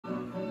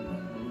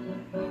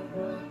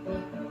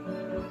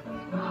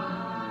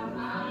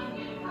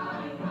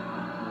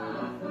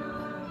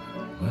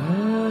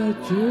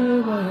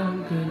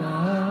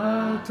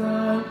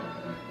በጀባንከላታይ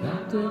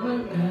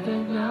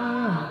ያተበቀደኛ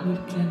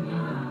ብቸኛ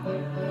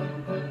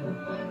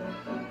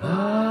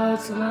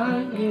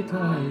አጽናኝ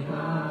ጌታዬ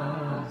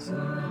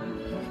አጽናኝ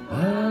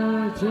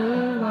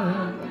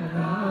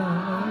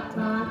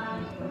በጀባንከላታይ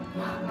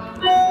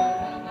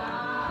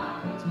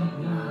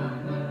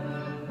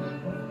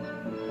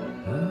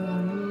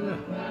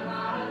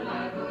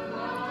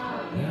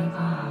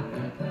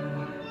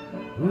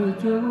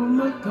ውጭው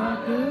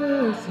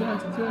መካከስ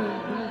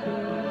ያስተገደ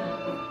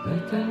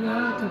በተኛ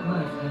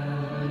ተባለ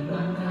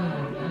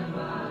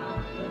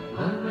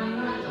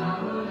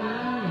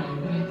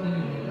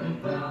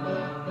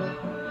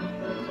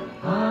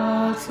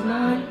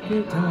አጽናኝ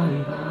ጌታዬ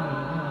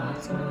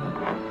አጽናኝ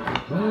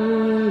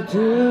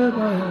በጀባንከላታይ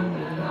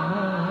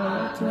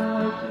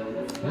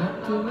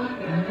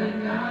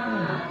ያተበቀደኛ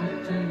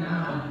ብቸኛ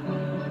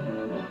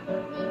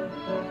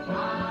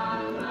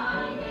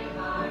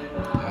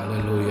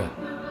ሃሌሉያ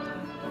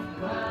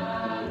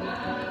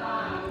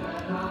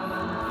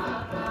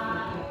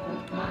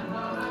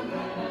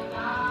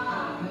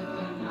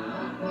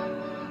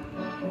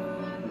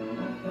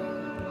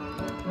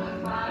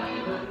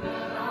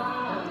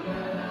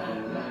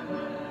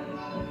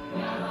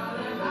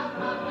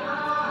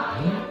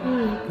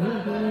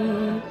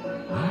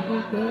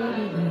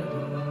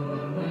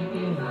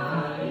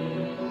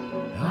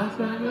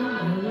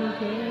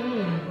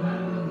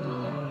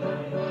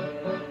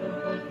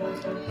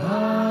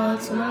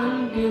አጽናኝ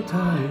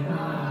ጌታዬ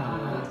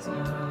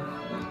አጽናኝ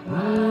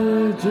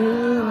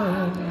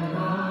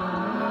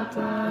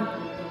በጀባንከላታይ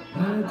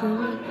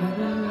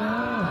ያተበቀደኛ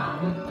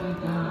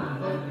ብቸኛ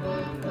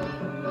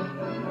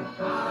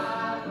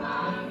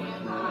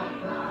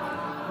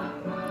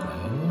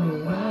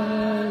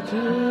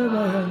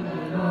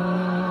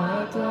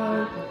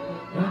በጀባንከላታይ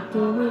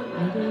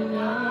ያተበቀደኛ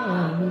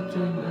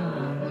ብቸኛ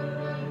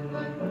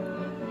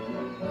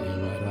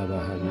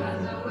የማራባህል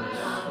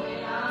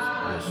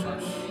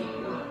ኢየሱስ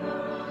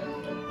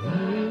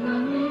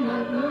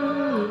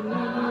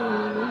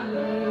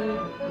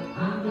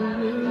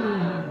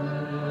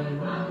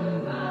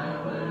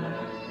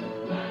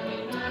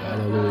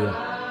ሃሌሉያ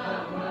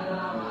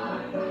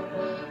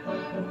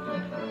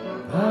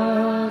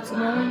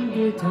አጽናኝ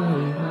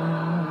ጌታዬ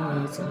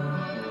አጽናኝ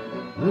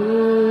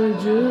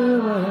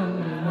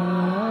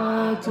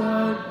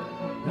በጀባንከላታይ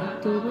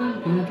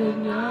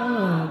ያተበቀደኛ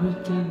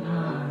ብቸኛ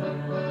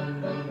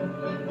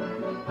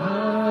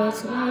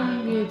አጽናኝ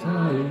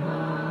ጌታዬ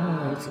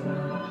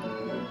አጽናኝ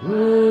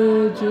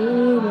በጀባንከላታይ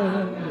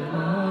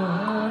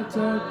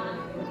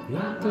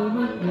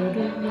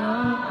ያተበቀደኛ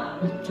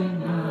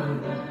ብቸኛ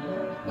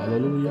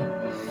ሃሌሉያ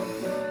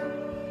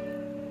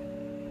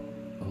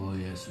ኦ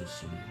ኢየሱስ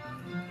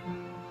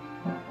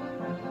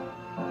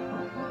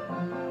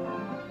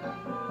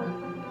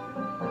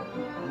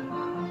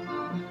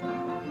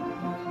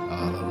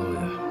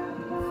ሃሌሉያ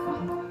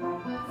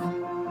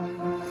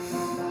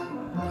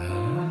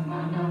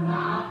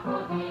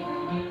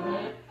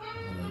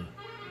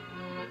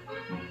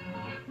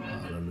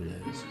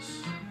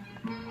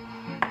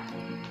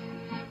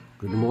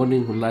ጉድ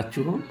ሞርኒንግ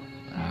ሁላችሁም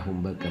አሁን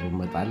በቅርብ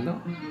እመጣለሁ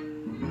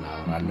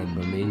እናወራለን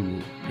በሜን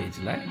ፔጅ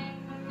ላይ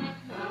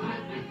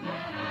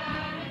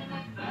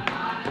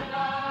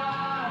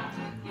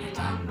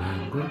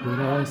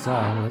ጉርጉሮሳ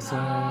ወሳ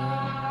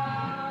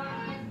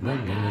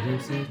መንገድ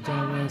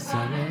ሲጫወሳ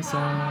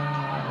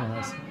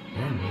ወሳስ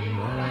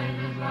የሚወራይ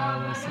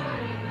ወሳ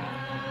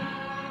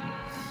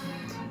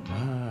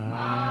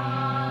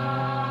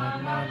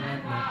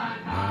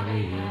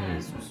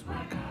ኢየሱስ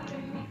በቃ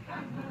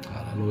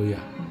ሃሌሉያ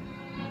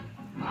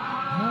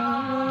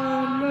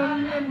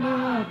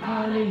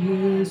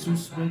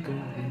ኢየሱስ በቃ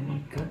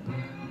የሚከበር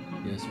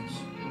ኢየሱስ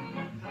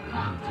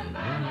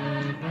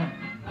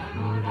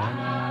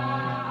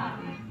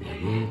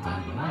የጌታ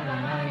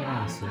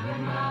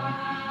ስምና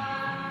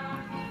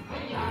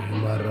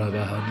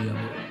የማራባህል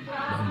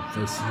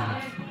መንፈስ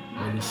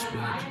ሆሊ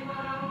ስፒሪት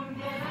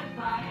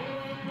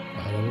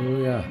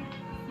ሃሌሉያ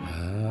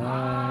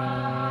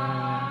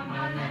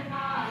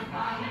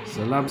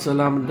ሰላም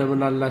ሰላም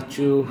እንደምን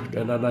አላችሁ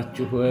ደህና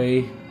ናችሁ ወይ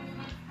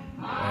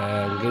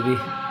እንግዲህ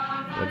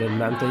ወደ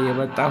እናንተ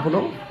እየመጣሁ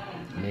ነው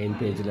ሜን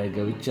ፔጅ ላይ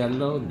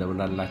ገብቻለሁ እንደምን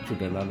አላችሁ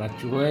ደህና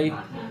ናችሁ ወይ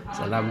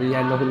ሰላም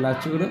ብያለሁ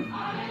ሁላችሁንም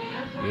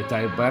ጌታ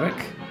ይባረክ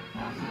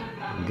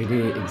እንግዲህ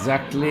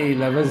ኤግዛክትሊ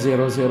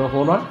 11:00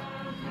 ሆኗል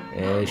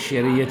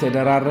ሼር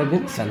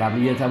እየተደራረግን ሰላም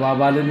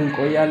እየተባባልን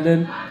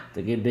እንቆያለን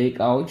ጥቂት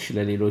ደቂቃዎች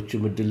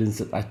ለሌሎችም እድል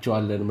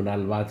እንሰጣቸዋለን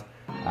ምናልባት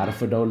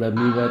አርፍደው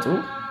ለሚመጡ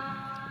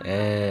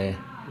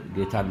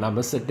ጌታ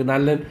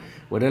እናመሰግናለን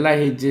ወደ ላይ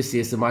ሄጄስ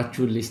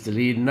የስማችሁን ሊስት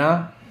ሊና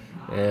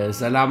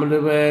ሰላም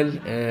ልበል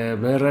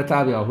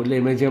ምህረታብ ያው ሁሌ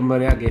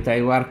መጀመሪያ ጌታ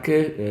ይባርክ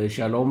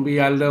ሻሎም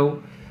ብያለሁ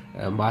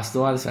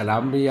ማስተዋል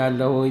ሰላም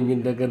ብያለሁኝ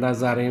እንደገና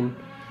ዛሬም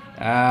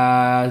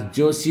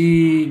ጆሲ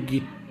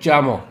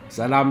ጊቻሞ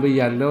ሰላም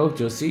ብያለሁ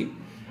ጆሲ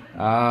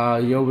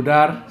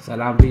የውብዳር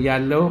ሰላም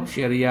ብያለሁ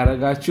ሼር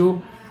ያረጋችሁ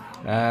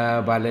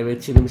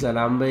ባለቤትሽንም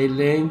ሰላም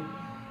በይልኝ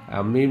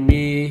ሚሚ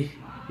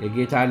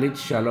የጌታ ልጅ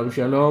ሻሎም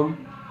ሻሎም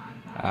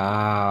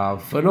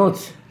ፍኖት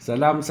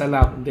ሰላም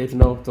እንዴት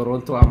ነው?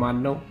 ቶሮንቶ አማን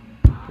ነው?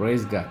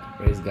 praise god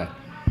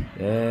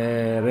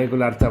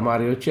ሬጉላር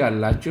ተማሪዎች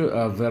ያላችሁ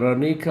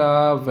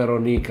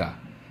ቬሮኒካ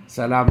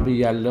ሰላም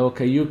ብያለሁ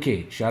ከዩኬ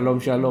ሻሎም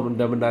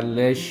እንደምን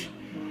አለሽ?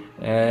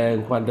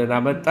 እንኳን ደህና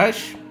መጣሽ።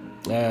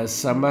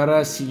 ሰመረ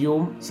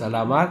ሲዩም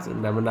ሰላማት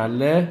እንደምን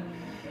አለ?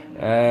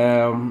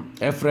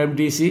 ኤፍሬም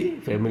ዲሲ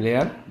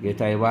ፋሚሊያር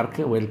ጌታ ይባርክ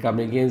ዌልካም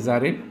አጌን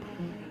ዛሬ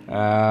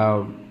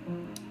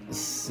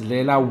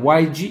ሌላ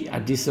ዋይጂ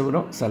አዲስም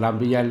ነው ሰላም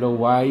ብያለሁ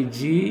ዋይጂ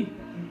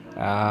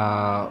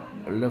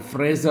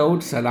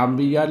ለፍሬዘውድ ሰላም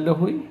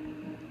ብያለሁኝ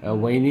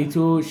ወይኒቱ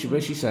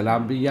ሽበሺ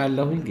ሰላም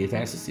ብያለሁኝ ጌታ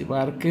ኢየሱስ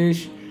ይባርክሽ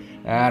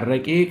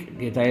ረቂቅ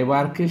ጌታ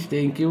ይባርክሽ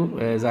ቴንክ ዩ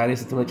ዛሬ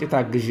ስትመጪ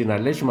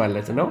ታግዢናለሽ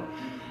ማለት ነው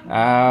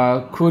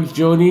ኩል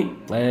ጆኒ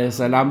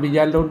ሰላም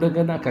ብያለሁ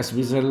እንደገና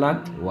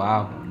ከስዊዘርላንድ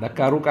ዋው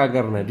ለካሩቅ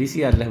ሀገር ነው ዲሲ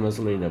ያለህ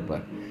መስሎኝ ነበር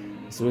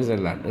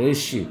ስዊዘርላንድ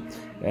እሺ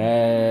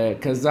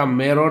ከዛ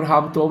ሜሮን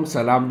ሀብቶም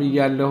ሰላም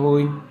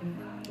ብያለሁኝ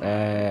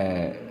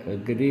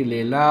እንግዲህ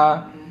ሌላ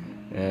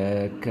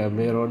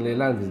ከሜሮን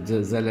ሌላ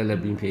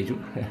ዘለለብኝ ፔጁ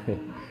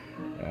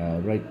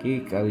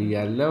ረቂቅ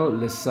ብያለሁ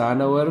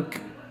ልሳነ ወርቅ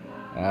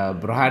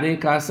ብርሃኔ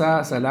ካሳ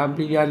ሰላም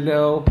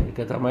ብያለሁ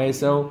ከተማዬ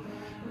ሰው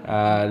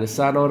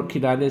ልሳነ ወርቅ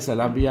ኪዳኔ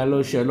ሰላም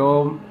ብያለሁ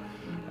ሸሎም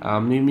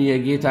ሚሚ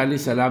የጌታ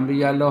ልጅ ሰላም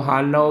ብያለሁ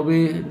ሃናውቤ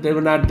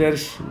እንደምን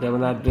አደርሽ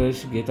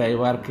ጌታ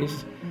ይባርክሽ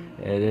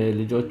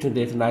ልጆቹ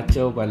እንዴት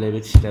ናቸው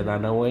ባለቤትሽ ደህና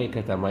ነው ወይ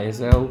ከተማዬ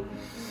ሰው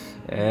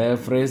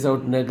ፍሬዘው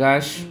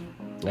ነጋሽ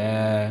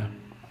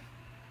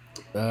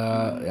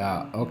ያ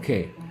ኦኬ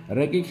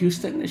ረቂቅ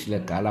ሂውስተን ነሽ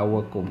ለካ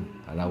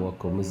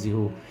አላወኩም እዚሁ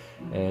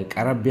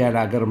ቀረብ ያለ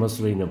ሀገር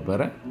መስሎኝ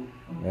ነበረ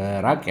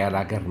ራቅ ያለ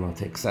ሀገር ነው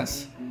ቴክሳስ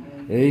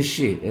እሺ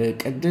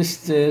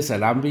ቅድስት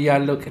ሰላም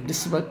ብያለሁ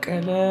ቅድስት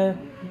በቀለ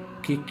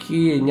ኪኪ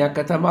የኛ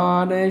ከተማ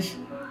ነሽ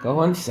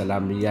ከሆንሽ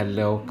ሰላም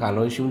ብያለሁ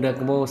ካልሆንሽም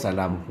ደግሞ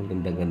ሰላም ሁሉ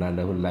እንደገና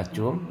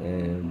ለሁላችሁም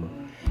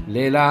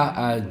ሌላ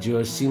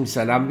ጆሲም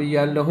ሰላም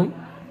ብያለሁኝ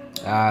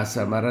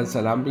ሰመረን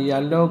ሰላም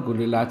ብያለሁ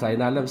ጉልላት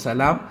አይናለም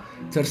ሰላም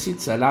ትርሲት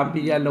ሰላም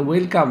ብያለሁ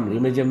ዌልካም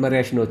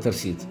የመጀመሪያሽ ነው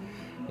ትርሲት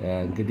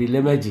እንግዲህ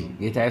ለመጂ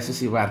ጌታ ኢየሱስ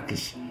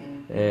ይባርክሽ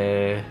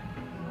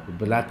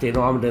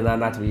ብላቴናውም ደህና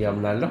ናት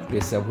ብያምናለሁ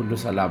ቤተሰብ ሁሉ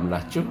ሰላም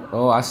ናችሁ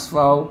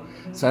አስፋው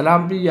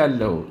ሰላም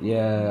ብያለሁ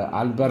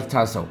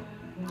የአልበርታ ሰው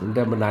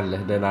እንደምን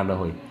አለህ ደህና ነህ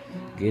ሆይ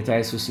ጌታ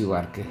ኢየሱስ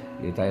ይባርክህ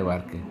ጌታ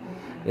ይባርክህ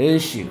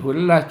እሺ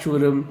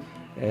ሁላችሁንም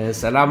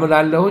ሰላም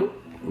እላለሁኝ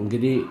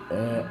እንግዲህ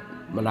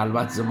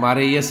ምናልባት ዝማሬ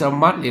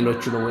እየሰማን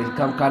ሌሎችን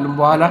ዌልካም ካልን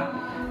በኋላ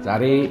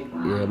ዛሬ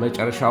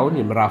የመጨረሻውን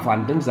የምዕራፍ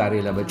 1ን ዛሬ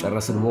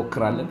ለመጨረስ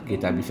እንሞክራለን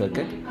ጌታ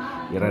ቢፈቅድ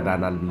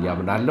ይረዳናል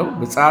ብያምናለሁ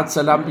ብጻት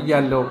ሰላም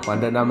ብያለሁ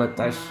ወንደና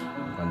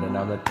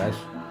መጣሽ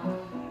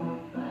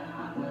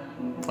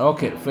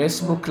ኦኬ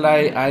ፌስቡክ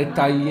ላይ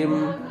አይታይም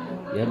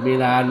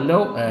የሚል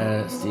ያለው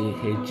እስቲ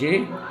ሄጄ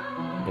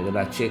እንደገና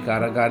ቼክ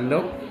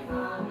አረጋለሁ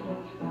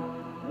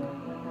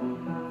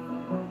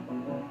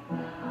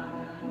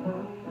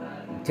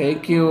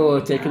ቴንክ ዩ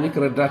ቴክኒክ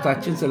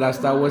ረዳታችን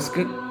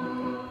ስላስታወስክን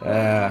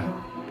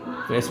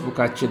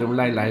ፌስቡካችንም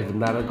ላይ ላይቭ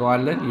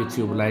እናደርገዋለን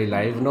ዩቲዩብ ላይ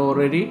ላይቭ ነው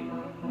ኦሬዲ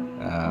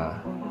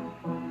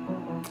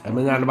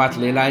ምናልባት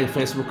ሌላ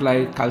ፌስቡክ ላይ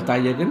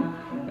ካልታየ ግን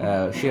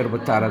ሼር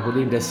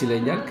ብታረጉልኝ ደስ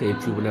ይለኛል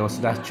ከዩቲዩብ ላይ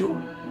ወስዳችሁ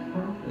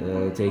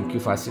ቴንክ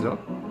ዩ ፋሲሎ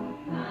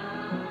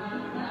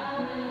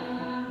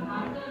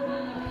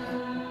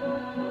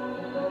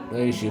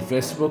እሺ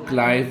ፌስቡክ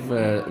ላይቭ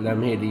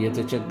ለመሄድ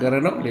እየተቸገረ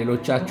ነው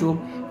ሌሎቻችሁ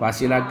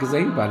ፋሲል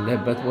አግዘኝ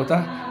ባለበት ቦታ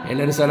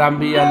ሄለን ሰላም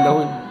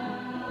ብያለሁኝ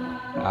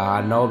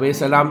አናውቤ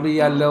ሰላም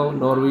ብያለሁ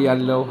ኖር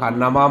ብያለሁ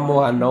ሃናማሞ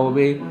አናውቤ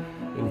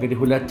እንግዲህ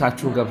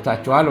ሁለታችሁን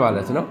ገብታችኋል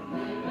ማለት ነው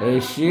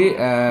እሺ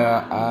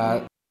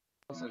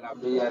ሰላም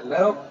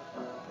ብያለሁ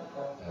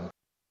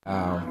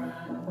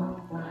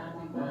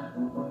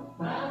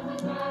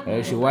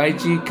እሺ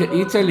ዋይጂ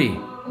ከኢታሊ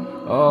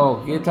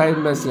ጌታ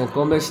ይመስገን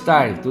come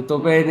stai tutto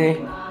bene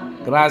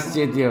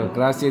grazie dio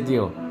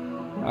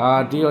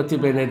dio ti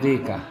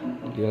benedica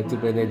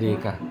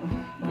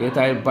ጌታ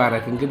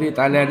ይባረክ እንግዲህ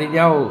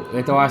ጣሊያንኛው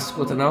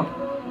የተዋስኩት ነው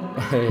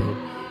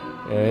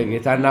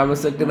ጌታ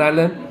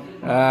እናመሰግናለን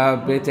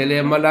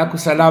ቤተልሔም መላኩ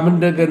ሰላም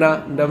እንደገና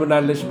እንደምን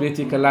አለሽ ቤቲ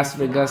ከላስ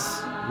ቬጋስ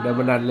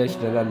እንደምን አለሽ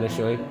ደህና ነሽ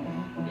ወይ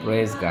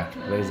praise god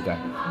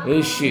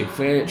እሺ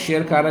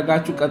ሼር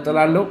ካረጋችሁ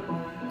ቀጥላለሁ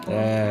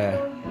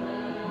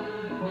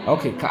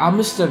ኦኬ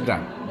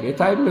ከአምስተርዳም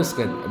ጌታ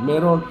ይመስገን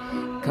ሜሮን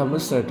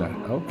ከአምስተርዳም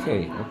ኦኬ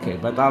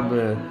በጣም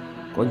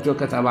ቆንጆ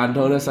ከተማ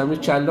እንደሆነ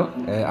ሰምቻለሁ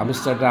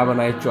አምስተርዳምን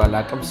አይቼዋለሁ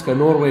አቅም እስከ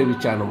ኖርዌይ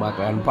ብቻ ነው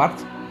ማቀያን ፓርት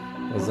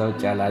እዛው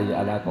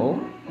አላቀውም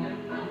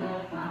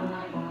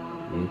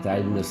ጌታ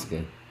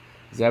ይመስገን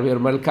እግዚአብሔር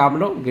መልካም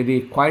ነው እንግዲህ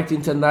ኳይት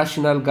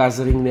ኢንተርናሽናል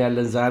ጋዘሪንግ ነው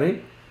ያለን ዛሬ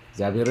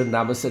እግዚአብሔርን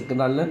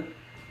እናመሰግናለን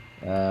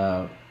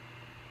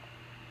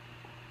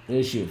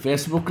እሺ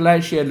ፌስቡክ ላይ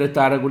ሼር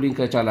ልታረጉልኝ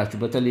ከቻላችሁ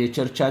በተለይ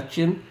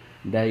የቸርቻችን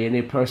እንደ የኔ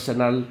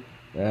ፐርሰናል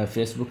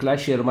ፌስቡክ ላይ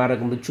ሼር ማድረግ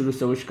የምትችሉ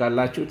ሰዎች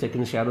ካላችሁ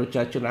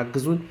ቴክኒሻኖቻችን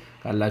አግዙን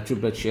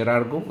ካላችሁበት ሼር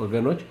አድርጉ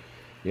ወገኖች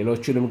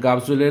ሌሎችንም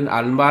ጋብዙልን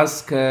አልማዝ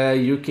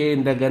ከዩኬ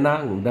እንደገና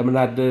እንደምን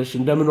አደርሽ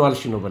እንደምን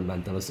ዋልሽ ነው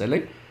በእናንተ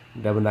መሰለኝ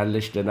እንደምን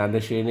አለሽ ደህና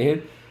ነሽ የኔ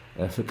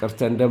ፍቅርተ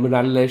እንደምን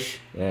አለሽ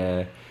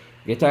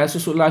ጌታ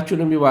ኢየሱስ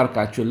ሁላችሁንም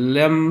ይባርካችሁ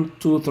ለም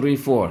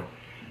 234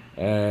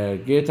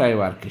 ጌታ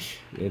ይባርክሽ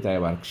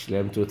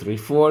ለም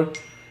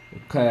 234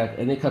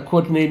 እኔ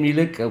ከኮድ ኔም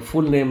ይልቅ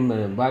ፉል ኔም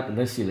ባክ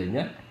ደስ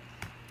ይለኛል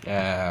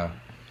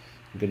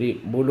እንግዲህ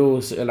ሙሉ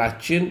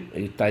ስዕላችን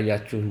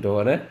ይታያችሁ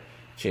እንደሆነ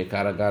ቼክ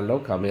አረጋለሁ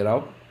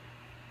ካሜራው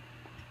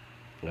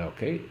ኦኬ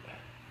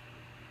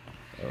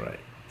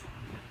ኦልራይት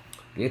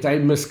ጌታ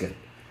ይመስገን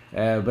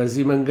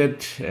በዚህ መንገድ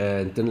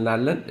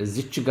እንትንላለን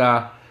እዚች ጋር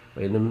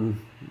ወይንም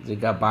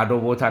እዚጋ ባዶ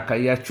ቦታ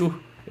ካያችሁ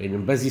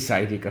ወይንም በዚህ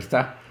ሳይድ ይቅርታ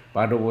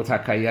ባዶ ቦታ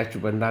ካያችሁ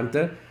በእናንተ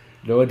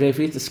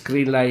ለወደፊት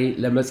ስክሪን ላይ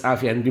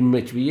ለመጻፊያ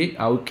እንዲመች ብዬ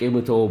አውቄ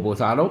የምተው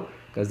ቦታ ነው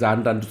ከዛ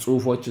አንዳንድ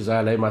ጽሁፎች እዛ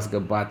ላይ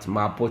ማስገባት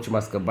ማፖች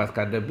ማስገባት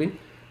ካለብኝ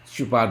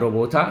እሺ ባዶ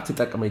ቦታ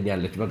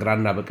ትጠቅመኛለች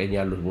በግራና በቀኝ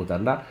ያሉት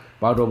ቦታና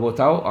ባዶ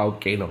ቦታው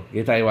አውቄ ነው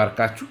ጌታ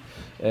ይባርካችሁ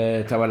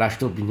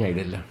ተበላሽቶብኝ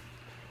አይደለም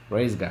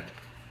praise god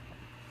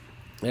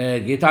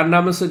ጌታ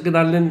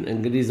እናመሰግናለን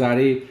እንግዲህ ዛሬ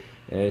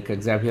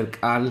ከእግዚአብሔር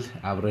ቃል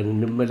አብረን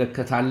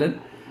እንመለከታለን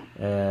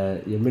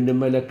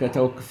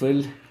የምንመለከተው ክፍል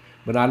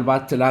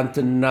ምናልባት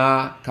ትላንትና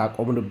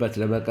ካቆምንበት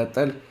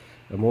ለመቀጠል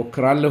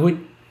እሞክራለሁኝ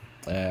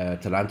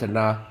ትላንትና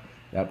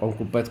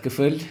ያቆምኩበት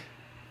ክፍል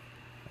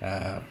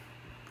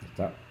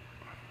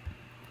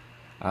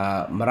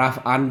ምዕራፍ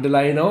 1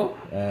 ላይ ነው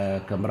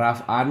ከምዕራፍ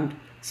 1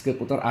 እስከ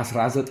ቁጥር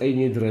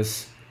 19 ድረስ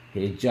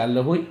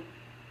ሄጃለሁኝ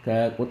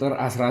ከቁጥር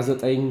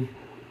 19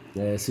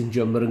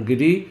 ስንጀምር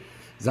እንግዲህ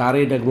ዛሬ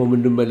ደግሞ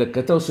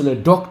የምንመለከተው ስለ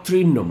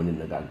ዶክትሪን ነው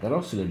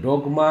የምንነጋገረው ስለ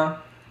ዶግማ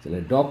ስለ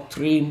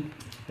ዶክትሪን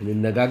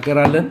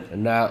እንነጋገራለን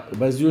እና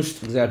በዚህ ውስጥ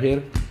እግዚአብሔር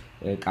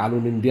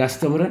ቃሉን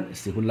እንዲያስተምረን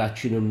እስቲ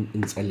ሁላችንም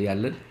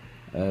እንጸልያለን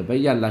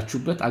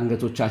በእያላችሁበት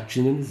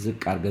አንገቶቻችንን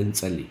ዝቅ አድርገን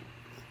እንጸልይ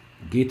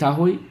ጌታ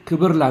ሆይ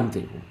ክብር ላንተ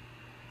ይሁን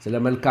ስለ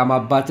መልካም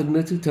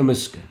አባትነትህ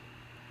ተመስገን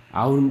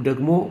አሁንም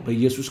ደግሞ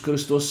በኢየሱስ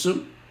ክርስቶስ ስም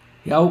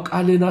ያው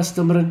ቃልን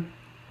አስተምረን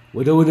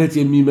ወደ እውነት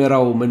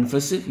የሚመራው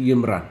መንፈስህ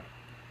ይምራን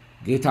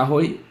ጌታ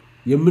ሆይ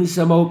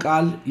የምንሰማው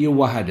ቃል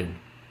ይዋሃደን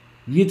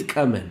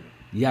ይጥቀመን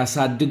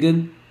ያሳድገን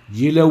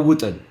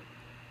ይለውጠን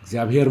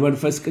እግዚአብሔር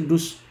መንፈስ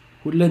ቅዱስ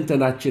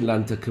ሁለንተናችን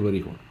ላንተ ክብር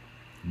ይሁን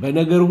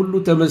በነገር ሁሉ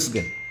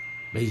ተመስገን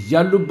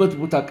በያሉበት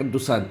ቦታ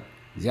ቅዱሳን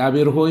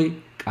እግዚአብሔር ሆይ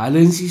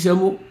ቃልን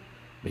ሲሰሙ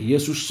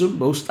በኢየሱስ ስም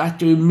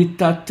በውስጣቸው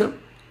የሚታተም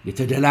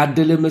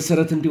የተደላደለ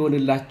መሰረት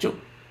እንዲሆንላቸው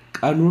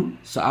ቀኑን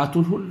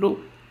ሰዓቱን ሁሉ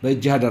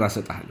በእጅህ አደራ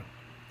ሰጣለሁ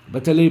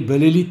በተለይ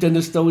በሌሊት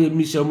ተነስተው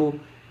የሚሰሙ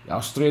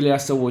የአውስትራሊያ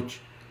ሰዎች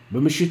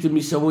በምሽት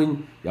የሚሰሙኝ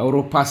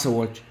የአውሮፓ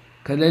ሰዎች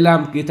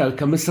ከሌላም ጌታ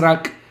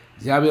ከምስራቅ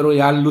እግዚአብሔር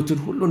ያሉትን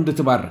ሁሉ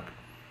እንድትባርክ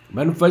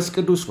መንፈስ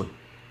ቅዱስ ሆይ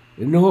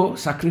እነሆ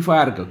ሳክሪፋይ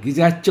አድርገው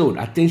ጊዜያቸውን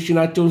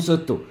አቴንሽናቸውን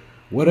ሰጥተው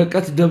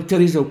ወረቀት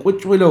ደብተር ይዘው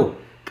ቁጭ ብለው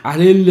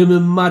ቃልን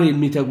ለመማር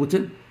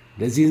የሚተጉትን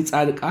ለዚህን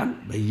ጻድቃን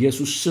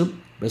በኢየሱስ ስም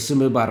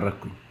በስምህ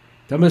ባረኩኝ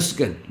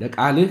ተመስገን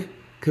ለቃልህ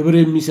ክብር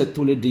የሚሰጥ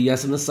ትውልድ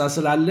እያስነሳ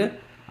ስላለ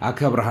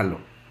አከብርሃለሁ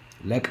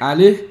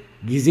ለቃልህ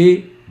ጊዜ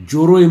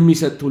ጆሮ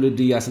የሚሰጥ ትውልድ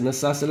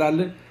እያስነሳ ስላለ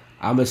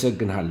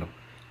አመሰግንሃለሁ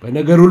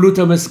በነገር ሁሉ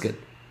ተመስገን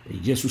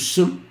በኢየሱስ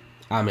ስም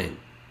አሜን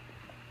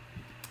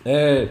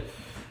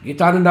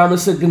ጌታን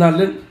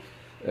እናመሰግናለን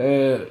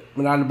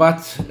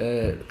ምናልባት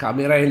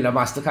ካሜራዬን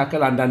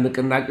ለማስተካከል አንዳንድ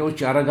ንቅናቄዎች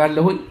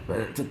ያረጋለሁኝ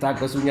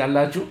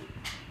ትታገሱኛላችሁ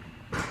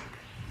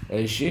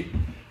እሺ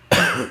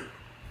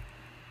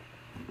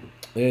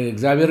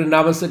እግዚአብሔር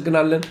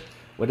እናመሰግናለን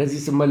ወደዚህ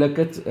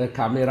ስመለከት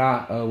ካሜራ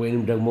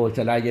ወይንም ደግሞ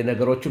የተለያየ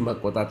ነገሮችን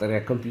መቆጣጠሪያ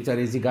ኮምፒውተር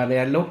እዚህ ጋር ነው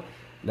ያለው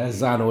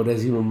ለዛ ነው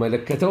ወደዚህ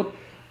መመለከተው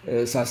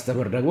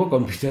ሳስተምር ደግሞ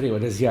ኮምፒውተር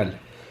ወደዚህ አለ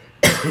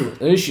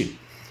እሺ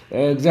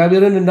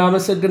እግዚአብሔርን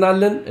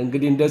እናመሰግናለን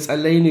እንግዲህ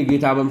እንደጸለይን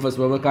የጌታ መንፈስ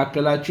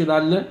በመካከላችን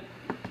አለ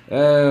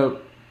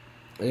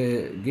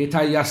ጌታ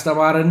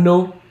ያስተማረን ነው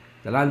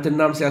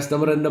ትላንትናም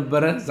ሲያስተምረን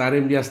ነበር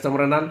ዛሬም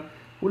ያስተምረናል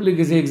ሁሉ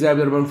ጊዜ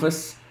እግዚአብሔር መንፈስ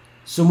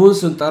ስሙን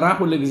ስንጠራ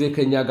ሁሉ ጊዜ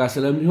ከኛ ጋር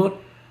ስለሚሆን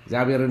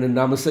እግዚአብሔርን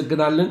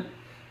እናመሰግናለን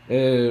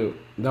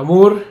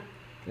ደሞር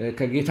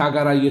ከጌታ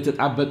ጋር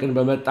እየተጣበቅን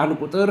በመጣን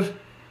ቁጥር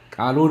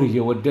ቃሉን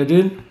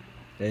እየወደድን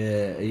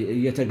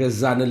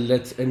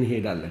እየተገዛንለት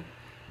እንሄዳለን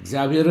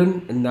እግዚአብሔርን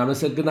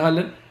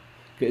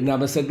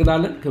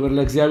እናመሰግናለን ክብር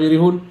ለእግዚአብሔር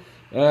ይሁን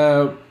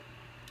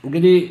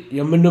እንግዲህ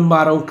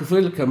የምንማረው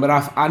ክፍል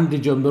ከምዕራፍ 1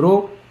 ጀምሮ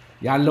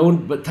ያለውን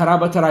ተራ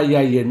በተራ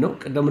ያያየን ነው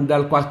ቀደም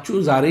እንዳልኳችሁ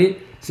ዛሬ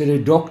ስለ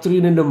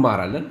ዶክትሪን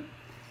እንማራለን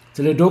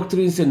ስለ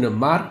ዶክትሪን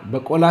ስንማር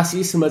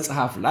በቆላሲስ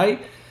መጽሐፍ ላይ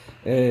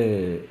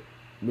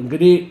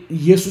እንግዲህ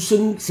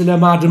ኢየሱስን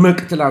ስለማድመቅ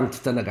ትላንት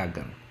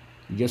ተነጋገርን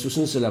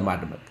ኢየሱስን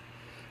ስለማድመቅ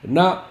እና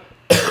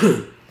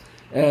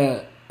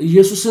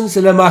ኢየሱስን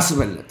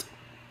ስለማስበለጥ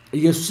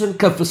ኢየሱስን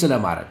ከፍ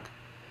ስለማድረግ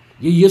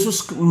የኢየሱስ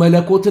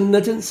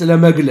መለኮትነትን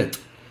ስለመግለጥ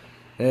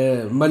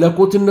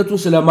መለኮትነቱን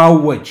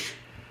ስለማወጅ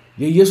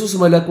የኢየሱስ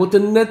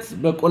መለኮትነት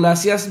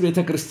በቆላሲያስ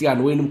ቤተክርስቲያን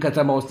ወይንም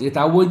ከተማ ውስጥ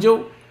የታወጀው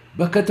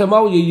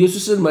በከተማው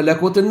የኢየሱስን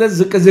መለኮትነት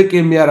ዝቅ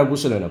የሚያረጉ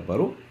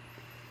ስለነበሩ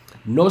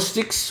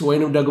ኖስቲክስ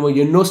ወይንም ደግሞ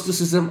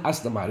የኖስቲሲዝም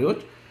አስተማሪዎች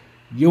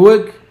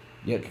የወግ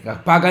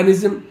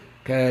የፓጋኒዝም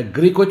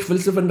ከግሪኮች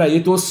ፍልስፍና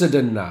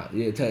የተወሰደና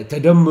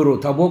ተደምሮ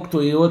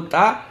ተቦክቶ የወጣ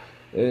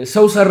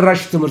ሰው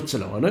ሰራሽ ትምህርት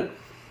ስለሆነ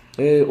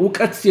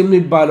ዕውቀት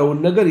የሚባለው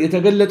ነገር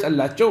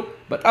የተገለጠላቸው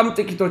በጣም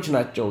ጥቂቶች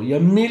ናቸው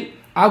የሚል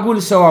አጉል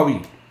ሰዋዊ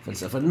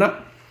ፍልስፍና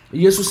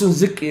ኢየሱስን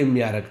ዝቅ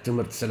የሚያረግ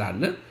ትምህርት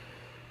ስላለ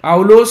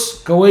ጳውሎስ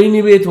ከወይኒ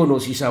ቤት ሆኖ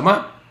ሲሰማ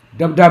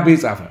ደብዳቤ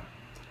ጻፈ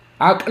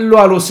አቅሎ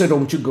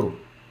አልወሰደውም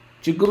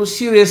ችግሩ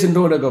ሲሪየስ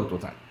እንደሆነ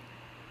ገብቶታል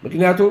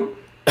ምክንያቱም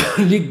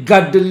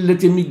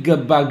ሊጋደልለት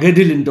የሚገባ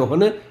ገድል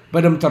እንደሆነ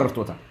በደም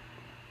ተረድቶታል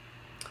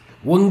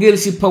ወንጌል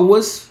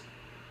ሲፈወስ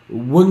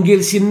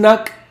ወንጌል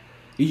ሲናቅ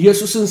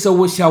ኢየሱስን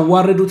ሰዎች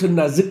ሲያዋርዱትና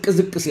ዝቅ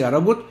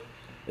ሲያረጉት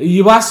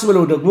ይባስ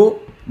ብለው ደግሞ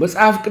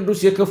መጽሐፍ ቅዱስ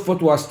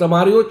የከፈቱ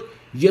አስተማሪዎች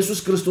ኢየሱስ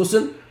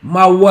ክርስቶስን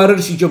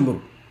ማዋረድ ሲጀምሩ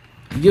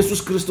ኢየሱስ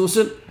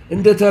ክርስቶስን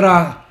እንደ ተራ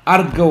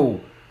አርገው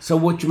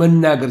ሰዎች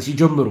መናገር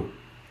ሲጀምሩ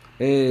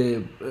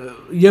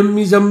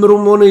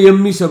የሚዘምሩም ሆነ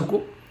የሚሰብኩ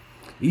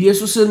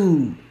ኢየሱስን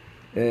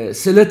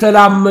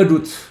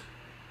ስለተላመዱት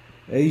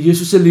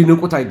ኢየሱስን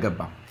ሊንቁት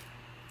አይገባም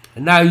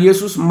እና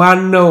ኢየሱስ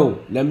ማን ነው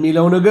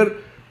ለሚለው ነገር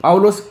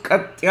ጳውሎስ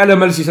ቀጥ ያለ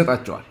መልስ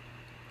ይሰጣቸዋል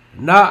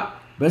እና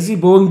በዚህ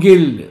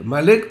በወንጌል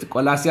መልእክት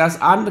ቆላስይስ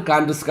 1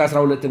 ከ1 እስከ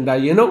 12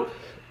 እንዳየነው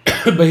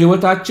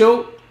በሕይወታቸው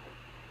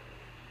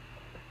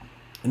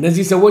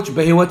እነዚህ ሰዎች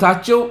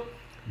በሕይወታቸው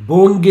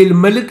በወንጌል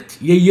መልእክት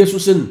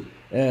የኢየሱስን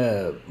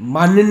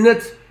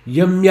ማንነት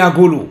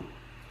የሚያጎሉ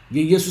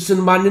የኢየሱስን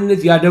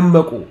ማንነት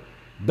ያደመቁ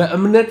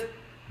በእምነት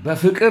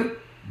በፍቅር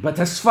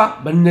በተስፋ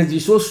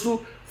በእነዚህ ሶስቱ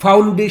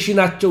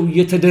ፋውንዴሽናቸው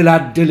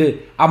የተደላደለ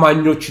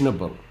አማኞች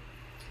ነበሩ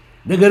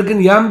ነገር ግን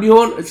ያም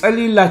ቢሆን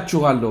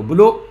ጸልይላችኋለሁ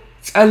ብሎ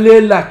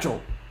ጸልየላቸው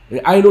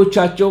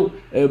አይኖቻቸው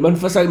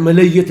መንፈሳዊ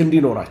መለየት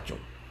እንዲኖራቸው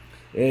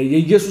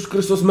የኢየሱስ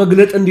ክርስቶስ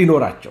መግለጥ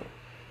እንዲኖራቸው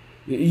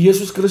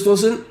ኢየሱስ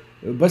ክርስቶስን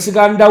በስጋ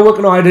እንዳወቅ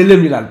ነው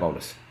አይደለም ይላል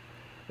ጳውሎስ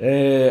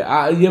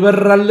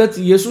የበራለት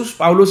ኢየሱስ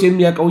ጳውሎስ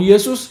የሚያቀው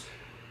ኢየሱስ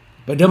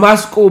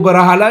በደማስቆ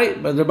በረሃ ላይ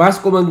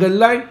በደማስቆ መንገድ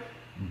ላይ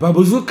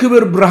በብዙ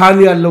ክብር ብርሃን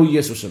ያለው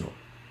ኢየሱስ ነው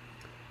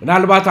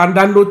ምናልባት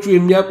አንዳንዶቹ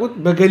የሚያቁት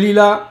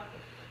በገሊላ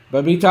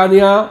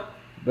በቤታንያ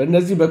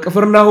በእነዚህ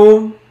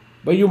በቅፍርናሆም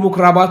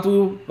በየሙክራባቱ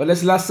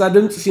በለስላሳ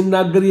ድምጽ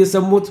ሲናገር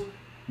የሰሙት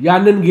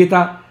ያንን ጌታ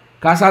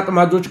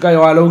ካሳጥማጆች ጋር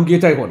የዋለውን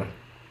ጌታ ይሆናል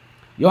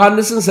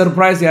ዮሐንስን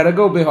ሰርፕራይዝ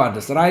ያደረገው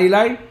በዮሐንስ ራእይ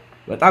ላይ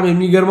በጣም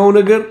የሚገርመው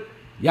ነገር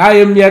ያ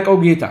የሚያቀው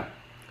ጌታ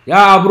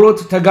ያ አብሮት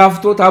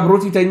ተጋፍቶት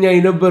አብሮት ይተኛ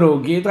የነበረው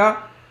ጌታ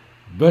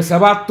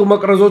በሰባቱ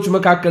መቅረዞች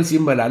መካከል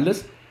ሲመላለስ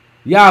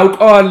ያ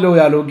አውቀዋለሁ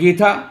ያለው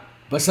ጌታ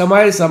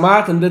በሰማይ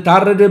ሰማያት እንደ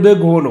ታረደ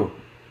በግ ሆኖ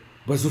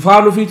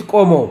በዙፋኑ ፊት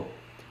ቆሞ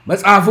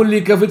መጽሐፉን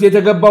ሊከፍት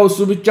የተገባው እሱ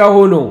ብቻ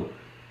ሆኖ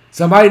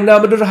ሰማይና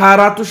ምድር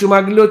 24ቱ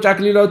ሽማግሌዎች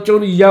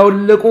አክሊላቸውን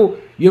ያወለቁ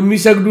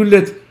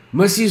የሚሰግዱለት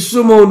መሲህ እሱ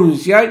መሆኑን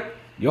ሲያይ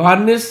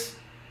ዮሐንስ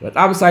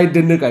በጣም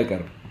ሳይደነቅ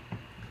አይቀርም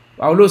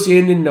ጳውሎስ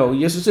ይሄንን ነው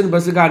ኢየሱስን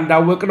በስጋ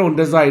እንዳወቅ ነው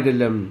እንደዛ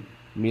አይደለም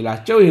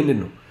ሚላቸው ይሄንን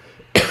ነው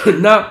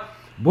እና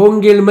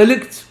በወንጌል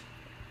መልእክት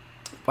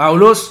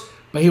ጳውሎስ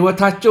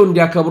በሕይወታቸው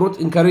እንዲያከብሩት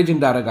ኢንከሬጅ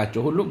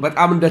እንዳረጋቸው ሁሉ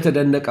በጣም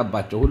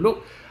እንደተደነቀባቸው ሁሉ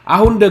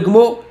አሁን ደግሞ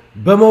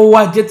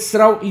በመዋጀት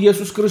ስራው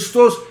ኢየሱስ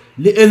ክርስቶስ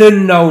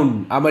ልዕልናውን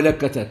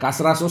አመለከተ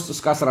ከ13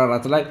 እስከ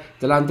 14 ላይ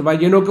ትላንት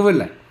ባየነው ክፍል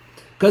ላይ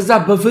ከዛ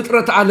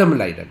በፍጥረት ዓለም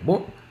ላይ ደግሞ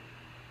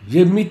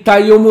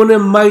የሚታየው ሆነ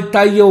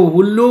የማይታየው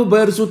ሁሉ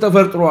በእርሱ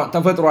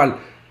ተፈጥሯል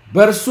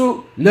በእርሱ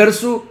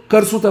ለእርሱ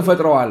ከእርሱ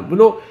ተፈጥሯል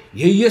ብሎ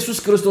የኢየሱስ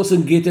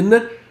ክርስቶስን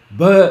ጌትነት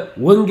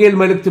በወንጌል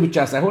መልእክት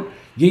ብቻ ሳይሆን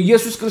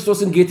የኢየሱስ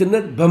ክርስቶስን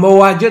ጌትነት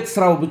በመዋጀት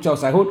ስራው ብቻ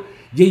ሳይሆን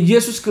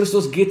የኢየሱስ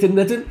ክርስቶስ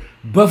ጌትነትን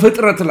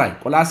በፍጥረት ላይ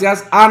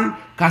ቆላስይስ 1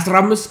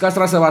 ከ15 እስከ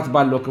 17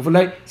 ባለው ክፍል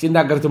ላይ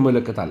ሲናገር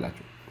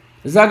ተመለከታላችሁ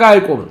እዛ ጋር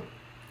አይቆምም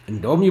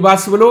እንደውም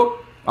ይባስ ብሎ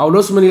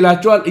ጳውሎስ ምን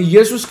ይላቸዋል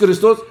ኢየሱስ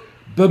ክርስቶስ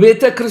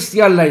በቤተ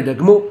ክርስቲያን ላይ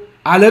ደግሞ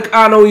አለቃ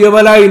ነው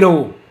የበላይ ነው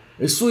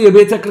እሱ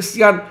የቤተ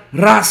ክርስቲያን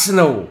ራስ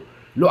ነው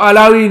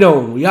ሉዓላዊ ነው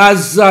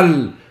ያዛል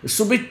እሱ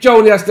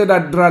ብቻውን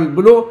ያስተዳድራል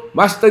ብሎ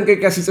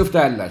ማስጠንቀቂያ ሲጽፍ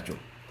ታያላችሁ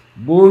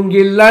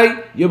በወንጌል ላይ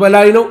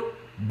የበላይ ነው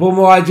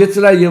በመዋጀት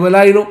ላይ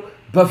የበላይ ነው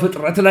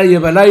በፍጥረት ላይ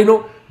የበላይ ነው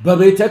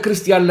በቤተ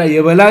ክርስቲያን ላይ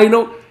የበላይ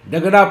ነው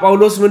እንደገና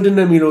ጳውሎስ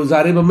ምንድነው የሚለው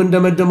ዛሬ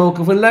በመንደመደመው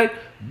ክፍል ላይ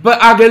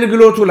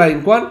በአገልግሎቱ ላይ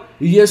እንኳን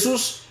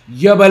ኢየሱስ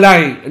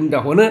የበላይ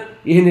እንደሆነ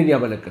ይህንን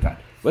ያመለክታል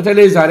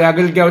በተለይ ዛሬ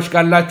አገልጋዮች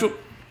ካላችሁ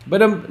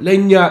በደም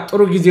ለኛ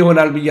ጥሩ ጊዜ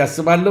ይሆናል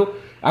በያስባለሁ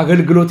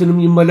አገልግሎትንም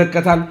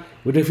ይመለከታል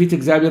ወደፊት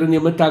እግዚአብሔርን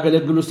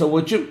የምታገለግሉ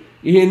ሰዎችም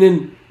ይሄንን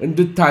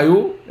እንድታዩ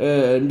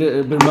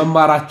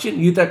መማራችን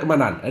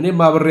ይጠቅመናል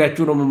እኔም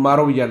አብሬያችሁ ነው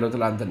መማረው ይያለው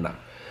ትላንትና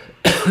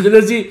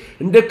ስለዚህ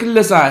እንደ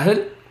ክለሳ እህል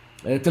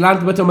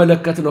ትላንት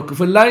በተመለከተው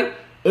ክፍል ላይ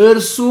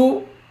እርሱ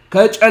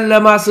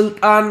ከጨለማ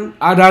ስልጣን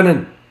አዳነን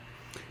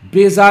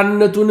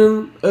ቤዛነቱንም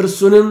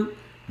እርሱንም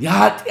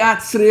የኃጢአት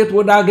ስርየት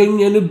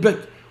ወዳገኘንበት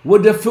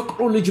ወደ ፍቅሩ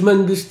ልጅ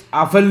መንግስት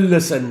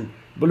አፈለሰን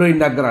ብሎ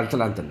ይናገራል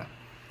ትላንትና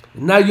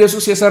እና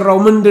ኢየሱስ የሰራው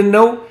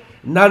ምንድነው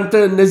እናንተ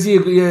እነዚህ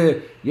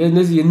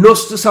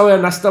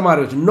ኖስቲሳውያን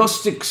አስተማሪዎች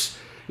ኖስቲክስ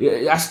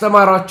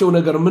ያስተማራቸው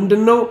ነገር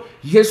ምንድነው?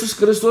 ኢየሱስ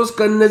ክርስቶስ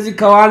ከነዚህ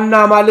ከዋና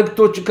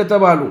ማልክቶች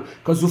ከተባሉ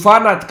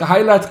ከዙፋናት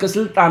ከኃይላት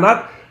ከስልጣናት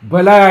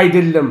በላይ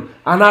አይደለም።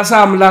 አናሳ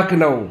አምላክ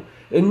ነው።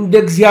 እንደ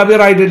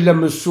እግዚአብሔር አይደለም።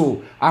 እሱ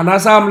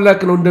አናሳ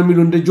አምላክ ነው እንደሚሉ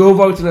እንደ ጆሆቫ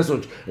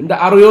ዊትነሶች እንደ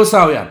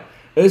አርዮሳውያን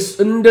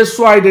እንደሱ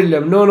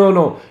አይደለም። ኖ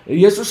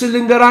ኢየሱስ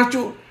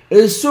ልንገራችሁ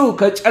እሱ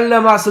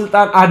ከጨለማ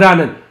ስልጣን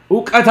አዳነን።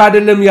 ዕውቀት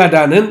አይደለም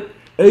ያዳነን፣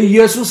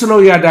 ኢየሱስ ነው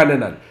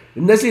ያዳነናል።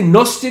 እነዚህ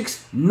ኖስቲክስ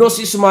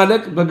ኖሲስ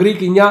ማለት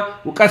በግሪክኛ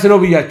ዕውቀት ነው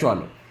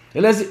ብያቸዋለሁ።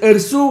 ስለዚህ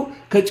እርሱ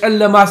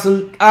ከጨለማ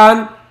ስልጣን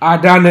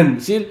አዳነን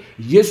ሲል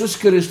ኢየሱስ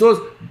ክርስቶስ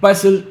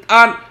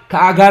በስልጣን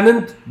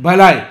ከአጋንንት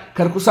በላይ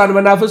ከርኩሳን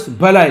መናፍስት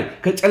በላይ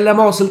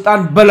ከጨለማው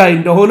ስልጣን በላይ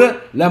እንደሆነ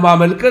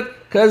ለማመልከት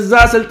ከዛ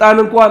ስልጣን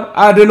እንኳን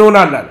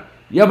አድኖናል አለ።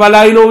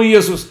 የበላይ ነው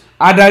ኢየሱስ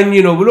አዳኝ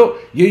ነው ብሎ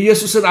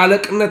የኢየሱስን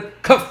አለቅነት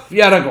ከፍ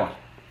ያደርገዋል።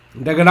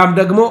 እንደገናም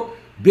ደግሞ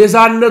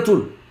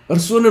ቤዛነቱን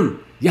እርሱንም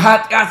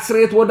የኃጢአት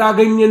ስርየት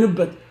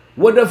ወዳገኘንበት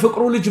ወደ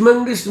ፍቅሩ ልጅ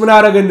መንግስት ምን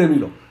አደረገን ነው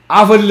የሚለው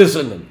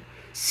አፈለሰን።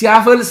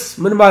 ሲያፈልስ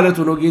ምን ማለቱ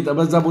ነው? ጌታ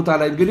በዛ ቦታ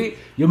ላይ እንግዲህ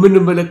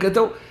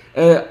የምንመለከተው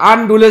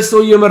አንድ ሁለት ሰው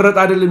እየመረጠ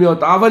አይደለም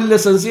ያወጣ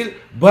አፈለሰን ሲል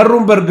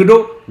በሩን በርግዶ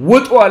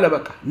ወጡ አለ።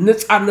 በቃ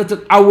ነፃነትን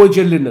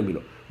አወጀልን ነው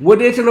የሚለው።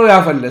 ወዴት ነው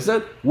ያፈለሰን?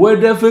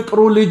 ወደ ፍቅሩ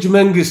ልጅ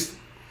መንግስት።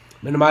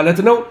 ምን ማለት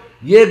ነው?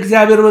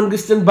 የእግዚአብሔር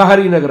መንግስትን ባህሪ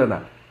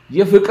ይነግረናል።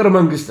 የፍቅር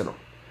መንግስት ነው።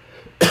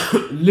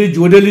 ልጅ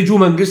ወደ ልጁ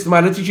መንግስት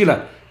ማለት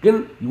ይችላል፣ ግን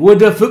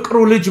ወደ ፍቅሩ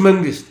ልጅ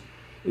መንግስት፣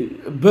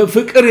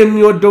 በፍቅር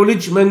የሚወደው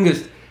ልጅ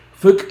መንግስት፣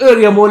 ፍቅር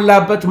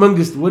የሞላበት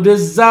መንግስት፣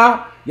 ወደዛ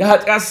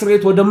የኃጢአት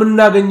ስርየት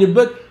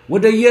ወደምናገኝበት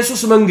ወደ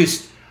ኢየሱስ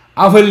መንግስት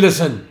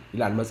አፈለሰን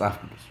ይላል መጽሐፍ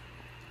ቅዱስ።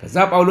 ከዛ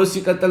ጳውሎስ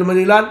ሲቀጥል ምን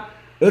ይላል?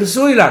 እርሱ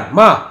ይላል ማ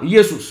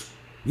ኢየሱስ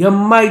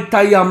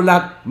የማይታይ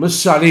አምላክ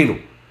ምሳሌ ነው።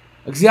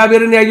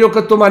 እግዚአብሔርን ያየው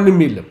ከቶ ማንም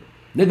የለም።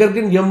 ነገር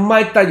ግን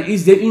የማይታይ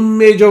is the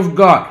image of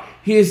God,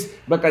 he is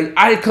በቃ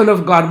icon of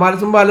God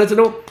ማለት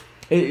ነው።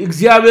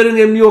 እግዚአብሔርን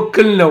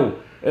የሚወክል ነው።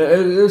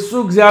 እሱ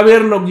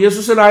እግዚአብሔር ነው።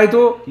 ኢየሱስን አይቶ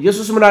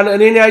ኢየሱስ ምን አለ?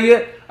 እኔን ያየ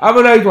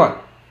አብን አይቷል።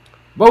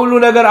 በሁሉ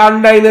ነገር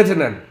አንድ አይነት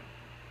ነን።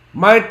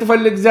 ማየት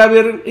ትፈልግ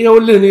እግዚአብሔርን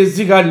ይኸውልህ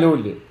እዚህ ጋር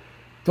አለውልህ።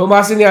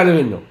 ቶማስን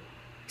ያለውን ነው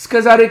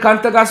እስከዛሬ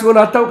ካንተ ጋር ሲሆን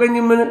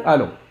አታውቀኝም ምን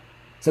አለው።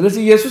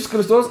 ስለዚህ ኢየሱስ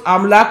ክርስቶስ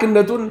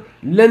አምላክነቱን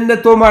ለነ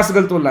ቶማስ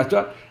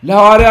ገልጦላቸዋል፣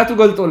 ለሐዋርያቱ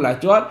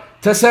ገልጦላቸዋል፣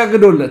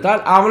 ተሰግዶለታል።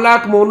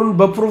 አምላክ መሆኑን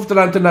በፕሩፍ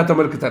ትላንትና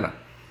ተመልክተናል።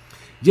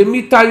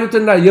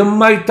 የሚታዩትና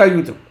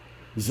የማይታዩትም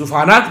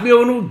ዙፋናት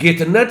ቢሆኑ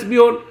ጌትነት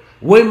ቢሆን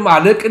ወይም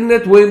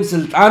አለቅነት ወይም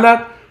ስልጣናት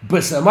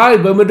በሰማይ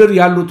በምድር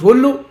ያሉት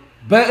ሁሉ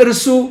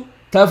በእርሱ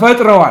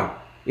ተፈጥረዋል።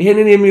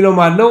 ይሄንን የሚለው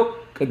ማን ነው?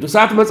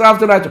 ቅዱሳት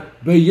መጻሕፍት ናቸው።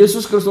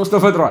 በኢየሱስ ክርስቶስ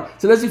ተፈጥረዋል።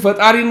 ስለዚህ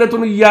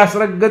ፈጣሪነቱን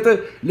ያስረገጠ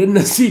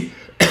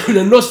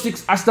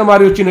ለኖስቲክስ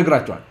አስተማሪዎች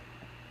ይነግራቸዋል።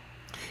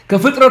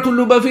 ከፍጥረት ሁሉ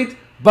በፊት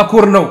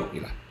በኩር ነው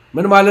ይላል።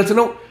 ምን ማለት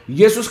ነው?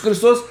 ኢየሱስ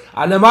ክርስቶስ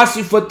ዓለማት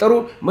ሲፈጠሩ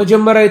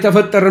መጀመሪያ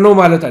የተፈጠረ ነው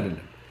ማለት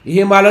አይደለም። ይሄ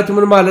ማለት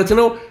ምን ማለት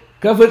ነው?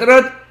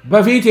 ከፍጥረት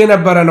በፊት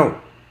የነበረ ነው።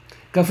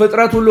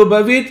 ከፍጥረት ሁሉ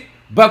በፊት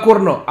በኩር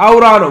ነው፣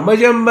 አውራ ነው፣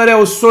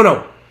 መጀመሪያው እሱ ነው።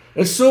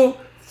 እሱ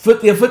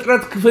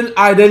የፍጥረት ክፍል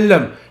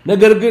አይደለም፣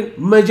 ነገር ግን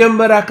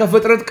መጀመሪያ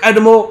ከፍጥረት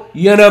ቀድሞ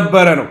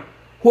የነበረ ነው።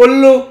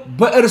 ሁሉ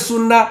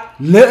በእርሱና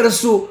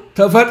ለእርሱ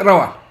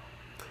ተፈጥረዋል።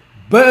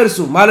 በእርሱ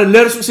ማለት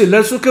ለእርሱ ሲል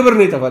ለእርሱ ክብር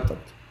ነው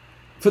የተፈጠሩት።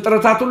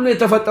 ፍጥረታት ሁሉ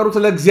የተፈጠሩት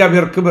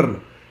ለእግዚአብሔር ክብር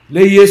ነው፣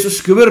 ለኢየሱስ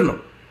ክብር ነው።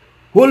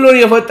 ሁሉን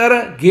የፈጠረ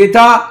ጌታ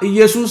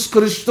ኢየሱስ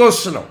ክርስቶስ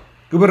ነው።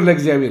 ክብር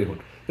ለእግዚአብሔር ይሁን።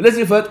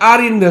 ስለዚህ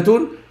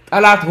ፈጣሪነቱን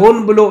ጠላት ሆን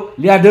ብሎ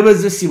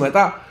ሊያደበዝዝ ሲመጣ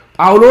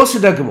ጳውሎስ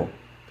ደግሞ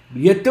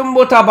የትም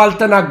ቦታ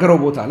ባልተናገረው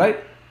ቦታ ላይ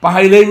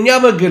በኃይለኛ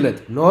መገለጥ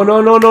ኖ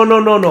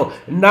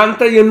እናንተ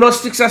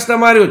የኖስቲክስ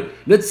አስተማሪዎች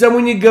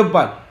ልትሰሙኝ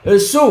ይገባል።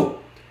 እሱ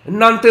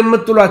እናንተ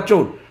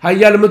የምትሏቸውን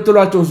ኃያል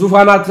የምትሏቸውን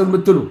ዙፋናት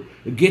የምትሉ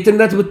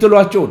ጌትነት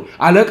የምትሏቸውን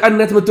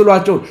አለቃነት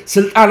የምትሏቸውን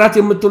ስልጣናት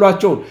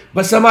የምትሏቸውን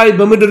በሰማይ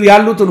በምድር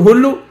ያሉትን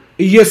ሁሉ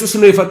ኢየሱስ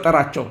ነው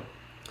የፈጠራቸው።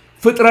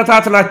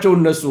 ፍጥረታት ናቸው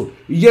እነሱ።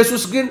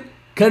 ኢየሱስ ግን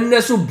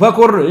ከነሱ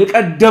በኩር ነው፣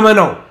 የቀደመ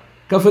ነው።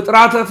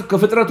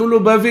 ከፍጥረት ሁሉ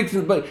በፊት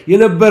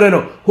የነበረ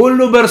ነው። ሁሉ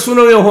በእርሱ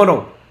ነው የሆነው፣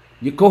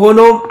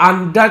 ከሆነውም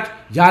አንዳች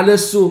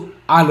ያለሱ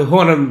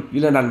አልሆነም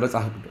ይለናል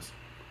መጽሐፍ ቅዱስ።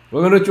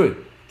 ወገኖች ሆይ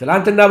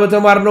ትላንትና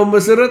በተማርነው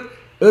መሰረት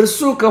እርሱ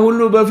ከሁሉ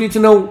በፊት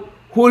ነው፣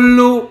 ሁሉ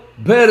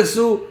በእርሱ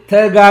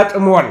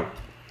ተጋጥሟል።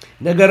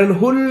 ነገርን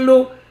ሁሉ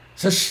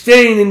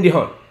ሰስቴን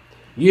እንዲሆን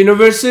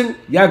ዩኒቨርስን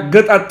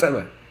ያገጣጠመ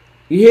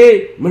ይሄ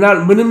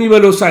ምንም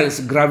ይበለው ሳይንስ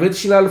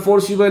ግራቪቴሽናል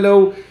ፎርስ ይበለው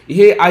ይሄ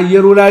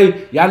አየሩ ላይ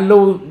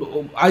ያለው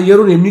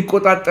አየሩን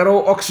የሚቆጣጠረው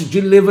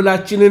ኦክሲጅን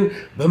ሌቭላችንን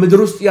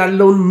በመድር ውስጥ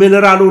ያለውን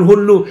ሚነራሉን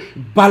ሁሉ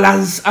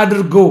ባላንስ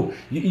አድርጎ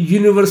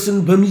ዩኒቨርስን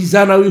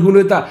በሚዛናዊ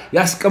ሁኔታ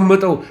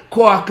ያስቀመጠው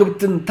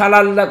ከዋክብትን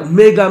ታላላቅ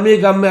ሜጋ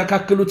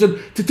የሚያካክሉትን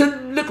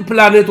ትልቅ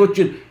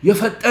ፕላኔቶችን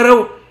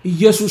የፈጠረው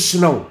ኢየሱስ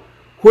ነው።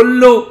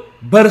 ሁሉ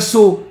በእርሱ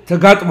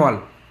ተጋጥሟል።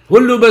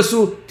 ሁሉ በእሱ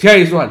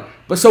ተያይዟል።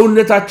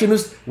 በሰውነታችን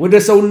ውስጥ ወደ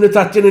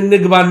ሰውነታችን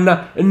እንግባና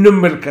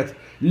እንመልከት።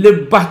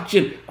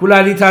 ልባችን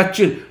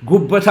ኩላሊታችን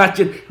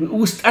ጉበታችን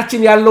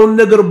ውስጣችን ያለውን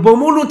ነገር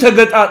በሙሉ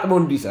ተገጣጥሞ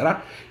እንዲሰራ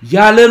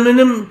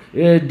ያለምንም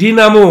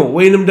ዲናሞ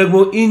ወይንም ደግሞ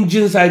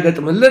ኢንጂን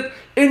ሳይገጥምለት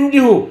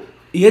እንዲሁ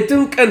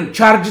የትም ቀን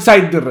ቻርጅ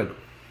ሳይደረግ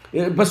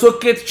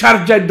በሶኬት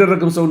ቻርጅ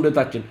አይደረግም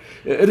ሰውነታችን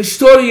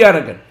ሪስቶር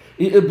ያደርጋል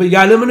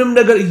ያለምንም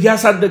ነገር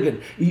ያሳደገን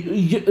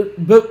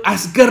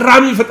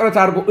አስገራሚ ፍጥረት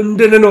አድርጎ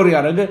እንደነኖር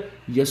ያደረገ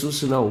ኢየሱስ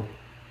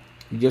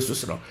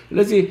ነው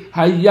ስለዚህ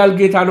ኃያል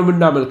ጌታ ነው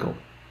የምናመልከው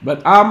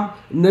በጣም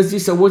እነዚህ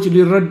ሰዎች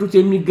ሊረዱት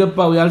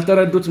የሚገባው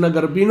ያልተረዱት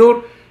ነገር ቢኖር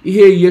ይሄ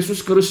ኢየሱስ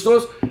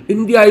ክርስቶስ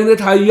እንዲህ አይነት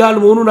ኃያል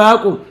መሆኑን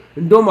አያውቁም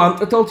እንደውም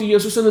አምጥተውት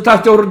ኢየሱስን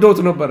ታች አውርደውት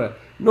ነበር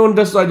ነው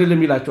እንደሱ አይደለም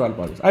ይላቸዋል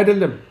ጳውሎስ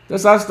አይደለም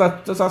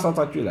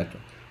ተሳሳታችሁ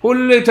ይላቸዋል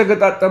ሁሉ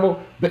የተገጣጠመው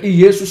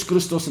በኢየሱስ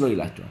ክርስቶስ ነው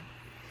ይላቸዋል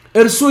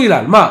እርሱ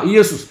ይላል ማ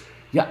ኢየሱስ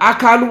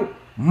የአካሉ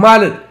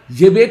ማለት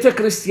የቤተ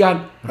ክርስቲያን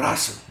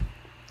ራስ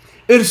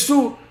እርሱ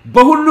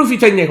በሁሉ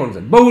ፊተኛ ይሆን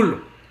ዘንድ በሁሉ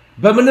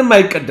በምንም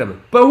አይቀደምም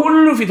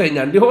በሁሉ ፊተኛ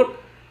እንዲሆን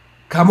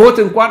ከሞት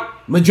እንኳን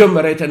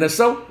መጀመሪያ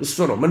የተነሳው እሱ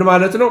ነው ምን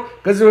ማለት ነው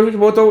ከዚህ በፊት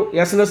ሞተው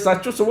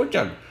ያስነሳቸው ሰዎች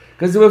አሉ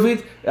ከዚህ በፊት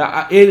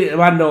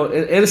ማነው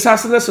ኤልሳ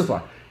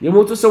አስነስቷል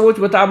የሞቱ ሰዎች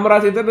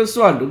በተአምራት የተነሱ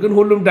አሉ ግን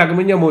ሁሉም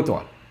ዳግመኛ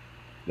ሞተዋል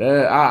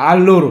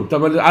አልኖሩም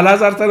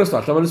አልዓዛር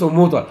ተነስቷል ተመልሶ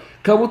ሞቷል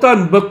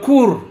ከሙታን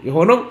በኩር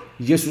የሆነው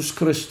ኢየሱስ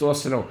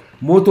ክርስቶስ ነው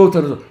ሞቶ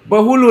ተነስቶ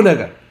በሁሉ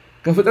ነገር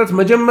ከፍጥረት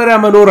መጀመሪያ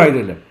መኖር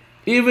አይደለም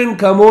ኢቭን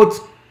ከሞት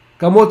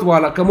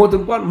በኋላ ከሞት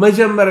እንኳን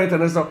መጀመሪያ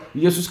የተነሳው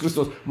ኢየሱስ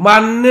ክርስቶስ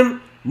ማንንም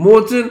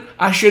ሞትን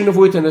አሸንፎ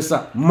የተነሳ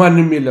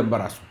ማንንም የለም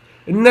በራሱ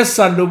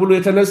እነሳለሁ ብሎ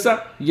የተነሳ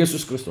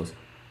ኢየሱስ ክርስቶስ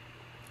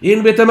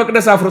ይህን ቤተ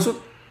መቅደስ አፍርሱት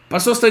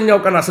በሶስተኛው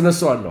ቀን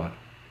አስነሳዋለሁ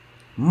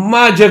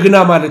ማ ጀግና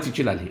ማለት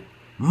ይችላል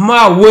ማ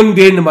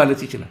ወንዴን ማለት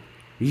ይችላል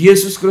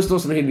ኢየሱስ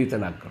ክርስቶስ ነው ይሄን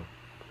የተናገረው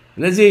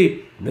ስለዚህ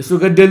እነሱ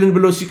ገደልን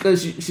ብሎ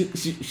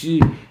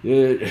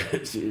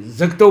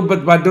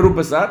ዘግተውበት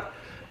ባደሩበት ሰዓት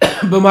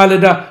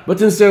በማለዳ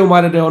በትንሳኤው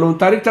ማለዳ የሆነውን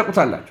ታሪክ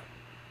ታውቁታላችሁ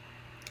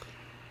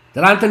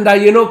ትናንት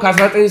እንዳየነው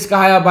ከ19 እስከ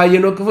 20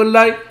 ባየነው ክፍል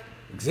ላይ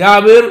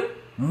እግዚአብሔር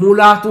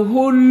ሙላቱ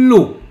ሁሉ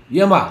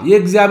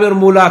የእግዚአብሔር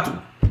ሙላቱ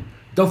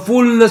the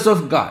fullness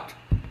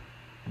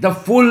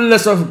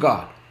of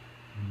God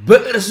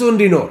በእርሱ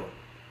እንዲኖር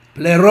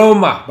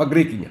ፕሌሮማ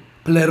በግሪክኛ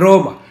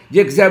ፕሌሮማ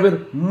የእግዚአብሔር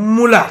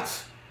ሙላት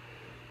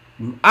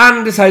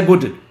አንድ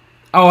ሳይጎድል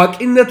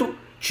አዋቂነቱ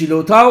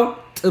ችሎታው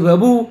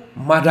ጥበቡ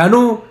ማዳኑ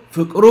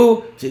ፍቅሩ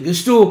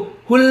ትዕግስቱ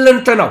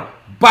ሁለንተናው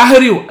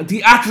ባህሪው the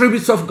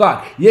attributes of God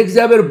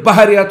የእግዚአብሔር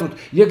ባህሪያቶች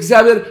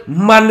የእግዚአብሔር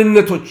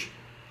ማንነቶች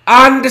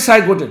አንድ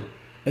ሳይጎድል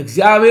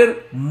እግዚአብሔር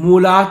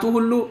ሙላቱ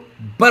ሁሉ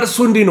በእርሱ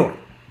እንዲኖር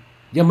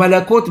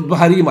የመለኮት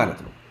ባህሪ ማለት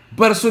ነው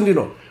በእርሱ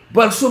እንዲኖር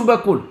በእርሱም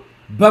በኩል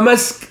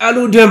በመስቀሉ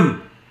ደም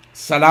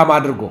ሰላም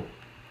አድርጎ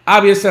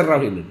አብ የሰራው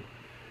ይሄንን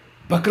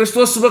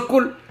በክርስቶስ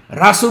በኩል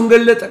ራሱን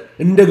ገለጠ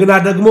እንደገና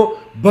ደግሞ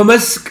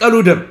በመስቀሉ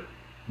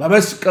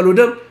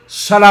ደም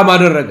ሰላም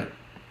አደረገ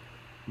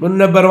ምን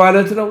ነበር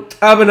ማለት ነው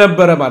ጠብ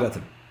ነበር ማለት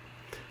ነው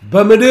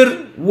በምድር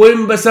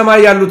ወይም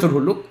በሰማይ ያሉትን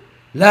ሁሉ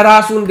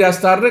ለራሱ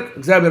እንዲያስታርቅ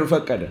እግዚአብሔር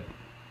ፈቀደ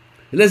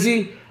ስለዚህ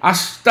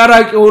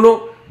አስታራቂ ሆኖ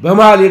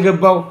በመሃል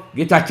የገባው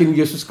ጌታችን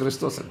ኢየሱስ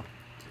ክርስቶስ ነው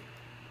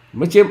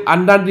መቼም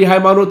አንዳንድ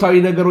የሃይማኖታዊ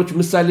ነገሮች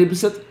ምሳሌ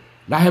ቢሰጥ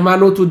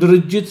ለሃይማኖቱ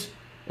ድርጅት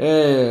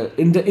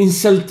እንደ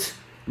ኢንሰልት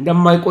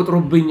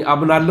እንደማይቆጥሩብኝ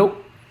አምናለሁ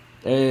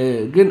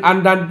ግን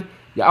አንዳንድ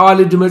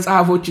የአዋልድ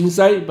መጽሐፎችን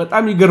ሳይ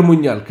በጣም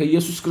ይገርሙኛል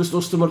ከኢየሱስ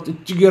ክርስቶስ ትምህርት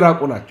እጅግ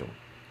የራቁ ናቸው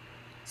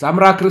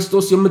ሳምራ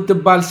ክርስቶስ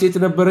የምትባል ሴት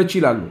ነበረች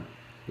ይላሉ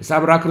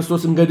የሳምራ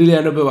ክርስቶስን ገድል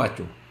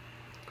ያነበባቸው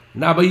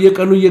እና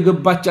በየቀኑ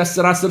የገባች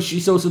 10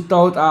 ሺህ ሰው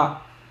ስታወጣ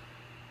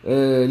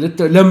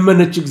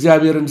ለመነች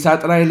እግዚአብሔርን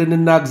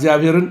ሳጥናኤልንና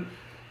እግዚአብሔርን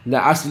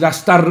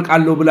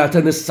ላስታርቃለሁ ብላ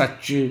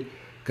ተነሳች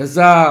ከዛ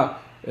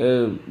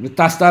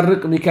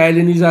ልታስታርቅ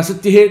ሚካኤልን ይዛ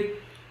ስትሄድ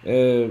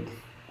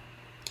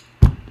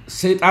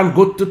ሰይጣን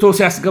ጎትቶ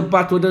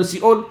ሲያስገባት ወደ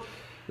ሲኦል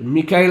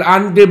ሚካኤል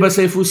አንዴ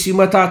በሰይፉ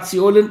ሲመታት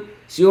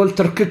ሲኦል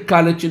ትርክክ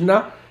አለችና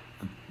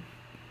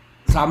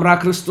ሳምራ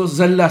ክርስቶስ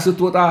ዘላ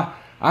ስትወጣ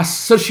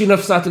 10 ሺህ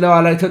ነፍሳት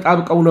ላይ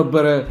ተጣብቀው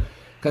ነበር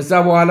ከዛ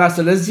በኋላ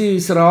ስለዚህ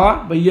ስራዋ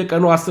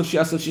በየቀኑ 10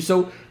 ሺህ ሰው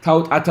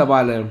ታውጣ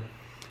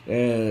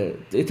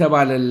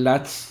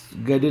የተባለላት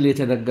ገድል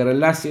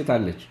የተነገረላት ሴት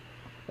አለች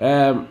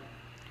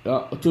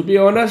to be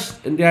honest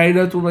እንዲህ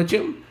አይነቱ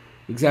መቼም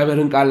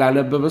እግዚአብሔርን ቃል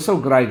ያነበበ ሰው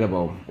ግራ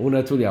አይገባውም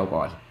እውነቱን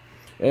ያውቀዋል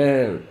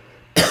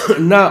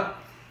እና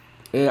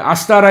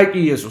አስታራቂ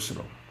ኢየሱስ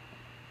ነው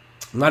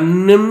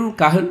ማንንም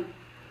ካህን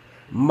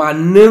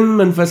ማንንም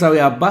መንፈሳዊ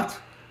አባት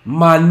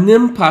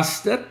ማንንም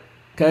ፓስተር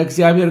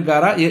ከእግዚአብሔር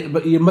ጋር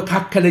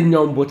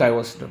የመካከለኛውን ቦታ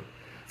አይወስድም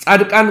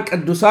ጻድቃን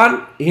ቅዱሳን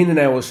ይሄንን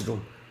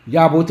አይወስዱም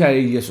ያ ቦታ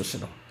ኢየሱስ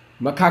ነው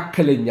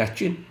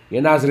መካከለኛችን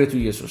የናዝሬቱ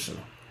ኢየሱስ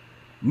ነው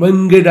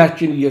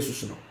መንገዳችን ኢየሱስ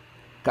ነው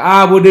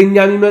ከአብ ወደኛ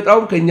የሚመጣው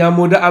ከኛም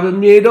ወደ አብ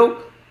የሚሄደው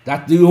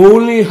that the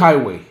only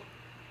highway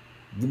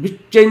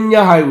ብቸኛ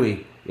ሃይዌይ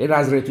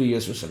የናዝሬቱ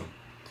ኢየሱስ ነው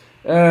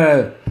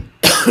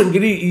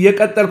እንግዲህ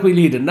እየቀጠልኩ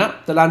ልሂድና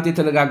ትላንት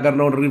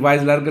የተነጋገርነውን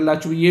ሪቫይዝ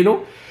ላድርግላችሁ ብዬ ነው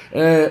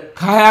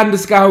ከ21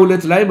 እስከ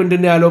 22 ላይ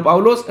ምንድነው ያለው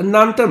ጳውሎስ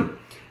እናንተም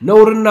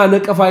ነውርና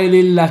ነቀፋ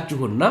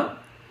የሌላችሁና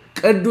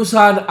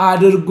ቅዱሳን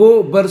አድርጎ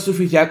በእርሱ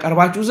ፊት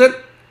ያቀርባችሁ ዘንድ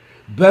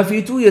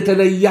በፊቱ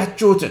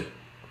የተለያችሁትን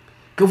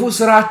ክፉ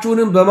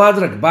ስራችሁንም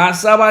በማድረግ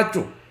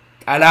በሐሳባችሁ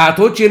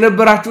ጠላቶች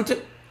የነበራችሁትን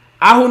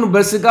አሁን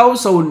በስጋው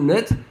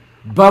ሰውነት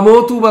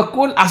በሞቱ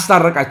በኩል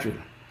አስታረቃችሁ።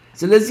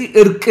 ስለዚህ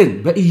እርቅን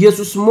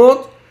በኢየሱስ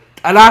ሞት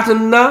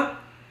ጠላትና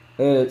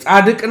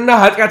ጻድቅና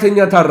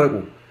ኃጢአተኛ ታረቁ።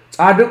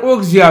 ጻድቁ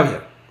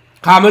እግዚአብሔር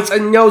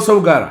ከአመፀኛው ሰው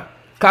ጋር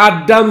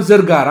ከአዳም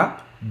ዘር ጋር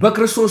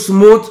በክርስቶስ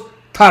ሞት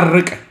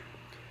ታረቀ።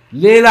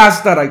 ሌላ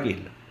አስታራቂ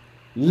የለም፣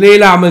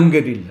 ሌላ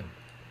መንገድ የለም።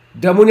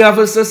 ደሙን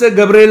ያፈሰሰ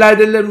ገብርኤል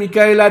አይደለም፣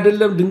 ሚካኤል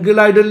አይደለም፣ ድንግል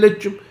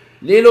አይደለችም፣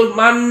 ሌሎች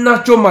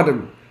ማናቸውም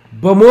አይደሉም።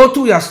 በሞቱ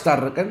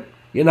ያስታረቀን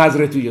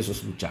የናዝሬቱ ኢየሱስ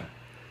ብቻ ነው።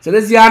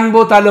 ስለዚህ ያን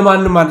ቦታ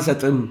ለማንም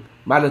አንሰጥም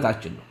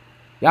ማለታችን ነው።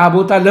 ያ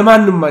ቦታ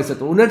ለማንም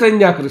አይሰጥም።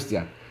 እውነተኛ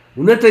ክርስቲያን፣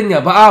 እውነተኛ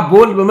በአብ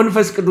በወልድ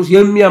በመንፈስ ቅዱስ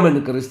የሚያምን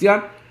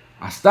ክርስቲያን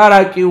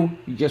አስታራቂው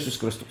ኢየሱስ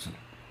ክርስቶስ ነው።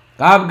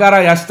 ከአብ ጋር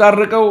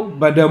ያስታረቀው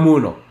በደሙ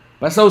ነው፣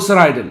 በሰው ስራ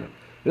አይደለም።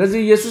 ስለዚህ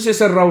ኢየሱስ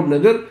የሰራውን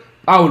ነገር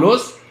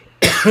ጳውሎስ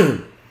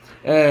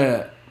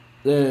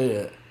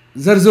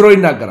ዘርዝሮ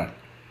ይናገራል።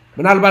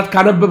 ምናልባት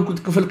ካነበብኩት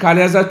ክፍል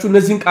ካልያዛችሁ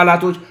እነዚህን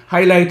ቃላቶች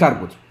ሃይላይት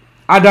አድርጉት።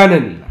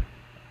 አዳነን ይላል።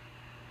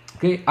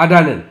 ኦኬ፣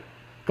 አዳነን።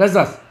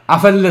 ከዛስ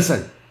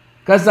አፈለሰን።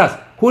 ከዛስ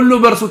ሁሉ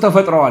በእርሱ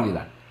ተፈጥረዋል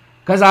ይላል።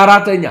 ከዛ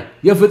አራተኛ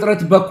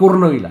የፍጥረት በኩር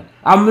ነው ይላል።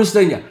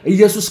 አምስተኛ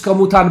ኢየሱስ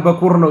ከሙታን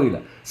በኩር ነው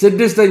ይላል።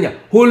 ስድስተኛ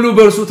ሁሉ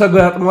በእርሱ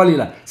ተገጣጥሟል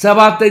ይላል።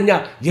 ሰባተኛ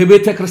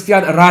የቤተ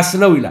ክርስቲያን ራስ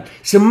ነው ይላል።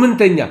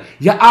 ስምንተኛ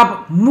የአብ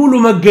ሙሉ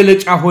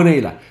መገለጫ ሆነ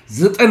ይላል።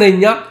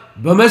 ዘጠነኛ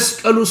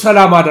በመስቀሉ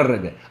ሰላም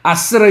አደረገ።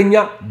 አስረኛ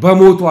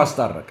በሞቱ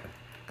አስታረቀ።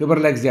 ክብር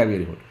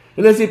ለእግዚአብሔር ይሁን።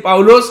 ስለዚህ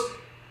ጳውሎስ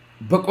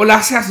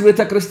በቆላስያስ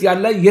ቤተ ክርስቲያን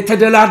ላይ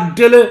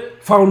የተደላደለ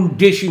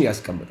ፋውንዴሽን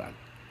ያስቀምጣል።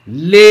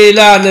 ሌላ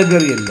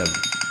ነገር የለም፣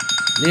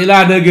 ሌላ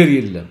ነገር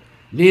የለም፣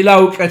 ሌላ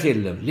ዕውቀት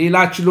የለም፣ ሌላ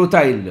ችሎታ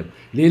የለም፣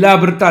 ሌላ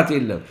ብርታት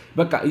የለም።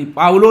 በቃ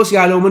ጳውሎስ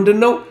ያለው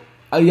ምንድነው?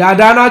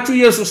 ያዳናችሁ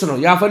ኢየሱስ ነው፣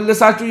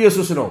 ያፈለሳችሁ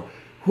ኢየሱስ ነው።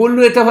 ሁሉ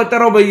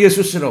የተፈጠረው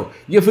በኢየሱስ ነው።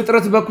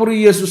 የፍጥረት በኩር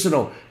ኢየሱስ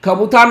ነው።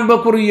 ከሙታን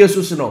በኩር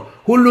ኢየሱስ ነው።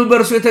 ሁሉ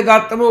በእርሱ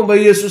የተጋጠመው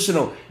በኢየሱስ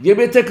ነው።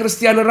 የቤተ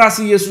ክርስቲያን ራስ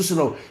ኢየሱስ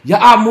ነው።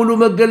 የአብ ሙሉ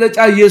መገለጫ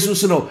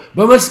ኢየሱስ ነው።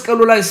 በመስቀሉ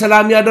ላይ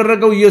ሰላም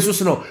ያደረገው ኢየሱስ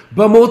ነው።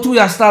 በሞቱ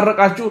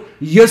ያስታረቃችሁ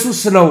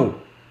ኢየሱስ ነው።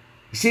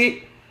 እሺ፣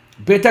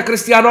 ቤተ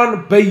ክርስቲያኗን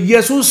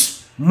በኢየሱስ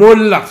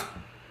ሞላት፣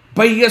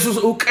 በኢየሱስ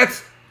ዕውቀት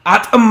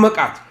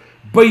አጠመቃት፣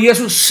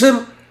 በኢየሱስ ስም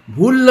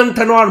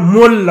ሁለንተናዋን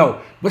ሞላው።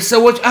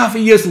 በሰዎች አፍ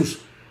ኢየሱስ፣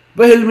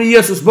 በህልም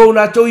ኢየሱስ፣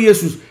 በእውናቸው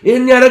ኢየሱስ።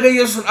 ይህን ያደረገ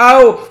ኢየሱስ። አዎ፣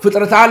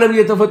 ፍጥረት ዓለም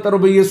የተፈጠረው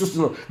በኢየሱስ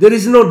ነው። there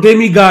is no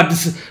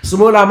demigods፣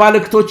 ስሞላ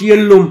ማለክቶች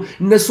የሉም።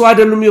 እነሱ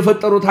አይደሉም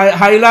የፈጠሩት።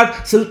 ኃይላት፣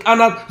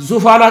 ስልጣናት፣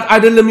 ዙፋናት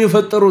አይደለም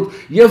የፈጠሩት።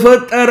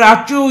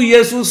 የፈጠራችሁ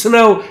ኢየሱስ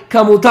ነው።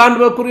 ከሙታን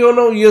በኩር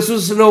የሆነው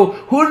ኢየሱስ ነው።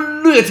 ሁሉ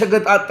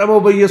የተገጣጠመው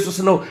በኢየሱስ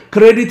ነው።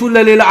 ክሬዲቱን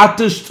ለሌላ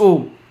አትስጡ፣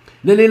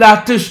 ለሌላ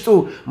አትስጡ።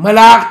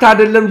 መላእክት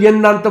አይደለም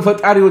የናንተ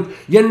ፈጣሪዎች፣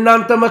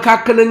 የናንተ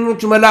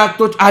መካከለኞች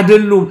መላእክቶች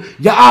አይደሉም።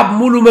 የአብ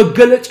ሙሉ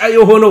መገለጫ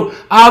የሆነው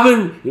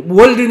አብን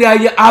ወልድን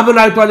ያየ አብን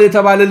አይቷል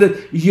የተባለለት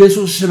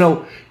ኢየሱስ ነው።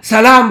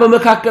 ሰላም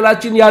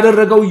በመካከላችን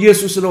ያደረገው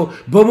ኢየሱስ ነው።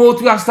 በሞቱ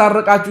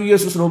ያስታረቃችሁ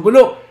ኢየሱስ ነው ብሎ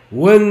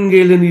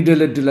ወንጌልን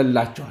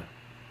ይደለድላቸዋል።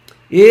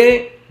 ይሄ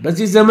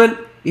በዚህ ዘመን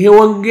ይሄ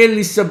ወንጌል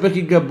ሊሰበክ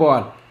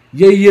ይገባዋል።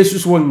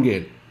 የኢየሱስ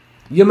ወንጌል፣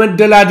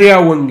 የመደላደያ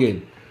ወንጌል።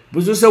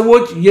 ብዙ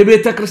ሰዎች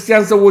የቤተ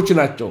ክርስቲያን ሰዎች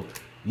ናቸው፣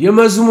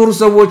 የመዝሙር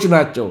ሰዎች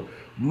ናቸው።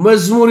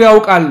 መዝሙር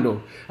ያውቃሉ።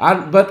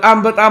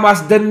 በጣም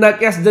አስደናቂ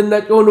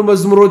የሆኑ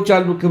መዝሙሮች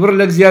አሉ። ክብር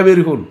ለእግዚአብሔር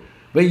ይሁን።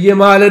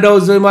 በየማለዳው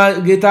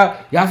ጌታ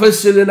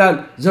ያፈስልናል።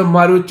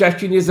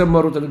 ዘማሪዎቻችን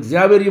የዘመሩትን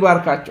እግዚአብሔር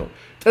ይባርካቸው።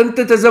 ጥንት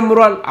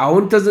ተዘምሯል፣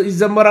 አሁን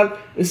ይዘመራል፣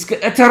 እስከ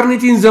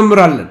ኤተርኒቲ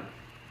እንዘምራለን።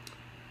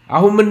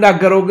 አሁን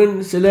የምናገረው ግን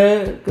ስለ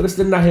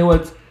ክርስትና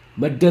ሕይወት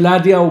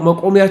መደላዲያው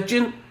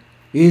መቆሚያችን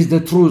is the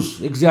truth፣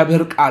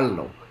 እግዚአብሔር ቃል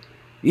ነው።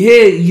 ይሄ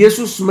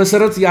ኢየሱስ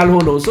መሰረት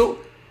ያልሆነው ሰው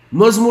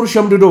መዝሙር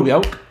ሸምድዶ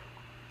ቢያውቅ፣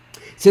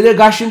 ስለ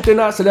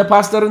ጋሽንትና፣ ስለ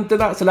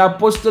ፓስተርንትና፣ ስለ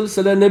አፖስትል፣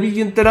 ስለ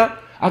ነብይንትና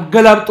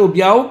አገላብጦ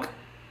ቢያውቅ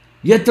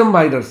የትም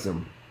አይደርስም፣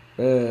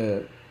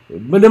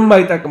 ምንም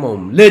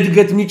አይጠቅመውም።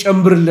 ለእድገት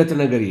የሚጨምርለት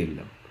ነገር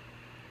የለም።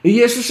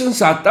 ኢየሱስን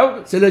ሳታውቅ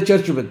ስለ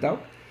ቸርች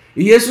ብታውቅ፣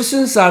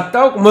 ኢየሱስን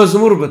ሳታውቅ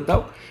መዝሙር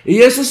ብታውቅ፣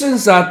 ኢየሱስን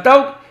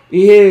ሳታውቅ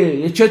ይሄ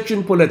የቸርችን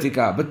ፖለቲካ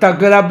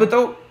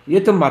ብታገላብጠው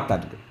የትም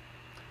አታድግም።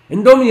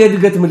 እንደውም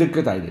የእድገት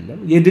ምልክት አይደለም፣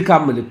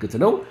 የድካም ምልክት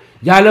ነው፣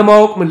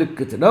 ያለማወቅ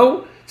ምልክት ነው።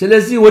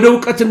 ስለዚህ ወደ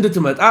ዕውቀት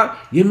እንድትመጣ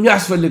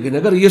የሚያስፈልግ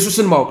ነገር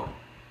ኢየሱስን ማወቅ ነው፣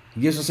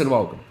 ኢየሱስን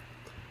ማወቅ ነው።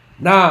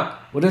 እና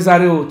ወደ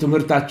ዛሬው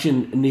ትምህርታችን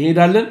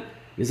እንሄዳለን።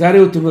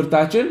 የዛሬው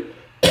ትምህርታችን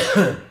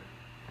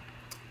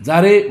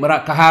ዛሬ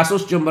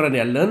ከ23 ጀምረን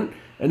ያለን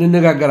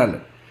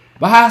እንነጋገራለን።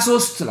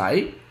 በ23 ላይ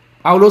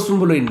ጳውሎስም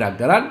ብሎ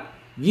ይናገራል።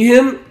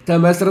 ይህም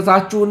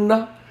ተመስርታችሁና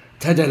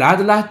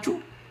ተደላድላችሁ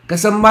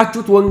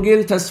ከሰማችሁት ወንጌል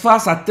ተስፋ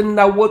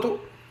ሳትናወጡ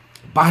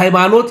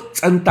በሃይማኖት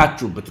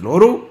ጸንታችሁ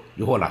ብትኖሩ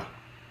ይሆናል።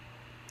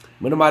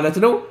 ምን ማለት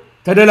ነው?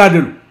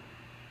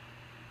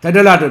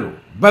 ተደላደሉ።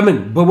 በምን?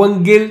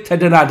 በወንጌል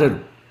ተደላደሉ።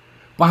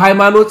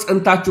 በሃይማኖት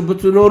ጸንታችሁ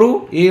ብትኖሩ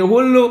ይሄ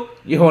ሁሉ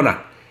ይሆናል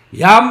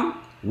ያም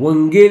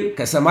ወንጌል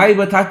ከሰማይ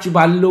በታች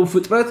ባለው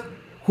ፍጥረት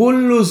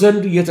ሁሉ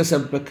ዘንድ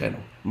እየተሰበከ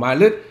ነው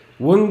ማለት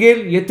ወንጌል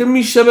የትም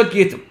ይሰበክ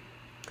የትም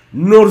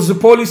ኖርዝ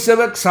ፖል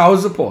ይሰበክ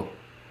ሳውዝ ፖል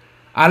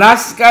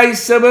አላስካ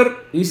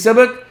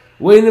ይሰበክ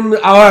ወይንም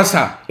አዋሳ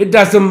it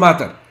doesn't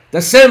matter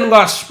the same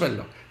gospel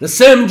ነው the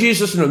same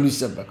Jesus ነው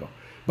የሚሰበከው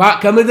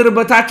ከምድር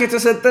በታች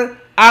የተሰጠ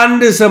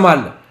አንድ ስም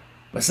አለ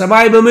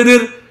በሰማይ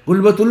በምድር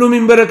ጉልበት ሁሉ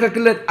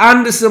የሚንበረከክለት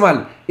አንድ ስም አለ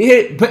ይሄ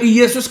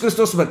በኢየሱስ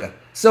ክርስቶስ በቀር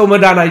ሰው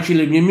መዳን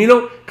አይችልም የሚለው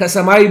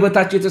ከሰማይ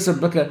በታች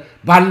የተሰበከ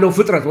ባለው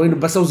ፍጥረት ወይንም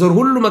በሰው ዘር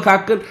ሁሉ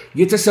መካከል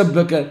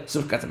የተሰበከ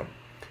ስብከት ነው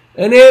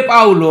እኔ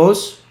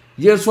ጳውሎስ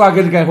የእሱ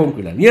አገልጋይ ሆንኩ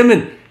ይላል የምን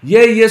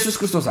የኢየሱስ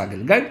ክርስቶስ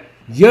አገልጋይ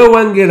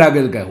የወንጌል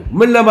አገልጋይ ሆንኩ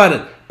ምን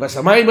ለማለት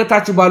በሰማይ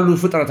በታች ባሉ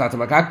ፍጥረታት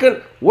መካከል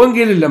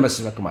ወንጌልን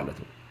ለመስበክ ማለት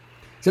ነው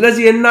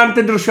ስለዚህ እናንተ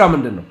ድርሻ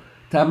ምንድነው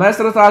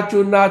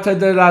ተመስረታችሁና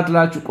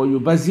ተደላድላችሁ ቆዩ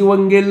በዚህ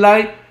ወንጌል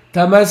ላይ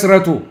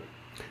ተመስረቱ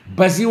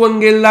በዚህ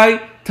ወንጌል ላይ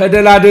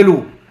ተደላደሉ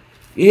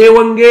ይሄ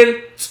ወንጌል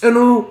ጽኑ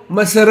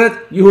መሰረት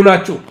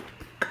ይሁናችሁ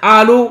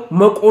ቃሉ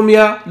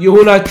መቆሚያ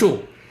ይሁናችሁ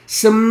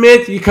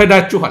ስሜት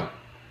ይከዳችኋል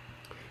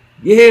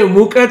ይሄ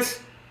ሙቀት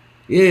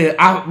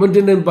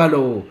ምንድነው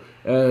ባለው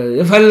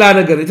የፈላ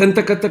ነገር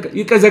የተንተከተከ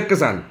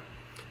ይቀዘቅዛል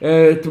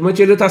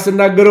መቼለታ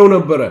ስናገረው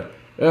ነበር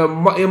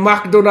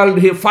የማክዶናልድ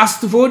ይሄ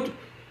ፋስት ፉድ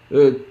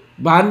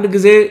በአንድ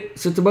ጊዜ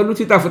ስትበሉት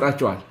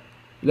ይጣፍጣችኋል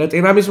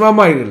ለጤና የሚስማማ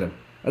አይደለም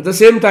at the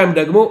same time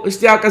ደግሞ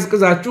እስቲ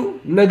አቀዝቅዛችሁ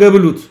ነገ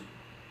ብሉት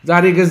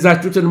ዛሬ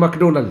ገዛችሁትን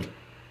ማክዶናልድ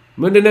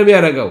ምንድነው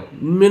የሚያደርገው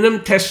ምንም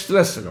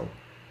ቴስትለስ ነው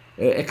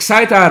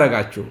ኤክሳይት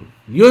አያረጋችሁ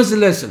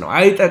ዩዝለስ ነው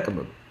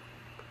አይጠቅምም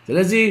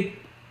ስለዚህ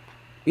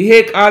ይሄ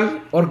ቃል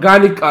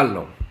ኦርጋኒክ ቃል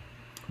ነው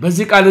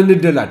በዚህ ቃል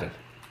እንደላደል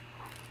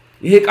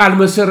ይሄ ቃል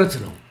መሰረት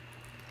ነው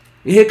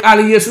ይሄ ቃል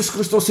ኢየሱስ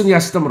ክርስቶስን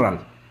ያስተምራል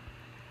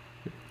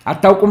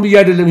አታውቁም ብዬ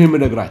አይደለም ይሄ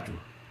ምነግራችሁ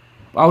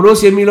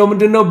ጳውሎስ የሚለው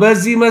ምንድነው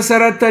በዚህ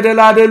መሰረት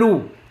ተደላደሉ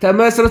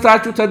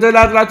ተመስረታችሁ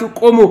ተደላድላችሁ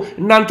ቆሙ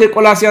እናንተ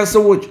የቆላስያስ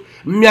ሰዎች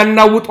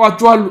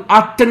የሚያናውጧችሁ አሉ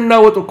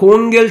አትናወጡ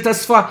ከወንጌል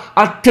ተስፋ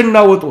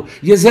አትናወጡ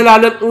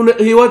የዘላለም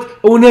ሕይወት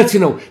እውነት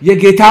ነው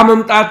የጌታ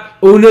መምጣት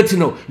እውነት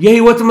ነው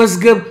የሕይወት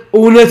መዝገብ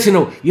እውነት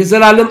ነው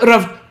የዘላለም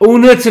ዕረፍት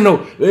እውነት ነው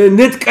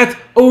ንጥቀት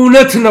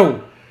እውነት ነው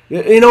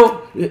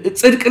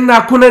ጽድቅና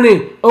ኩነኔ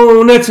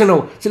እውነት ነው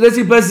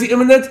ስለዚህ በዚህ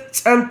እምነት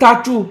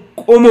ጸንታችሁ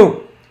ቆሙ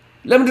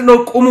ለምንድነው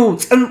ቆሙ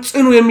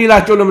ጽኑ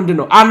የሚላቸው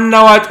ለምንድነው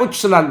አናዋጮች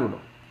ስላሉ ነው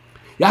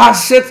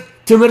የሐሰት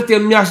ትምህርት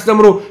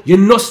የሚያስተምሩ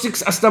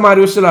የኖስቲክስ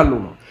አስተማሪዎች ስላሉ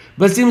ነው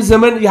በዚህም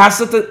ዘመን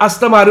የሐሰት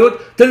አስተማሪዎች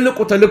ትልቁ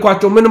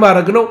ተልኳቸው ምን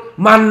ማድረግ ነው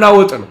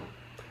ማናወጥ ነው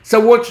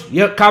ሰዎች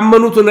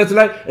ካመኑት እውነት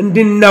ላይ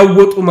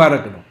እንዲናወጡ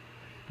ማድረግ ነው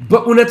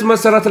በእውነት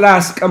መሰረት ላይ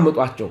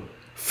አስቀምጧቸው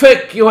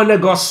ፌክ የሆነ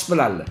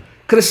ጎስፔል አለ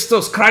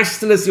ክርስቶስ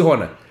ክራይስትለስ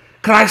የሆነ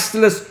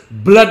ክራይስትለስ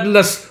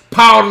ብለድለስ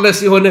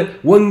ፓወርለስ የሆነ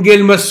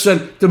ወንጌል መሰል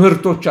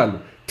ትምህርቶች አሉ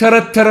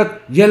ተረት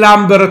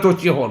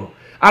የላምበረቶች የሆኑ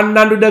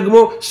አንዳንዱ ደግሞ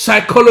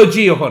ሳይኮሎጂ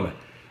የሆነ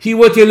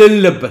ሕይወት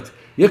የሌለበት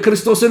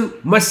የክርስቶስን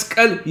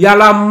መስቀል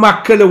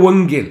ያላማከለ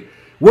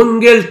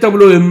ወንጌል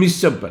ተብሎ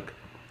የሚሰበክ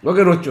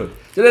ወገኖች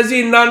ስለዚህ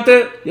እናንተ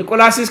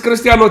የቆላስይስ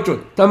ክርስቲያኖች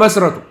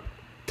ተመስረቱ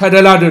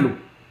ተደላደሉ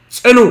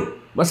ጽኑ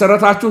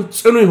መሰረታችሁ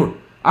ጽኑ ይሁን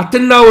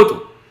አትናወጡ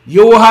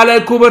የውሃ ላይ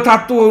ኩበት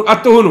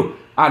አትሁኑ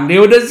አንዴ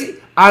ወደዚህ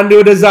አንዴ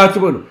ወደዛ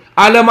አትበሉ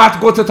ዓለም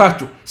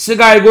አትጎተታችሁ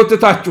ስጋ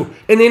አይጎተታችሁ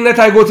እኔነት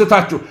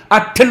አይጎተታችሁ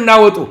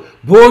አትናወጡ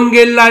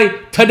በወንጌል ላይ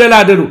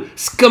ተደላደሉ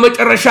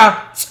እስከመጨረሻ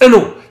ጽኑ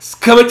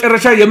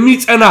እስከመጨረሻ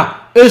የሚጸና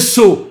እሱ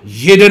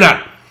ይድናል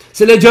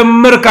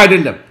ስለጀመርክ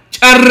አይደለም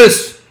ጨርስ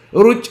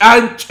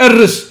ሩጫን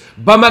ጨርስ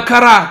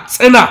በመከራ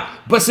ጽና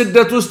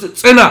በስደት ውስጥ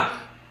ጽና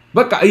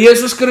በቃ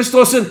ኢየሱስ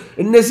ክርስቶስን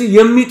እነዚህ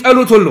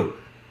የሚጠሉት ሁሉ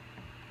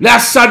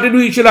ሊያሳድዱ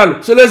ይችላሉ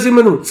ስለዚህ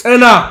ምኑ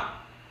ጽና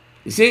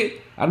እሺ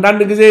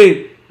አንዳንድ ጊዜ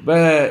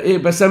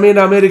በሰሜን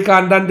አሜሪካ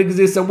አንዳንድ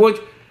ጊዜ ሰዎች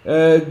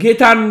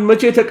ጌታን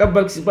መቼ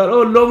ተቀበልክ ሲባል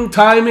long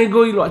time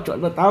ago ይሏቸዋል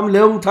በጣም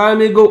long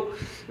time ago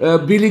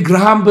ቢሊ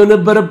ግርሃም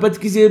በነበረበት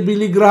ጊዜ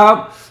ቢሊ ግርሃም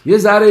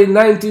የዛሬ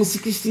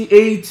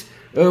 1968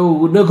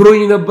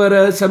 ነግሮኝ ነበር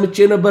ሰምቼ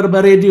ነበር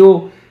በሬዲዮ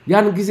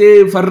ያን ጊዜ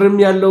ፈርም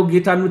ያለው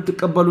ጌታን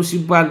የምትቀበሉ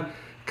ሲባል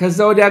ከዛ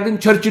ወዲያ ግን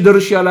ቸርች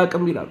ደርሽ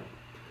ያላቀም ይላሉ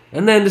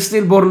እና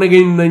still born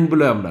again ነኝ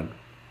ብለው ያምናሉ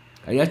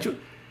አያችሁ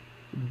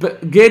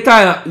ጌታ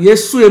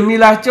ኢየሱ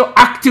የሚላቸው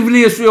አክቲቭሊ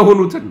ኢየሱ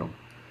የሆኑትን ነው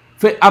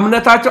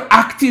እምነታቸው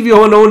አክቲቭ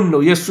የሆነውን ነው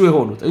ኢየሱ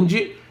የሆኑት እንጂ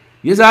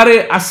የዛሬ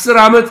 10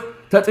 አመት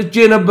ተጥቼ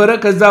ነበር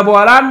ከዛ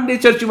በኋላ አንዴ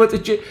ቸርች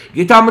መጥቼ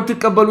ጌታ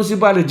የምትቀበሉ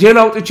ሲባል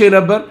ጄናው ጥቼ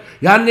ነበር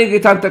ያኔ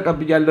ጌታን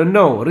ተቀብያለሁ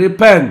ነው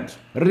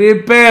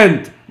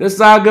ሪፔንት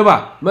ንስሐ ግባ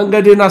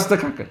መንገድህን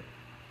አስተካክል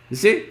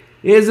እሺ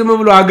ይሄ ዝም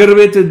ብሎ አገር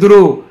ቤት ድሮ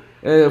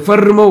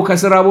ፈርመው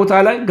ከሥራ ቦታ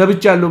ላይ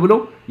ገብቻለሁ ብለው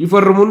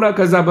ይፈርሙና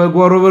ከዛ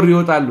በጓሮ በር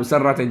ይወጣሉ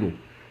ሰራተኞች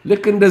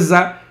ልክ እንደዛ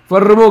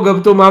ፈርሞ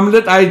ገብቶ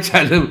ማምለጥ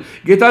አይቻልም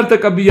ጌታን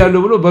ተቀብያለሁ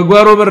ብሎ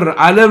በጓሮ በር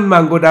ዓለም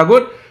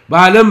ማንጎዳጎድ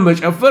በዓለም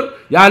መጨፈር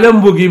የዓለም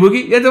ቡጊ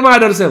የትም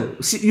አደርሰም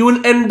you will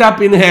end up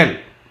in hell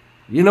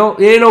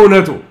ይሄ ነው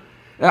እውነቱ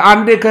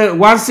አንዴ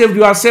once saved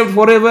you are saved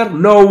forever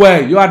no way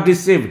you are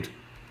deceived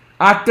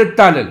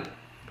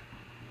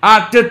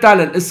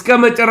አትታለል እስከ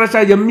መጨረሻ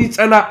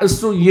የሚጸና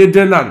እሱ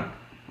ይድናል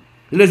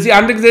ስለዚህ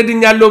አንድ ጊዜ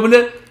ድኛለሁ ብለ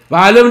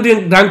በዓለም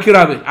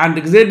ዳንኪራቤ አንድ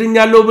ጊዜ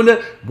ድኛለሁ ብለ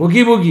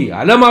ቦጊ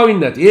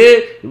ዓለማዊነት ይሄ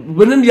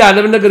ምንም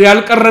ያለም ነገር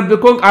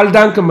ያልቀረብከው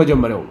አልዳንክም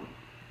መጀመሪያው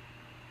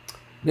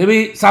maybe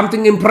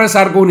something impress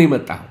አድርጎ ነው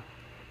የመጣው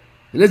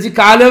ስለዚህ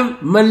ከዓለም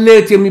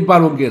መለየት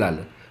የሚባል ወንጌል አለ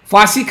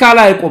ፋሲካ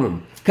ላይ አይቆምም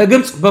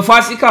ከግብጽ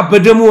በፋሲካ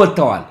በደሙ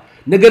ወጥተዋል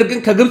ነገር ግን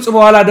ከግብጽ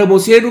በኋላ ደግሞ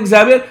ሲሄዱ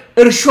እግዚአብሔር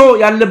እርሾ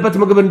ያለበት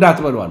ምግብ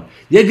እንዳትበሉዋል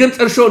የግብጽ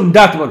እርሾ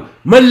እንዳትበሉ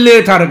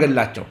መለየት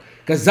አደረገላቸው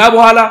ከዛ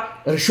በኋላ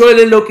እርሾ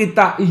የሌለው ቂጣ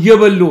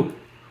እየበሉ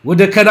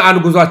ወደ ከነዓን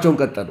ጉዟቸውን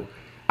ቀጠሉ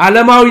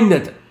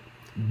ዓለማዊነት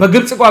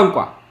በግብጽ ቋንቋ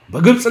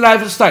በግብጽ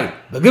ላይፍ ስታይል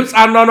በግብጽ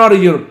አኗኗር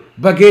ይየሩ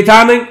በጌታ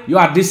ነኝ you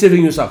are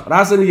deceiving yourself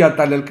ራስን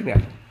ያጣለልክ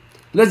ነው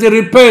ስለዚህ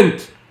repent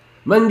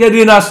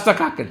መንገድን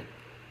አስተካክል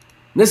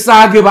ንስሐ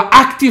ግባ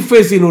active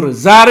faith ይኑር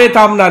ዛሬ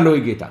ታምናለህ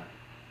ጌታ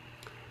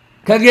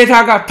ከጌታ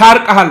ጋር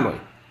ታርቀሃል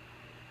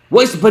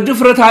ወይስ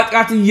በድፍረት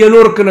ኃጢአት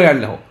እየኖርክ ነው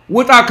ያለው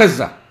ውጣ ከዛ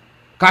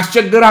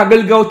ካስቸገረ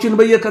አገልጋዮችን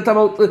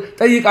በየከተማው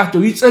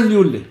ጠይቃቸው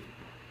ይጸልዩልህ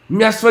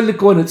የሚያስፈልግ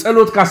ከሆነ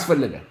ጸሎት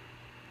ካስፈልገ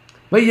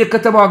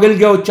በየከተማው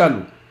አገልጋዮች አሉ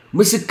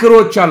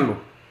ምስክሮች አሉ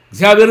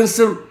እግዚአብሔርን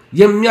ስም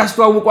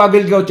የሚያስተዋውቁ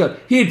አገልጋዮች አሉ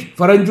ሂድ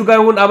ፈረንጁ ጋር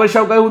ይሁን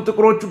አበሻው ጋር ይሁን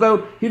ጥቁሮቹ ጋር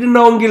ይሁን ሂድና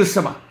ወንጌል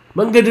ስማ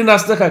መንገድን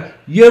አስተካክል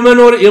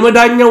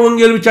የመዳኛው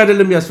ወንጌል ብቻ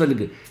አይደለም ያስፈልግ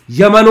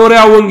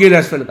የመኖሪያ ወንጌል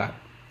ያስፈልጋል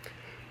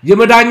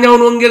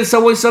የመዳኛውን ወንጌል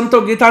ሰዎች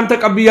ሰምተው ጌታን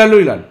ተቀብያለሁ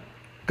ይላል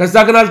ከዛ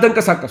ግን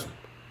አልተንቀሳቀሱ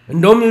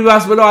እንደውም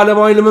ይባስ ብለው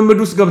ዓለማዊ ልምምድ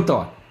ውስጥ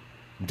ገብተዋል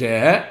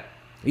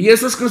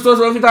ኢየሱስ ክርስቶስ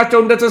በፊታቸው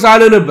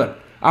እንደተሳለ ነበር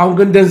አሁን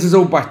ግን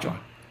ደንዝዘውባቸዋል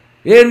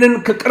ይሄንን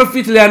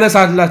ከቅርፊት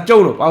ሊያነሳላቸው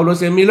ነው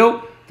ጳውሎስ የሚለው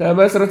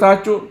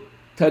ተመስርታችሁ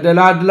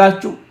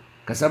ተደላድላችሁ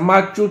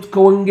ከሰማችሁት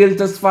ከወንጌል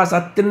ተስፋ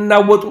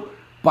ሳትናወጡ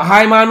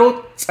በሃይማኖት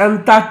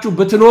ጸንታችሁ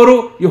ብትኖሩ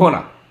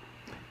ይሆናል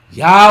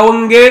ያ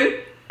ወንጌል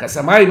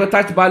ከሰማይ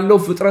በታች ባለው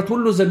ፍጥረት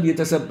ሁሉ ዘንድ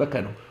የተሰበከ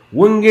ነው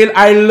ወንጌል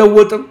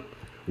አይለወጥም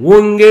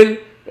ወንጌል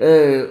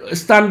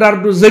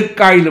ስታንዳርዱ ዝቅ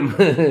አይልም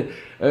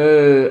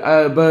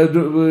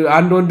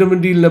አንድ ወንድም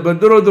እንዲል ነበር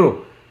ድሮ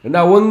እና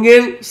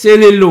ወንጌል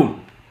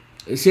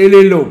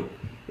ሴሌሎም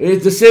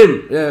it's the same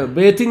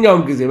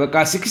በየትኛውም ጊዜ በቃ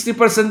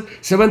 60%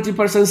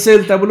 70%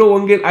 ሴል ተብሎ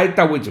ወንጌል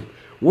አይታወጅም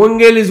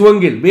ወንጌል is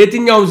ወንጌል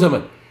በየትኛውም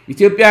ዘመን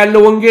ኢትዮጵያ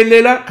ያለው ወንጌል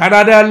ሌላ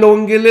ካናዳ ያለው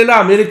ወንጌል ሌላ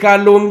አሜሪካ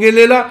ያለው ወንጌል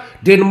ሌላ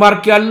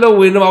ዴንማርክ ያለው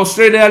ወይንም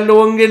አውስትራሊያ ያለው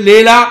ወንጌል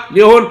ሌላ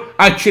ሊሆን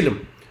አይችልም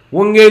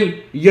ወንጌል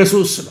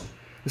ኢየሱስ ነው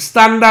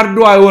ስታንዳርዱ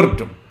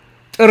አይወርድም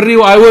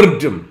ጥሪው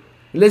አይወርድም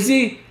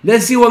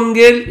ለዚህ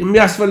ወንጌል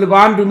የሚያስፈልገው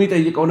አንዱ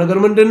የሚጠይቀው ነገር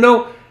ምንድነው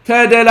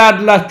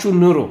ተደላድላችሁ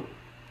ኑሮ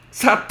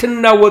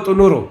ሳትናወጡ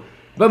ኑሮ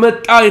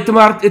በመጣ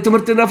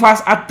የትምህርት ነፋስ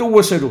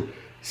አትወሰዱ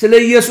ስለ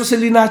ኢየሱስ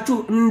ሊናችሁ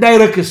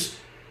እንዳይረክስ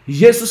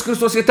ኢየሱስ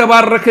ክርስቶስ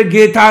የተባረከ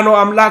ጌታ ነው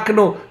አምላክ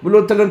ነው ብሎ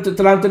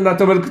ትላንትና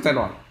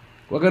ተመልክተናል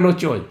ወገኖቼ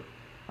ሆይ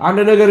አንድ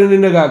ነገር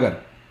እንነጋገር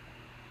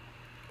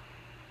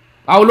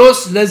ጳውሎስ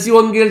ለዚህ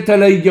ወንጌል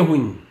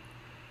ተለየሁኝ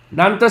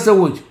እናንተ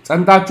ሰዎች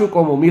ጸንታችሁ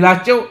ቆሙ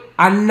ሚላቸው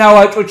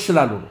አናዋጮች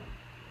ስላሉ ነው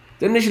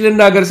ትንሽ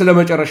ልናገር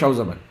ስለመጨረሻው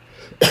ዘመን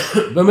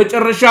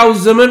በመጨረሻው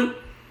ዘመን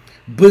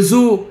ብዙ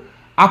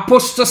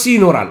አፖስቶሲ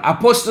ይኖራል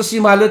አፖስቶሲ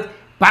ማለት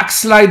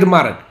ባክስላይድ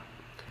ማድረግ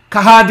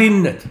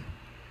ከሃዲነት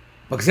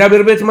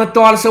በእግዚአብሔር ቤት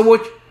መጥተዋል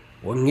ሰዎች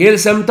ወንጌል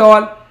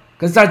ሰምተዋል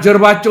ከዛ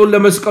ጀርባቸውን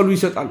ለመስቀሉ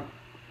ይሰጣሉ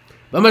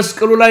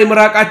በመስቀሉ ላይ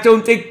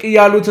ምራቃቸውን ጥቅ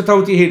ያሉ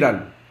ተተውት ይሄዳሉ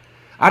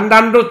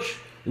አንዳንዶች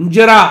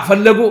እንጀራ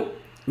ፈለጉ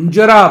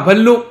እንጀራ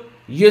በሉ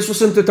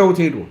ኢየሱስን ተተውት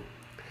ሄዱ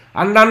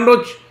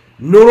አንዳንዶች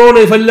ኑሮ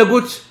ነው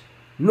የፈለጉት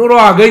ኑሮ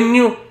አገኙ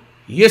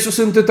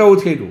ኢየሱስን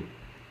ተተውት ሄዱ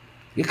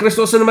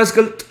የክርስቶስን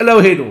መስቀል ጥለው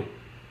ሄዱ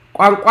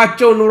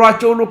ቋንቋቸው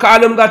ኑሯቸው ሁሉ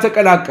ከዓለም ጋር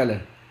ተቀላቀለ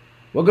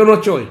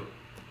ወገኖቼ ሆይ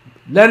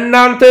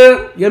ለእናንተ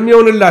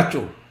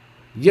የሚሆንላችሁ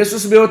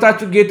ኢየሱስ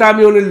በሕይወታችሁ ጌታ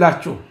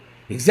የሚሆንላችሁ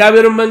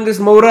እግዚአብሔርን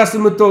መንግስት መውረስ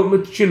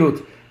የምትችሉት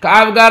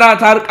ከአብ ጋር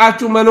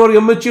ታርቃችሁ መኖር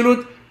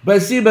የምትችሉት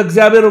በዚህ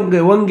በእግዚአብሔር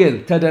ወንጌል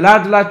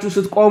ተደላድላችሁ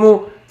ስትቆሙ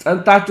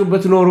ጸንታችሁ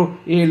ብትኖሩ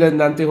ይሄ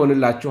ለእናንተ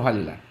ይሆንላችኋል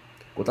ይላል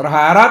ቁጥር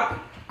 24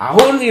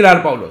 አሁን ይላል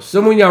ጳውሎስ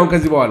ስሙኝ አሁን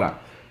ከዚህ በኋላ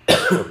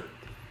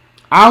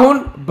አሁን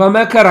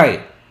በመከራዬ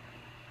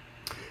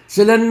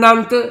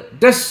ስለናንተ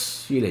ደስ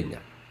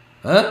ይለኛል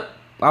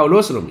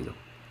ጳውሎስ ነው የሚለው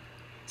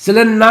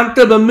ስለናንተ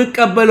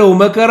በመቀበለው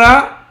መከራ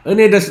እኔ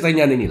ደስተኛ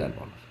ነኝ ይላል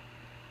ጳውሎስ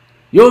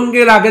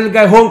የወንጌል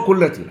አገልጋይ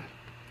ሆንኩለት ይላል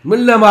ምን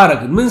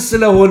ለማድረግ ምን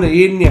ስለሆነ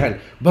ይሄን ያህል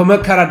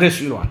በመከራ ደስ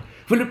ይለዋል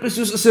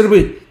ፊልጵስዩስ እስር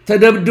ቤት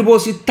ተደብድቦ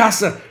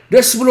ሲታሰር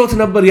ደስ ብሎት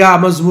ነበር ያ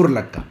መዝሙር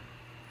ለካ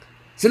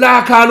ስለ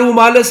አካሉ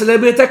ማለት ስለ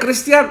ቤተ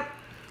ክርስቲያን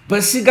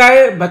በስጋዬ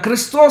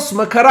በክርስቶስ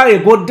መከራ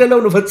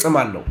የጎደለውን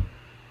እፈጽማለሁ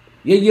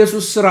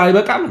የኢየሱስ ሥራ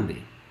አይበቃም እንዴ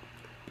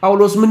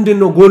ጳውሎስ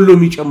ምንድነው ጎሎ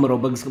የሚጨምረው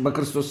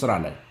በክርስቶስ ሥራ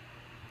ላይ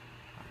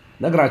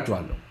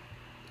ነግራችኋለሁ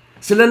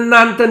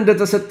ስለናንተ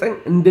እንደተሰጠኝ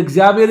እንደ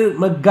እግዚአብሔር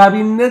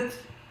መጋቢነት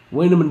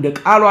ወይንም እንደ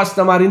ቃሉ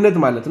አስተማሪነት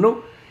ማለት ነው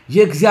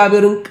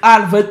የእግዚአብሔርን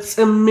ቃል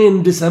ፈጽሜ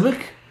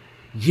እንድሰብክ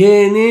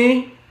የኔ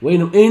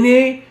ወይንም እኔ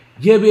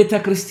የቤተ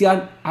ክርስቲያን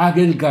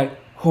አገልጋይ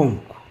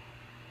ሆንኩ።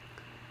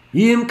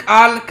 ይህም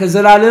ቃል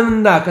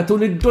ከዘላለምና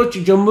ከትውልዶች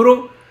ጀምሮ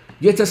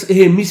ይሄ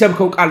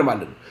የሚሰብከው ቃል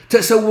ማለት ነው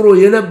ተሰውሮ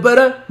የነበረ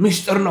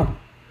ምስጢር ነው።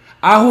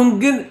 አሁን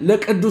ግን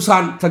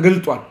ለቅዱሳን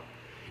ተገልጧል።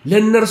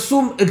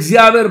 ለነርሱም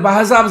እግዚአብሔር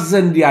በአሕዛብ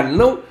ዘንድ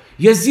ያለው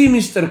የዚህ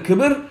ምስጢር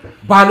ክብር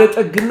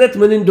ባለጠግነት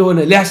ምን እንደሆነ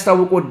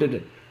ሊያስታውቅ ወደደ።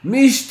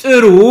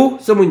 ምስጢሩ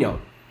ስሙኛው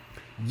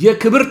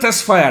የክብር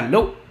ተስፋ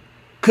ያለው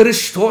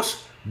ክርስቶስ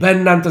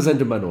በእናንተ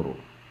ዘንድ መኖሩ።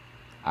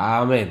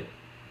 አሜን።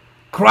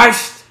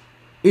 Christ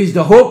is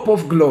the hope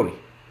of glory።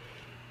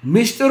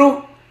 ምስጢሩ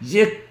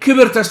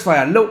የክብር ተስፋ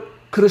ያለው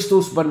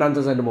ክርስቶስ በእናንተ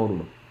ዘንድ መሆኑ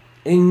ነው።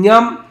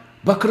 እኛም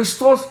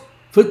በክርስቶስ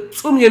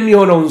ፍጹም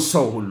የሚሆነውን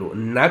ሰው ሁሉ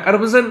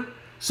እናቀርብ ዘንድ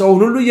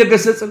ሰውን ሁሉ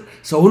እየገሰጽን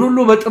ሰውን ሁሉ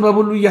በጥበብ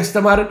ሁሉ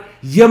እያስተማርን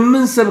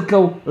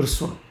የምንሰብከው እርሱ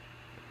ነው።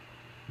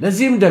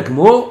 ለዚህም ደግሞ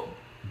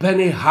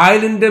በእኔ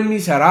ኃይል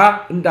እንደሚሰራ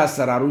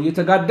እንዳሰራሩ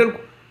እየተጋደልኩ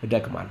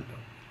እደክማለሁ።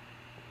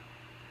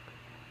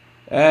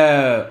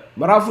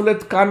 ምዕራፍ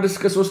 2 ከ1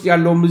 እስከ 3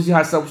 ያለውም እዚህ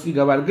ሐሳብ ውስጥ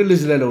ይገባል። ግን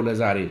ልዝለለው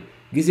ለዛሬ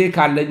ጊዜ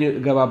ካለኝ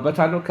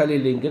እገባበታለሁ፣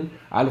 ከሌለኝ ግን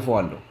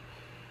አልፈዋለሁ።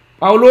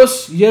 ጳውሎስ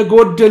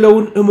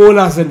የጎደለውን እሞላ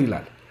ዘንድ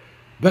ይላል።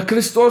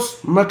 በክርስቶስ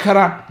መከራ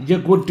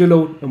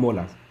የጎደለውን እሞላ።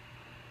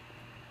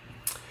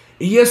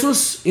 ኢየሱስ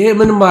ይሄ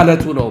ምን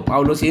ማለቱ ነው?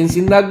 ጳውሎስ ይሄን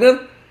ሲናገር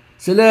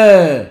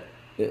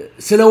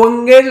ስለ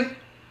ወንጌል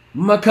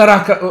መከራ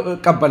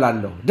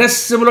እቀበላለሁ፣ ደስ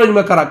ብሎኝ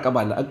መከራ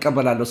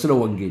እቀበላለሁ ስለ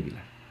ወንጌል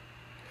ይላል።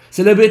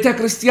 ስለ ቤተ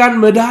ክርስቲያን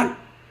መዳን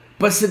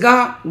በስጋ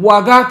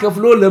ዋጋ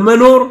ከፍሎ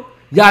ለመኖር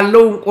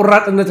ያለውን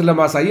ቆራጥነት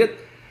ለማሳየት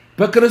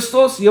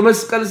በክርስቶስ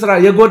የመስቀል ሥራ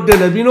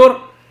የጎደለ ቢኖር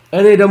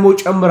እኔ ደግሞ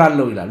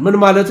ጨምራለሁ ይላል። ምን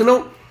ማለት ነው?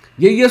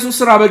 የኢየሱስ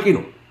ሥራ በቂ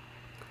ነው።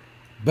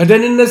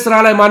 በደህንነት ሥራ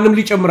ላይ ማንም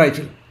ሊጨምር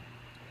አይችልም።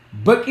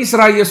 በቂ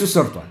ሥራ ኢየሱስ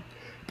ሰርቷል።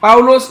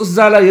 ጳውሎስ እዛ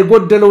ላይ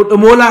የጎደለውን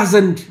እሞላ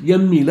ዘንድ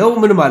የሚለው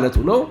ምን ማለቱ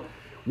ነው?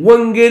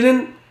 ወንጌልን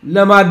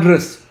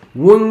ለማድረስ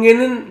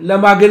ወንጌልን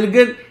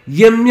ለማገልገል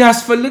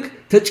የሚያስፈልግ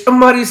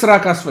ተጨማሪ ሥራ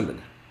ካስፈልገ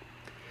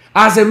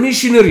as a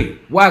missionary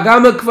ዋጋ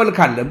መክፈል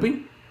ካለብኝ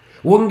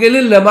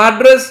ወንጌልን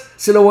ለማድረስ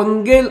ስለ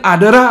ወንጌል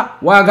አደራ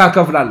ዋጋ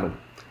ከፍላለሁ፣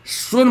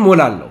 እሱን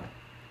ሞላለሁ።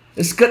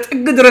 እስከ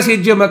ጥግ ድረስ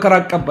ሄጄ መከራ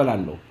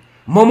እቀበላለሁ።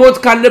 መሞት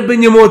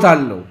ካለብኝ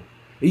እሞታለሁ።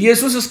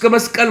 ኢየሱስ እስከ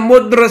መስቀል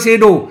ሞት ድረስ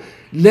ሄዶ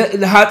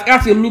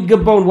ለኃጢአት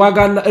የሚገባውን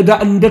ዋጋና ዕዳ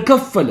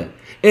እንደከፈለ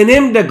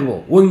እኔም ደግሞ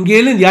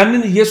ወንጌልን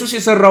ያንን ኢየሱስ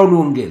የሰራውን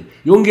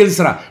የወንጌል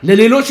ሥራ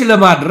ለሌሎች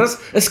ለማድረስ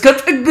እስከ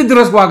ጥግ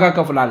ድረስ ዋጋ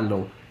ከፍላለሁ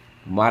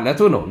ማለቱ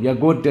ነው።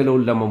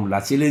 የጎደለውን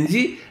ለመሙላት ሲል እንጂ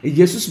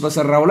ኢየሱስ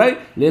በሰራው ላይ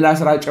ሌላ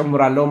ሥራ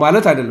ጨምራለሁ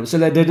ማለት አይደለም።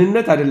 ስለ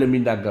ደህንነት አይደለም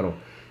የሚናገረው፣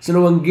 ስለ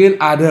ወንጌል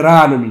አደራ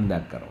ነው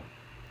የሚናገረው።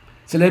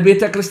 ስለ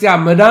ቤተ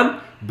ክርስቲያን መዳን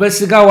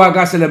በስጋ ዋጋ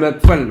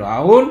ስለመክፈል ነው።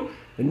 አሁን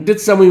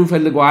እንድትሰሙ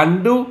የሚፈልገው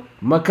አንዱ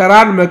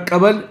መከራን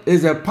መቀበል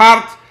is a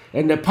part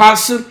and a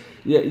parcel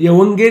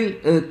የወንጌል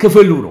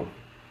ክፍሉ ነው።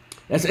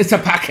 it's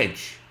a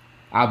package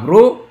አብሮ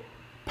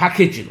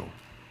ፓኬጅ ነው።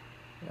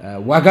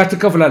 ዋጋ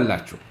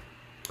ትከፍላላችሁ።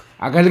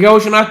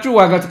 አገልጋዮች ናችሁ፣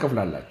 ዋጋ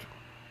ትከፍላላችሁ።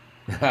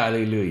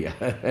 ሃሌሉያ።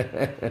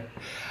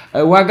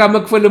 ዋጋ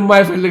መክፈል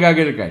የማይፈልግ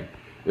አገልጋይ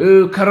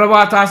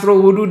ከረባት አስሮ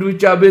ውዱድ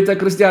ብቻ ቤተ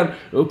ክርስቲያን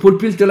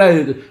ፑልፒት ላይ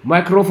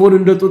ማይክሮፎን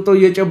እንደጥጦ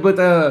እየጨበጠ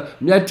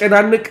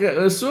የሚያጨናንቅ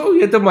እሱ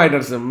የትም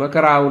አይደርስም።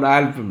 መከራውን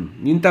አያልፍም፣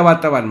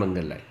 ይንጠባጠባል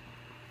መንገድ ላይ።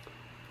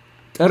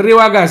 ጥሪ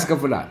ዋጋ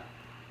ያስከፍላል።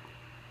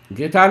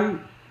 ጌታን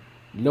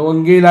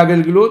ለወንጌል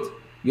አገልግሎት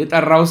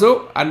የጠራው ሰው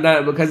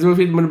ከዚህ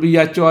በፊት ምን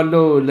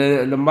ብያቸዋለሁ?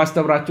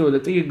 ለማስተምራቸው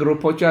ለጥቂት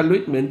ግሩፖች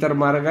አሉኝ ሜንተር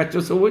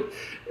ማረጋቸው ሰዎች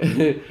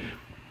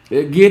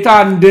ጌታ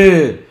እንደ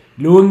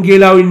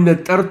ለወንጌላዊነት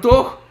ጠርቶ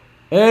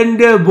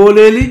እንደ ቦሌ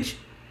ልጅ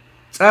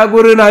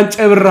ጸጉርን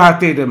አንጨብረህ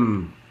አትሄድም።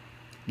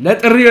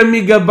 ለጥሪ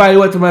የሚገባ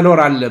ሕይወት መኖር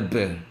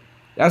አለብህ፣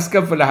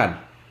 ያስከፍልሃል።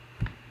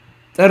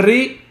 ጥሪ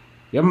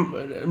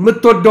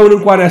የምትወደውን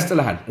እንኳን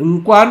ያስጥልሃል።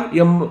 እንኳን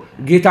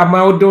ጌታ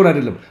የማይወደውን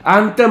አይደለም፣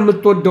 አንተ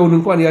የምትወደውን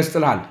እንኳን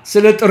ያስጥልሃል።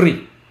 ስለ ጥሪ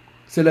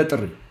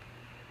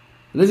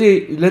ስለዚህ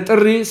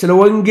ለጥሪ ስለ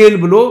ወንጌል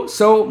ብሎ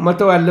ሰው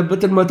መተው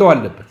ያለበትን መተው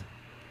አለበት።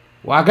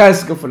 ዋጋ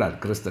ያስከፍላል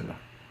ክርስትና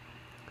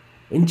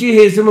እንጂ ይሄ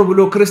ዝም ብሎ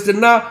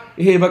ክርስትና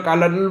ይሄ በቃ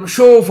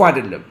ሾፍ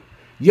አይደለም።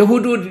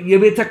 የሁዱድ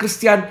የቤተ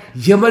ክርስቲያን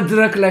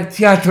የመድረክ ላይ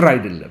ቲያትር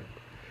አይደለም።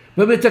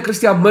 በቤተ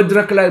ክርስቲያን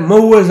መድረክ ላይ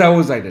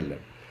መወዛወዝ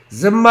አይደለም።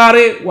 ዝማሬ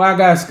ዋጋ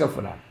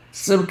ያስከፍላል።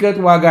 ስብከት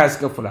ዋጋ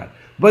ያስከፍላል።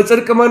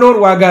 በጽድቅ መኖር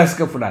ዋጋ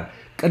ያስከፍላል።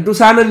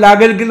 ቅዱሳንን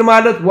ላገልግል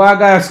ማለት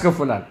ዋጋ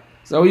ያስከፍላል።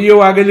 ሰውየው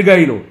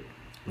አገልጋይ ነው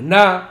እና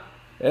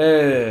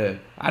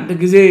አንድ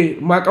ጊዜ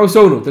ማቀው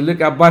ሰው ነው፣ ትልቅ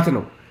አባት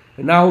ነው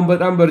እና አሁን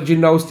በጣም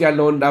በርጅና ውስጥ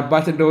ያለው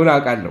አባት እንደሆነ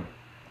አውቃለሁ።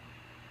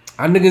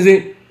 አንድ ጊዜ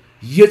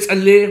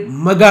እየጸለየ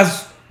መጋዝ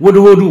ወደ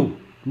ሆዱ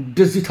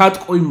እንደዚህ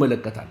ታጥቆ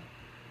ይመለከታል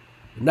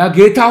እና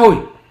ጌታ ሆይ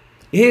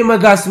ይሄ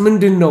መጋዝ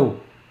ምንድነው?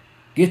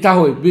 ጌታ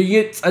ሆይ ብዬ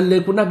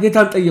ጸለይኩና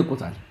ጌታን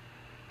ጠየቁታል።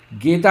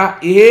 ጌታ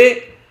ይሄ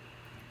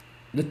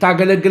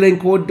ልታገለግለኝ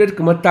ከወደድክ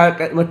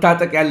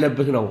መታጠቅ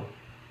ያለብህ ነው፣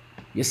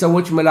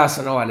 የሰዎች ምላስ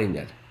ነው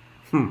አለኛል።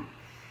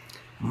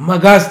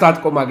 መጋዝ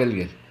ታጥቆ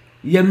ማገልገል፣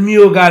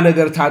 የሚወጋ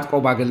ነገር ታጥቆ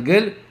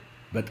ማገልገል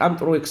በጣም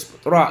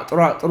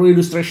ጥሩ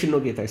ኢሉስትሬሽን ነው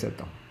ጌታ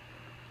የሰጠው።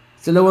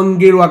 ስለ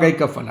ወንጌል ዋጋ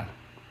ይከፈላል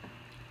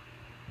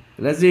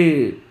ስለዚህ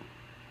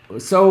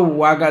ሰው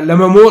ዋጋ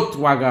ለመሞት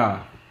ዋጋ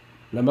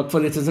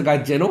ለመክፈል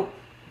የተዘጋጀ ነው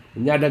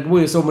እኛ ደግሞ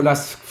የሰው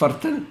ምላስ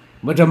ፈርተን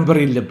መደንበር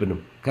የለብንም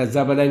ከዛ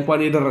በላይ እንኳን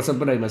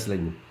የደረሰብን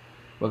አይመስለኝም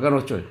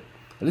ወገኖች ሆይ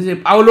ስለዚህ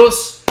ጳውሎስ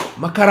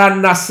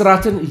መከራና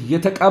እስራትን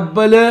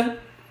እየተቀበለ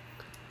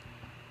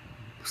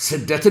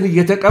ስደትን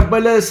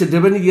እየተቀበለ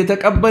ስድብን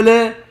እየተቀበለ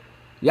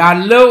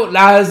ያለው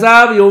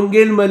ለአሕዛብ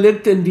የወንጌል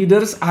መልእክት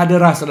እንዲደርስ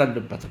አደራ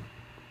ስላለበት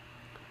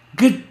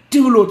ግድ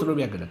ብሎት ነው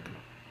የሚያገለግለው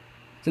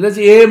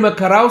ስለዚህ ይሄ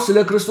መከራው ስለ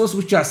ክርስቶስ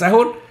ብቻ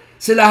ሳይሆን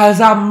ስለ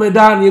አሕዛብ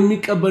መዳን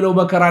የሚቀበለው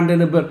መከራ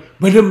እንደነበር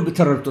በደንብ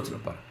ተረድቶት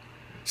ነበር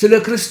ስለ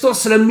ክርስቶስ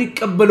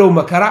ስለሚቀበለው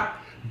መከራ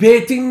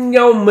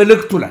በየትኛው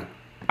መልእክቱ ላይ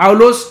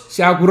ጳውሎስ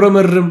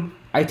ሲያጉረመርም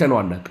አይተነው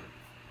አናውቅም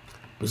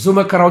ብዙ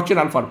መከራዎችን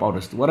አልፏል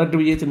ጳውሎስ ወረድ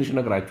ብዬ ትንሽ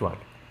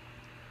ነግራችኋለሁ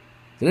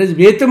ስለዚህ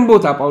በየትም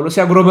ቦታ ጳውሎስ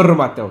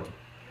ሲያጉረመርም አታዩት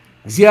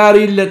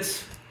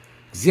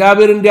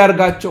እግዚአብሔር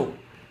እንዲያርጋቸው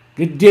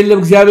ግድ የለም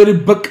እግዚአብሔር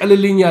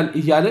ይበቀልልኛል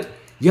እያለ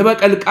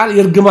የበቀል ቃል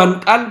የርግማን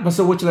ቃል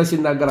በሰዎች ላይ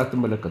ሲናገር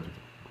አትመለከቱት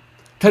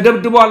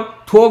ተደብድቧል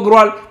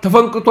ተወግሯል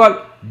ተፈንክቷል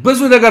ብዙ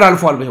ነገር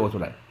አልፏል በሕይወቱ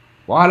ላይ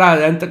በኋላ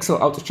ያን ጥቅስ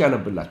አውጥቼ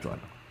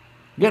ያነብላችኋለሁ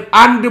ግን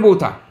አንድ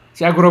ቦታ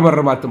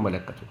ሲያጉረመርም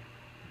አትመለከቱት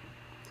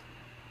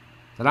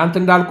ትናንት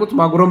እንዳልኩት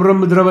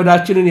ማጉረምረም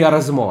ምድረበዳችንን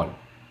ያረዝመዋል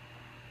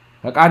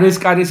ከቃዴስ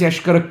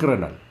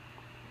ያሽከረክረናል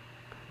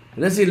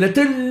ስለዚህ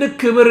ለትልቅ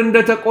ክብር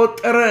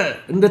እንደተቆጠረ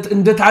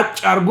እንደታጭ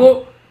አርጎ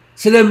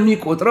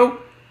ስለሚቆጥረው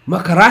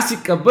መከራ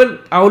ሲቀበል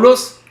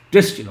ጳውሎስ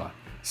ደስ ይለዋል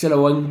ስለ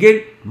ወንጌል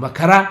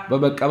መከራ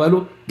በመቀበሉ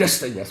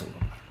ደስተኛ ሰው ነው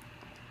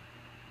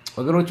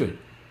ወገኖች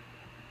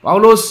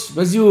ጳውሎስ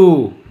በዚሁ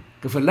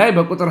ክፍል ላይ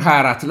በቁጥር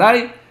 24 ላይ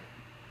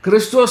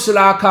ክርስቶስ ስለ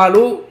አካሉ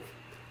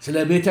ስለ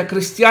ቤተ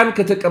ክርስቲያን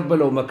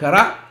ከተቀበለው መከራ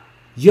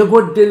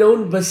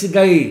የጎደለውን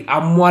በስጋዬ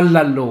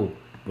አሟላለሁ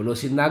ብሎ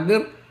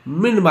ሲናገር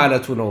ምን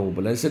ማለቱ ነው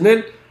ብለን ስንል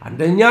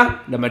አንደኛ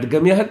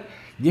ለመድገም ያህል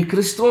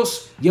የክርስቶስ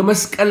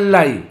የመስቀል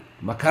ላይ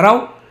መከራው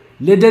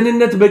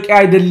ለደህንነት በቂ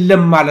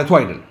አይደለም ማለቱ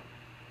አይደለም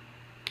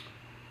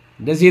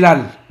እንደዚህ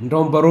ይላል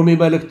እንደውም በሮሜ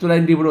መልእክቱ ላይ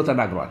እንዲህ ብሎ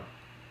ተናግሯል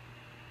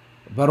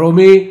በሮሜ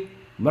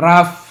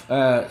ምዕራፍ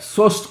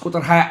 3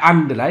 ቁጥር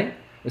 21 ላይ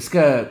እስከ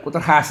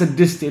ቁጥር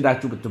 26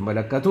 ሄዳችሁ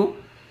ብትመለከቱ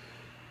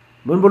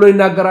ምን ብሎ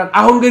ይናገራል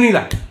አሁን ግን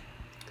ይላል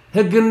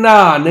ሕግና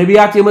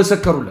ነቢያት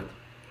የመሰከሩለት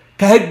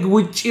ከሕግ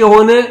ውጪ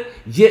የሆነ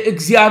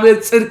የእግዚአብሔር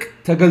ጽድቅ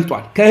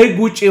ተገልጧል ከሕግ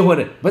ውጪ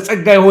የሆነ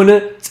በጸጋ የሆነ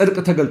ጽድቅ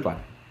ተገልጧል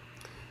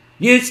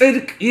ይህ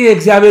ጽድቅ ይህ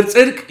እግዚአብሔር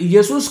ጽድቅ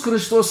ኢየሱስ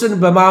ክርስቶስን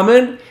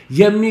በማመን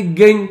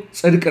የሚገኝ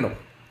ጽድቅ ነው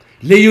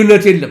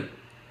ልዩነት የለም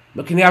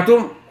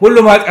ምክንያቱም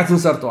ሁሉም ኃጢአትን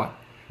ሰርተዋል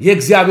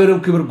የእግዚአብሔርም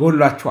ክብር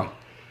ጎድሏቸዋል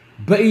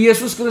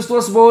በኢየሱስ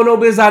ክርስቶስ በሆነው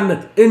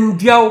ቤዛነት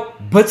እንዲያው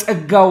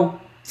በጸጋው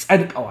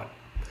ጸድቀዋል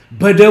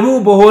በደሙ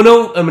በሆነው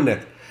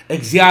እምነት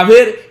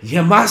እግዚአብሔር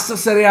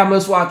የማስተሰሪያ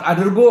መስዋዕት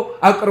አድርጎ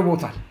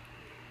አቅርቦታል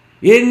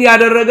ይህን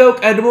ያደረገው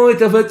ቀድሞ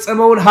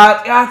የተፈጸመውን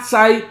ኃጢአት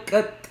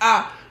ሳይቀጣ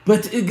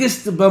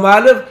በትዕግስት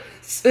በማለፍ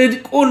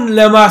ጽድቁን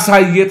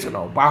ለማሳየት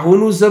ነው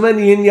በአሁኑ ዘመን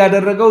ይህን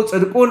ያደረገው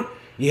ጽድቁን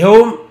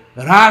ይሄውም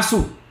ራሱ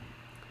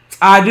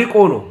ጻድቅ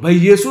ሆኖ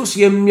በኢየሱስ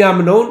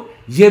የሚያምነውን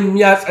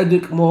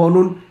የሚያጸድቅ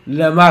መሆኑን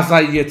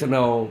ለማሳየት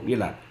ነው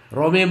ይላል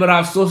ሮሜ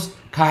ምዕራፍ 3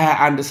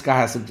 ከ21 እስከ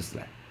 26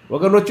 ላይ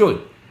ወገኖች ሆይ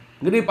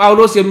እንግዲህ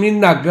ጳውሎስ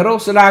የሚናገረው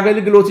ስለ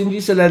አገልግሎት እንጂ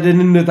ስለ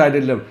ደህንነት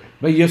አይደለም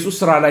በኢየሱስ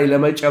ሥራ ላይ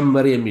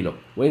ለመጨመር የሚለው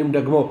ወይንም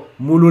ደግሞ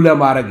ሙሉ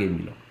ለማድረግ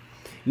የሚለው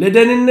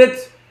ለደህንነት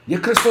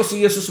የክርስቶስ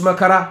ኢየሱስ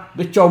መከራ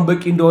ብቻውን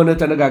በቂ እንደሆነ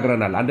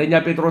ተነጋግረናል አንደኛ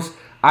ጴጥሮስ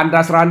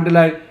 1:11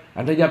 ላይ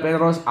አንደኛ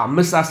ጴጥሮስ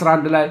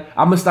 5:11 ላይ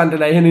 5:1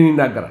 ላይ ይሄንን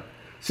ይናገራል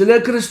ስለ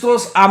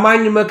ክርስቶስ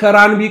አማኝ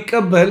መከራን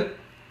ቢቀበል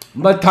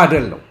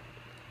መታደል ነው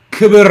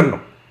ክብር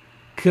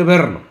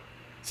ነው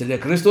ስለ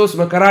ክርስቶስ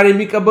መከራን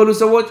የሚቀበሉ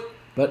ሰዎች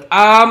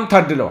በጣም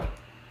ታድለዋል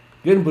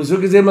ግን ብዙ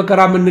ጊዜ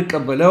መከራ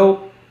የምንቀበለው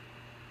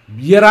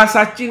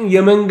የራሳችን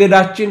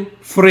የመንገዳችን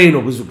ፍሬ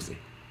ነው ብዙ ጊዜ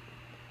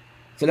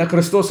ስለ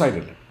ክርስቶስ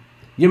አይደለም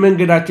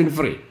የመንገዳችን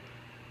ፍሬ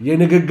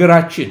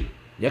የንግግራችን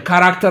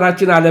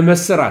የካራክተራችን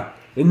አለመሰራት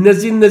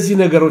እነዚህ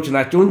ነገሮች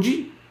ናቸው እንጂ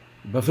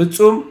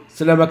በፍጹም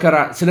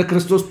ስለ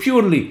ክርስቶስ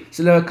ፒውርሊ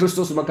ስለ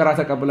ክርስቶስ መከራ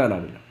ተቀብለን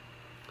አይደለም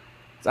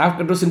ጻፍ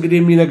ቅዱስ እንግዲህ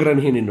የሚነግረን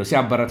ይሄንን ነው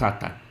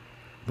ሲያበረታታን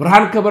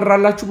ብርሃን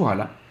ከበራላችሁ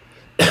በኋላ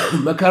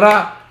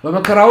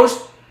በመከራ ውስጥ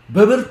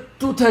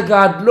በብርቱ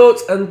ተጋድሎ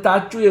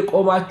ጸንታችሁ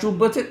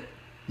የቆማችሁበትን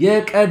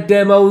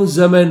የቀደመውን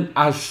ዘመን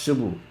አስቡ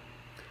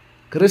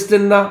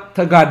ክርስትና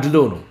ተጋድሎ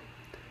ነው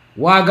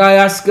ዋጋ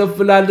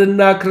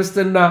ያስከፍላልና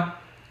ክርስትና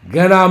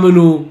ገና ምኑ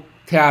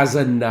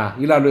ተያዘና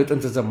ይላሉ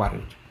የጥንት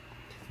ዘማሪዎች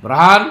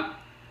ብርሃን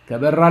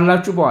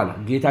ከበራላችሁ በኋላ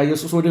ጌታ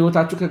ኢየሱስ ወደ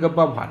ሕይወታችሁ ከገባ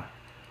በኋላ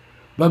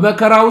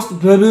በመከራ ውስጥ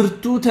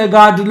በብርቱ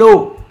ተጋድሎ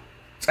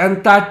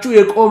ጸንታችሁ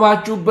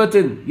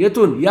የቆማችሁበትን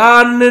የቱን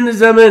ያንን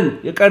ዘመን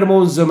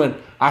የቀድሞውን ዘመን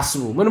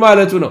አስቡ ምን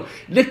ማለቱ ነው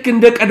ልክ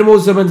እንደ ቀድሞው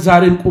ዘመን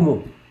ዛሬን ቁሙ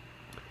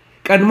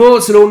ቀድሞ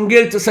ስለ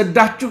ወንጌል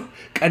ተሰዳችሁ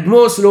ቀድሞ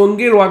ስለ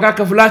ወንጌል ዋጋ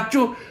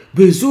ከፍላችሁ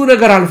ብዙ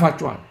ነገር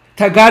አልፋችኋል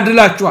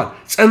ተጋድላችኋል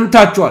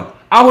ጸንታችኋል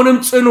አሁንም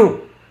ጽኑ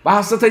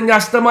በሐሰተኛ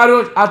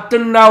አስተማሪዎች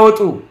አትናወጡ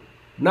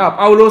እና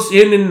ጳውሎስ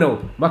ይሄንን ነው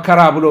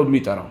መከራ ብሎ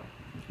የሚጠራው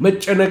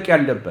መጨነቅ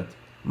ያለበት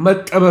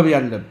መጠበብ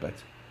ያለበት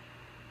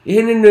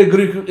ይሄንን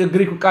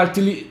ግሪክ ቃል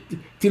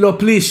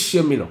ቲሎፕሊስ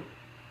የሚለው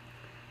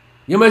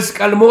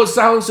የመስቀል ሞት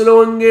ሳይሆን ስለ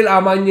ወንጌል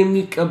አማኝ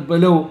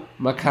የሚቀበለው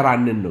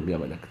መከራንን ነው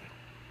የሚያመለክተው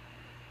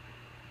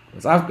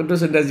መጽሐፍ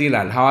ቅዱስ እንደዚህ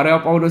ይላል ሐዋርያው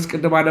ጳውሎስ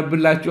ቅድም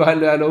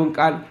አነብላችኋለሁ ያለውን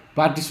ቃል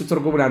በአዲሱ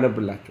ትርጉም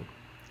አነብላችሁ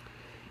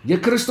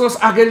የክርስቶስ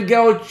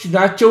አገልጋዮች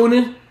ናቸውን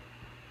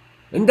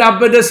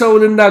እንዳበደ ሰው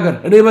ልናገር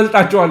እኔ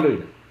እበልጣቸዋለሁ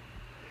ይላል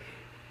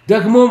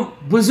ደግሞ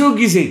ብዙ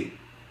ጊዜ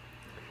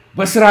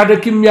በስራ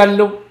ደክም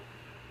ያለው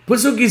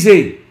ብዙ ጊዜ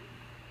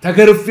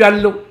ተገርፍ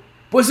ያለው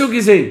ብዙ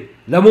ጊዜ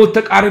ለሞት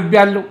ተቃርብ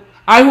ያለው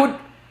አይሁድ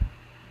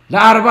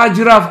ለ40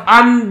 ጅራፍ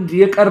አንድ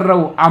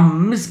የቀረው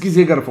 5 ጊዜ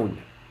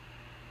ገርፈውኛል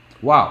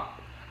ዋው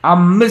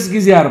 5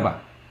 ጊዜ 40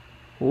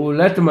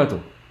 200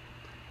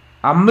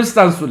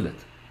 5 አንሱለት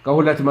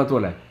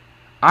ከ200 ላይ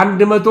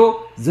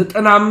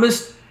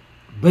 195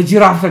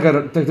 በጅራፍ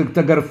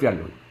ተገርፍ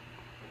ያለው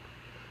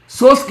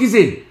 3 ጊዜ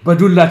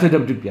በዱላ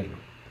ተደብድብ ያለው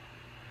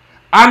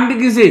አንድ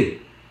ጊዜ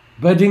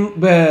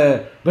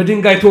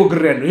በድንጋይ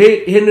ተወግር ያለው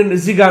ይሄንን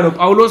እዚህ ጋር ነው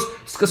ጳውሎስ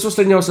እስከ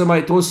 3ኛው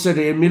ሰማይ ተወሰደ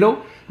የሚለው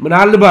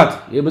ምናልባት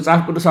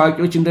የመጽሐፍ ቅዱስ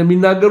አዋቂዎች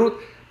እንደሚናገሩት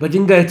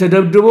በድንጋይ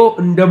ተደብድቦ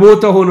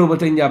እንደሞተ ሆኖ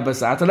በተኛበት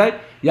ሰዓት ላይ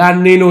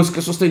ያኔ ነው እስከ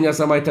 3ኛ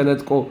ሰማይ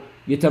ተነጥቆ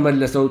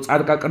የተመለሰው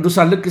ጻድቃ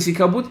ቅዱሳን ልክ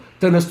ሲከቡት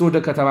ተነስቶ ወደ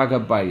ከተማ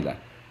ገባ ይላል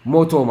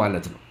ሞቶ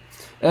ማለት ነው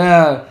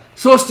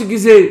 3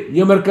 ጊዜ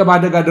የመርከብ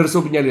አደጋ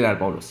ደርሶብኛል ይላል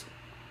ጳውሎስ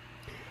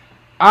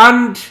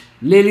አንድ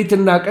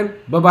ሌሊትና ቀን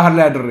በባህር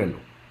ላይ አድሬያለሁ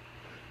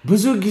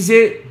ብዙ ጊዜ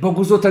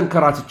በጉዞ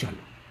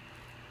ተንከራትቻለሁ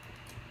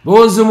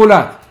በወንዝ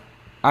ሙላት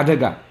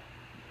አደጋ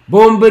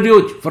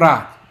በወንበዴዎች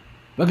ፍርሃት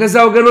በገዛ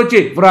ወገኖቼ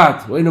ፍርሃት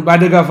ወይንም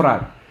በአደጋ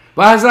ፍርሃት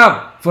በአሕዛብ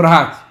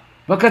ፍርሃት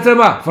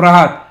በከተማ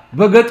ፍርሃት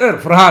በገጠር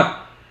ፍርሃት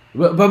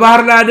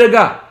በባህር ላይ አደጋ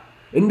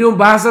እንዲሁም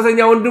በሐሰተኛ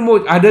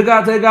ወንድሞች አደጋ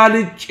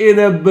ተጋልጬ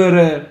ነበር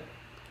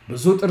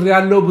ብዙ ጥሪ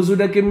ያለው ብዙ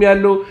ደክም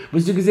ያለው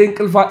ብዙ ጊዜ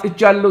እንቅልፍ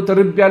አጥቻለሁ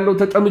ተርብ ያለው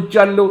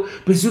ተጠምቻለሁ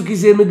ብዙ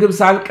ጊዜ ምግብ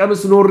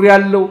ሳልቀምስ ኖር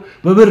ያለው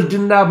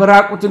በብርድና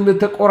በራቁትነት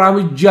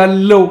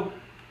ተቆራምጃለሁ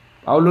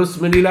ጳውሎስ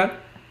ምን ይላል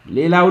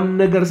ሌላውን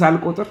ነገር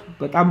ሳልቆጥር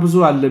በጣም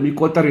ብዙ አለ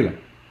የሚቆጠር ይላል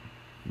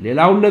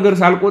ሌላውን ነገር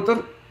ሳልቆጥር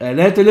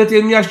እለት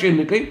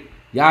የሚያስጨንቀኝ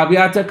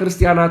የአብያተ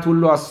ክርስቲያናት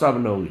ሁሉ ሐሳብ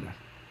ነው ይላል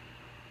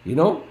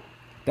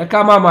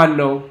ደካማ ማን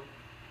ነው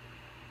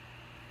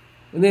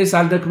እኔ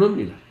ሳልደክምም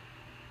ይላል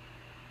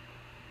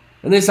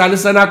እኔ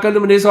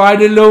ሳልሰናከልም እኔ ሰው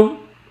አይደለሁም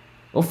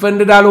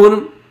ኦፈንድድ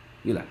አልሆንም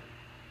ይላል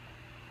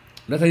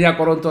ለተኛ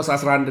ቆሮንቶስ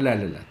 11 ላይ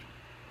አለላችሁ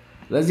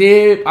ስለዚህ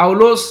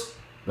ጳውሎስ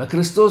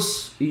በክርስቶስ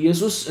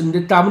ኢየሱስ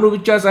እንድታምኑ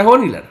ብቻ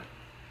ሳይሆን ይላል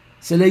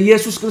ስለ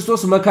ኢየሱስ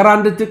ክርስቶስ መከራ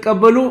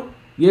እንድትቀበሉ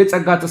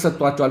የጸጋ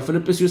ተሰጥቷቸዋል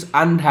ፊልጵስዩስ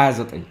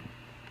 1:29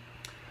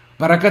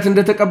 በረከት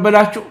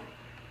እንደተቀበላችሁ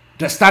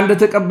ደስታ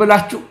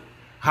እንደተቀበላችሁ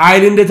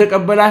ኃይል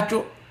እንደተቀበላችሁ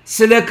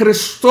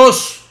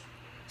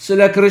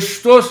ስለ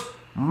ክርስቶስ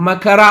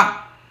መከራ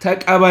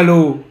ተቀበሉ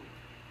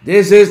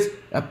this is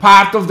a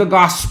part of the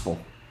gospel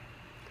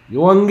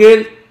የወንጌል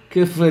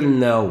ክፍል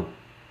ነው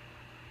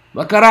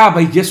መከራ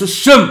በኢየሱስ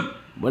ስም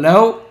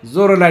ብለው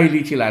ዞር ላይ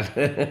ይችላል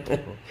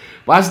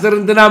ፓስተር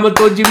እንትና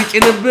መጥቶ እንጂ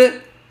ቢጭንብ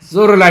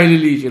ዞር ላይ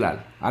ይችላል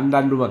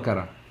አንዳንዱ መከራ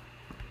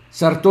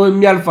ሰርቶ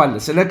የሚያልፋል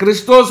ስለ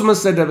ክርስቶስ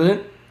መሰደብህን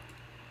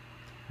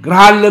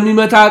ግራህን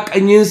ለሚመታ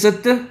ቀኝህን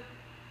ስትህ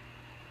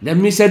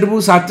ለሚሰድቡ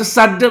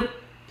ሳትሳደብ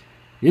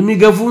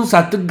የሚገፉን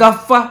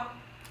ሳትጋፋ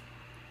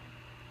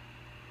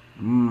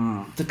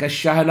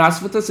ትከሻህን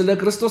አስፍተህ ስለ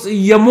ክርስቶስ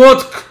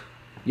እየሞትክ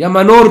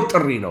የመኖር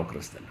ጥሪ ነው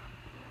ክርስትና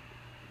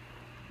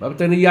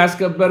መብትን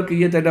እያስከበርክ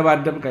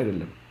እየተደባደብክ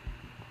አይደለም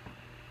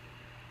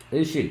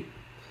እሺ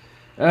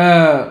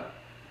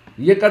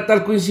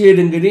እየቀጠልኩኝ ሲሄድ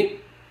እንግዲህ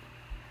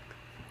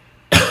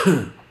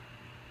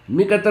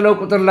የሚቀጥለው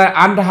ቁጥር ላይ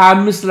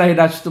 1:25 ላይ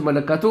ሄዳችሁ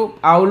ተመለከቱ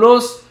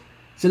ጳውሎስ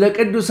ስለ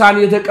ቅዱሳን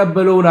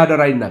የተቀበለውን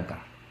አደራ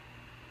ይናገራል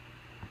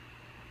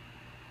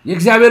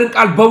የእግዚአብሔርን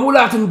ቃል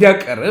በሙላት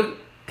እንዲያቀርብ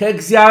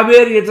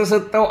ከእግዚአብሔር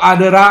የተሰጠው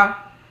አደራ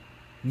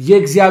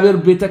የእግዚአብሔር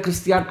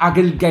ቤተክርስቲያን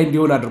አገልጋይ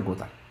እንዲሆን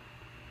አድርጎታል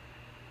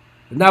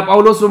እና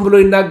ጳውሎስ ምን ብሎ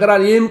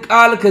ይናገራል ይህም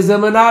ቃል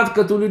ከዘመናት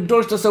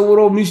ከትውልዶች ተሰውሮ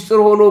ምስጢር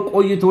ሆኖ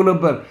ቆይቶ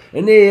ነበር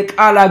እኔ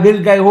የቃል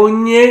አገልጋይ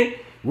ሆኜ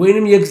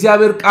ወይንም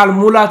የእግዚአብሔር ቃል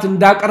ሙላት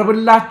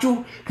እንዳቀርብላችሁ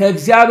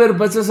ከእግዚአብሔር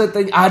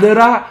በተሰጠኝ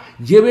አደራ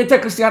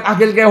የቤተክርስቲያን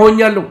አገልጋይ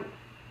ሆኛለሁ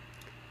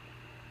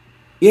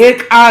ይሄ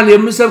ቃል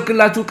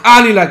የምሰብክላችሁ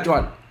ቃል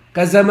ይላቸዋል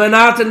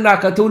ከዘመናትና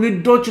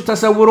ከትውልዶች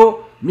ተሰውሮ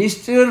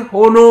ምስጢር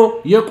ሆኖ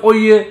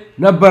የቆየ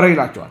ነበር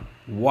ይላቸዋል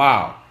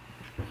ዋው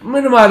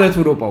ምን ማለት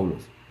ነው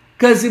ጳውሎስ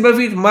ከዚህ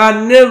በፊት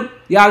ማንም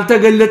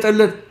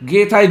ያልተገለጠለት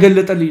ጌታ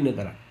ይገለጠልኝ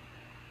ነገር አለ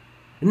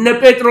እነ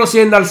ጴጥሮስ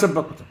ይሄን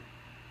አልሰበኩትም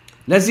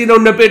ለዚህ ነው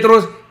እነ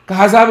ጴጥሮስ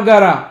ከአሕዛብ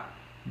ጋር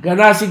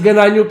ገና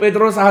ሲገናኙ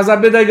ጴጥሮስ አሕዛብ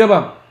ቤት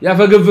አይገባም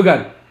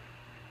ያፈገፍጋል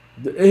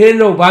ይሄ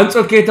ነው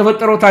በአንጾኪያ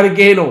የተፈጠረው ታሪክ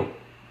ይሄ ነው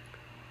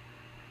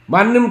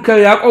ማንም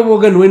ከያዕቆብ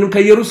ወገን ወይንም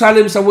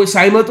ከኢየሩሳሌም ሰዎች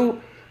ሳይመጡ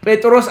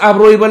ጴጥሮስ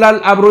አብሮ ይበላል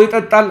አብሮ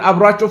ይጠጣል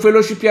አብሯቸው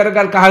ፌሎሺፕ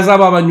ያደርጋል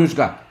ከአሕዛብ አማኞች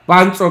ጋር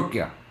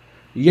በአንጾኪያ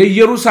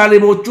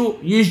የኢየሩሳሌሞቹ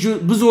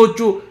ብዙዎቹ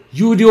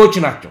ይሁዲዎች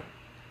ናቸው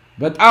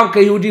በጣም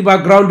ከይሁዲ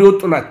ባክግራውንድ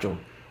የወጡ ናቸው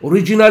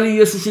ኦሪጂናሊ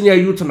ኢየሱስን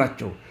ያዩት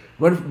ናቸው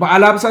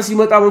በአላምሳ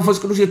ሲመጣ መንፈስ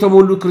ቅዱስ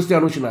የተሞሉ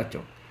ክርስቲያኖች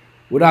ናቸው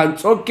ወደ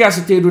አንጾኪያ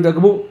ስትሄዱ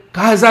ደግሞ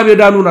ከአሕዛብ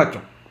የዳኑ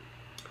ናቸው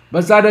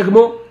በዛ ደግሞ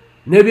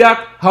ነቢያት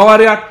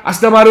ሐዋርያት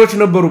አስተማሪዎች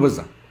ነበሩ በዛ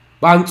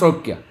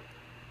በአንጾኪያ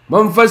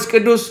መንፈስ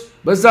ቅዱስ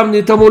በዛም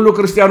የተሞሉ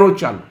ክርስቲያኖች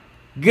አሉ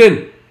ግን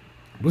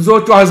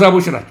ብዙዎቹ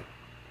አሕዛቦች ናቸው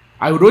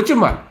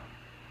አይሁዶችም አሉ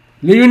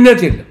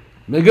ልዩነት የለም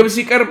ምግብ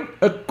ሲቀርብ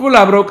እኩል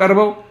አብረው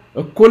ቀርበው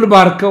እኩል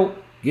ባርከው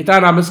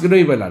ጌታን አመስግነው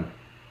ይበላሉ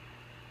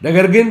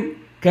ነገር ግን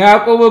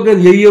ከያዕቆብ ወገን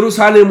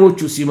የኢየሩሳሌሞቹ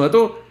ሲመጡ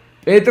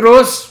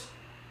ጴጥሮስ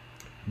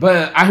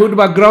በአይሁድ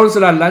ባክግራውንድ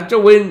ስላላቸው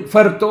ወይን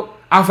ፈርቶ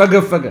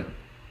አፈገፈገ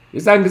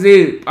የዛን ጊዜ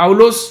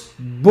ጳውሎስ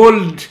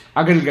ቦልድ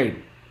አገልጋይ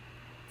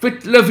ፊት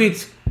ለፊት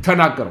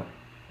ተናገረው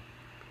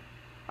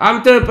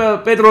አንተ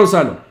ጴጥሮስ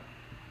አለው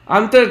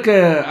አንተ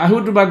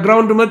ከአይሁድ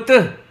ባክግራውንድ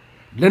መጥተህ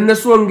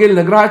ለነሱ ወንጌል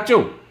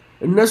ነግራቸው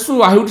እነሱ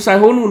አይሁድ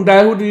ሳይሆኑ እንደ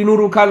አይሁድ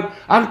ይኑሩ ካል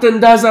አንተ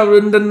እንዳዛብ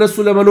እንደነሱ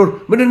ለመኖር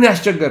ምንድን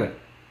ያስቸገረ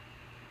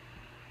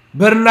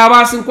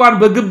በርናባስ እንኳን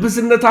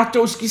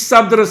በግብስነታቸው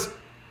እስኪሳብ ድረስ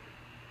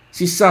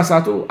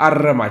ሲሳሳቱ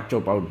አረማቸው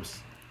ጳውሎስ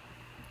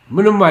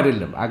ምንም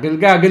አይደለም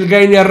አገልጋይ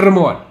አገልጋይን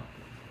ያርመዋል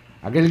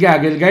አገልጋይ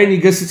አገልጋይን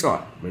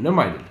ይገስጸዋል ምንም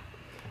አይደለም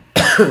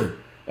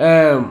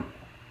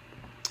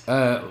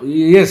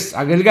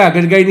አገልጋይ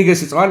አገልጋይን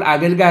ይገስጸዋል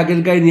አገልጋይ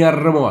አገልጋይን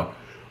ያርመዋል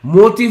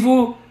ሞቲቭ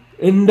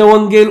እንደ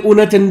ወንጌል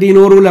እውነት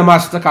እንዲኖሩ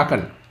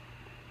ለማስተካከል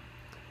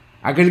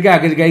አገልጋይ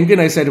አገልጋይን ግን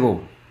አይሰድበው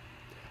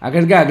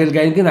አገልጋይ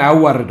አገልጋይን ግን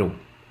አያዋርደው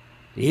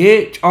ይሄ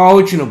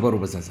ጫዋዎች ነበሩ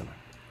በዛ ዘመን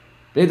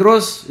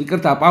ጴጥሮስ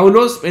ይቅርታ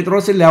ጳውሎስ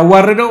ጴጥሮስን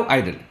ሊያዋርደው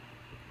አይደለም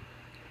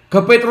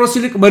ከጴጥሮስ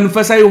ይልቅ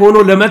መንፈሳዊ ሆኖ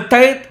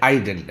ለመታየት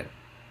አይደለም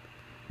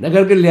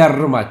ነገር ግን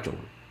ሊያርማቸው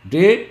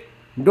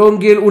እንደ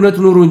ወንጌል እውነት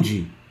ኑሩ እንጂ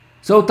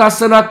ሰው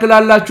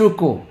ታሰናክላላችሁ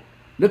እኮ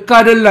ልክ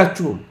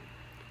አይደላችሁም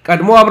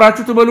ቀድሞ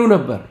አብራችሁ ትበሉ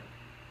ነበር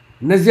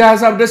እነዚህ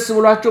አሕዛብ ደስ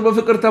ብሏቸው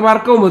በፍቅር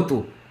ተማርከው መጡ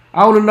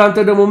አሁን እናንተ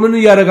ደግሞ ምን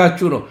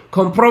ያረጋችሁ ነው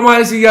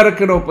ኮምፕሮማይዝ ያረክ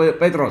ነው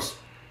ጴጥሮስ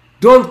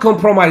ዶንት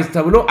ኮምፕሮማይዝ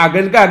ተብሎ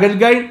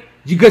አገልጋይ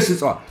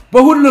ይገስጸዋል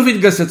በሁሉ ፊት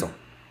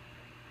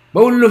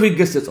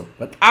ገስጸው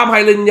በጣም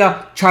ኃይለኛ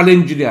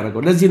ቻሌንጅ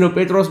ያደረገው ለዚህ ነው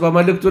ጴጥሮስ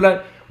በመልእክቱ ላይ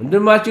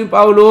ወንድማችን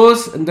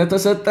ጳውሎስ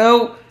እንደተሰጠው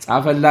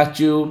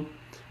ጻፈላችሁ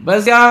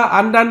በዚያ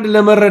አንዳንድ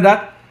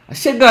ለመረዳት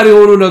አስቸጋሪ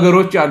የሆኑ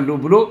ነገሮች አሉ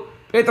ብሎ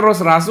ጴጥሮስ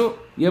ራሱ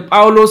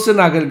የጳውሎስን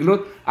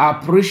አገልግሎት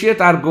አፕሪሺየት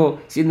አድርጎ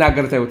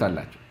ሲናገር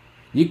ታዩታላችሁ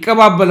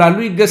ይቀባበላሉ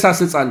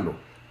ይገሳስጻሉ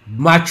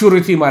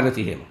ማቹሪቲ ማለት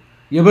ይሄ ነው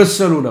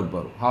የበሰሉ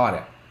ነበሩ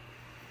ሐዋርያ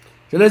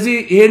ስለዚህ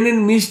ይሄንን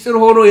ሚስጥር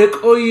ሆኖ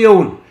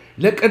የቆየውን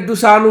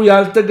ለቅዱሳኑ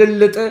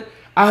ያልተገለጠ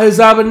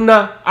አሕዛብና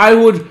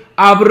አይሁድ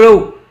አብረው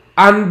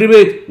አንድ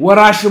ቤት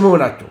ወራሽ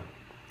መሆናቸው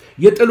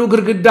የጥሉ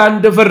ግርግዳ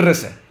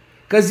እንደፈረሰ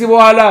ከዚህ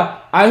በኋላ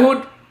አይሁድ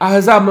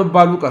አሕዛብ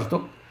መባሉ ቀርቶ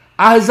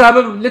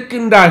አሕዛብም ልክ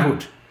እንደ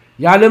አይሁድ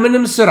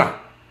ያለምንም ሥራ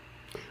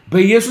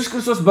በኢየሱስ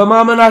ክርስቶስ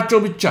በማመናቸው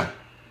ብቻ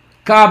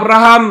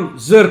ከአብርሃም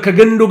ዘር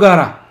ከግንዱ ጋር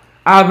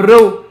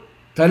አብረው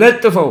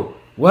ተለጥፈው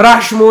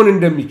ወራሽ መሆን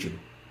እንደሚችሉ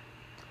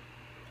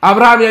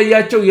አብርሃም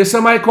ያያቸው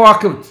የሰማይ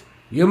ከዋክብት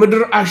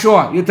የምድር አሸዋ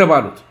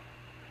የተባሉት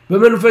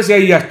በመንፈስ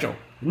ያያቸው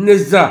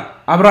እነዛ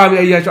አብርሃም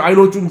ያያቸው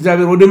አይኖቹን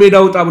እግዚአብሔር ወደ ሜዳ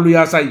ወጣ ብሎ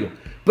ያሳየው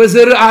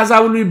በዘር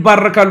አሕዛብ ሁሉ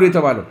ይባረካሉ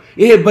የተባለው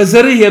ይሄ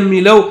በዘር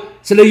የሚለው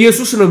ስለ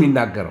ኢየሱስ ነው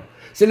የሚናገረው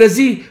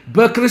ስለዚህ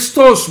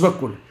በክርስቶስ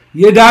በኩል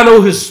የዳነው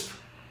ሕዝብ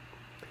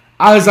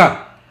አሕዛብ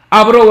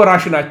አብረው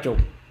ወራሽ ናቸው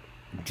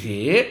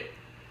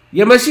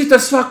የመሲህ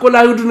ተስፋ እኮ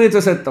ለአይሁድ ነው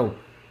የተሰጠው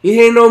ይሄ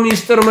ነው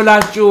ሚስጥር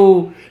ምላችሁ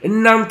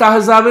እናንተ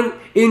አሕዛብን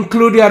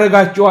ኢንክሉድ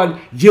ያደርጋችኋል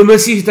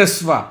የመሲህ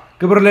ተስፋ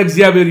ክብር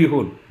ለእግዚአብሔር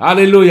ይሁን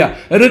ሃሌሉያ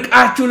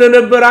ርቃችሁ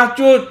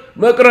ለነበራችሁ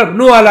መቅረብ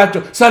ነው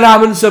አላቸው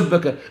ሰላምን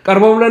ሰበከ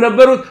ቀርበው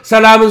ለነበሩት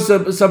ሰላምን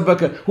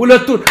ሰበከ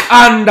ሁለቱን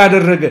አንድ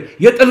አደረገ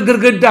የጥል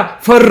ግርግዳ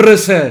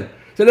ፈረሰ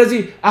ስለዚህ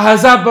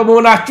አሕዛብ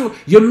በመሆናችሁ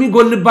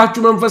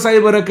የሚጎልባችሁ መንፈሳዊ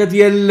በረከት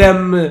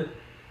የለም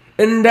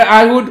እንደ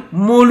አይሁድ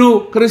ሙሉ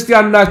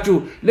ክርስቲያን ናችሁ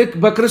ልክ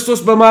በክርስቶስ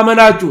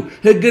በማመናችሁ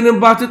ሕግንም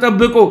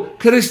ባትጠብቁ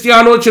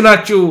ክርስቲያኖች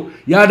ናችሁ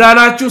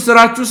ያዳናችሁ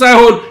ስራችሁ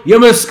ሳይሆን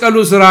የመስቀሉ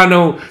ስራ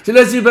ነው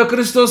ስለዚህ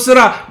በክርስቶስ ስራ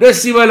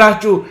ደስ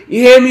ይበላችሁ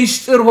ይሄ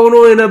ሚስጥር ሆኖ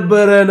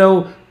የነበረ ነው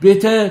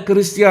ቤተ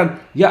ክርስቲያን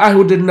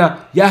የአይሁድና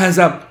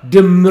የአሕዛብ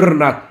ድምር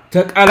ናት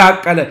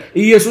ተቀላቀለ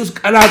ኢየሱስ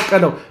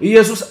ቀላቀለው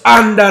ኢየሱስ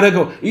አንድ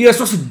አደረገው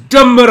ኢየሱስ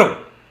ደመረው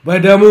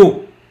በደሙ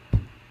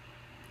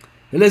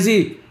ስለዚህ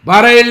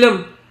ባራ የለም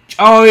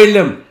ጫው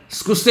የለም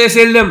ስኩስቴስ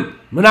የለም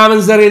ምናምን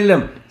ዘር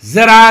የለም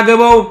ዘር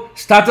አገባው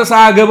ስታተስ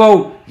አገባው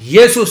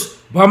ኢየሱስ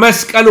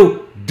በመስቀሉ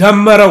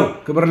ደመረው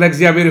ክብር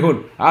ለእግዚአብሔር ይሁን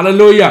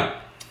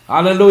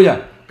ሃሌሉያ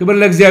ክብር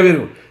ለእግዚአብሔር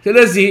ይሁን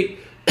ስለዚህ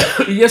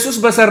ኢየሱስ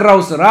በሰራው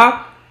ስራ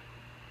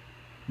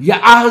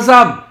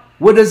የአሕዛብ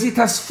ወደዚህ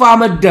ተስፋ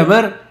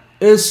መደመር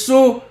እሱ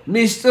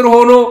ሚስጥር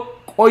ሆኖ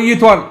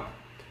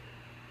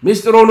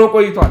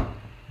ቆይቷል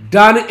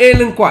ዳንኤል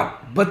እንኳን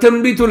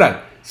በትንቢቱ ላይ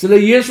ስለ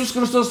ኢየሱስ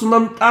ክርስቶስ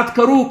መምጣት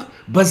ከሩቅ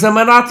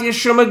በዘመናት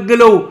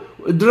የሸመገለው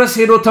ድረስ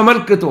ሄዶ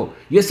ተመልክቶ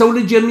የሰው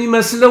ልጅ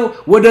የሚመስለው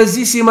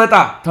ወደዚህ ሲመጣ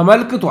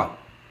ተመልክቷል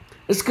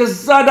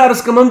እስከዛ ዳር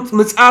እስከ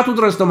ምጽአቱ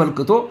ድረስ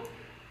ተመልክቶ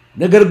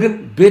ነገር ግን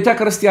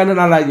ቤተክርስቲያንን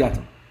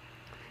አላያትም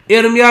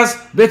ኤርሚያስ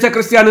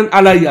ቤተክርስቲያንን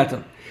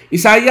አላያትም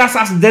ኢሳይያስ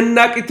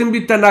አስደናቂ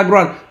ትንቢት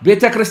ተናግሯል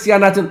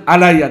ቤተክርስቲያናትን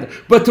አላያትም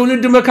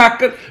በትውልድ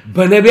መካከል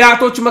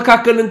በነቢያቶች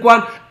መካከል እንኳን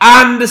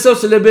አንድ ሰው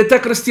ስለ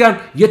ቤተክርስቲያን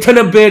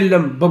የተነበየ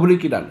የለም በብሉይ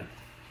ኪዳን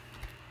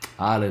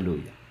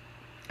ሃሌሉያ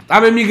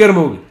በጣም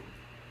የሚገርመው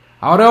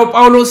ሐዋርያው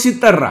ጳውሎስ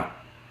ሲጠራ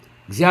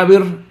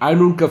እግዚአብሔር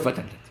አይኑን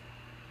ከፈተለት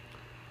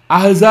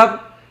አህዛብ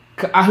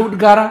ከአይሁድ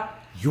ጋር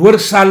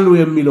ይወርሳሉ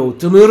የሚለው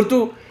ትምህርቱ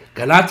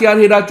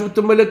ገላትያን ሄዳችሁ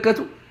ተመለከቱ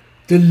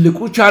ትልቁ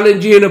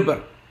ቻሌንጅ ይሄ ነበር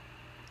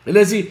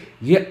ስለዚህ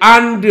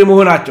የአንድ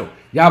መሆናቸው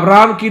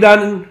የአብርሃም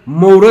ኪዳንን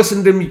መውረስ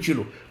እንደሚችሉ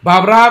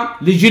በአብርሃም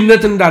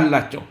ልጅነት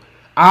እንዳላቸው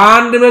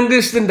አንድ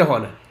መንግስት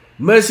እንደሆነ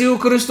መሲሁ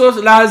ክርስቶስ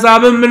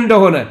ለአሕዛብም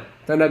እንደሆነ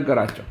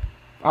ተነገራቸው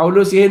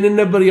ጳውሎስ ይሄንን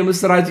ነበር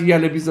የምስራች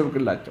ይያለ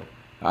ቢሰብክላቸው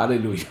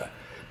ሃሌሉያ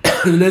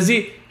ስለዚህ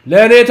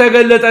ለኔ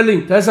ተገለጠልኝ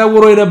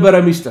ተሰውሮ የነበረ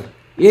ሚስጥር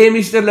ይሄ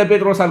ሚስጥር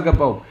ለጴጥሮስ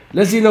አልገባው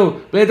ለዚህ ነው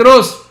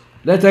ጴጥሮስ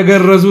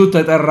ለተገረዙት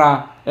ተጠራ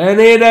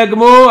እኔ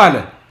ደግሞ አለ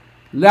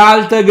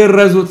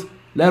ላልተገረዙት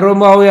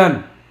ለሮማውያን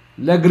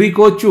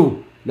ለግሪኮቹ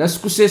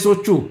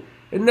ለስኩሴሶቹ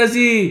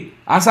እነዚህ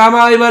አሳማ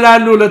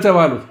ይበላሉ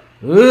ለተባሉት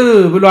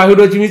ብሎ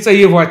አይሁዶች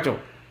የሚጸየፏቸው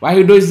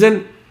አይሁዶች ዘንድ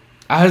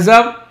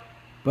አሕዛብ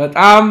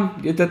በጣም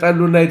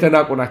የተጠሉና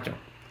የተናቁ ናቸው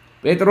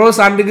ጴጥሮስ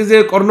አንድ ጊዜ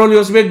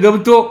ቆርኔሌዎስ ቤት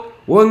ገብቶ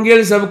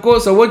ወንጌል ሰብኮ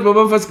ሰዎች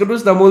በመንፈስ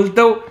ቅዱስ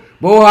ተሞልተው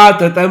በውሃ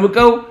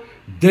ተጠምቀው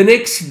the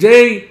next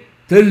day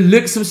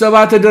ትልቅ ስብሰባ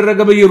ተደረገ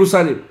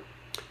በኢየሩሳሌም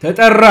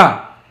ተጠራ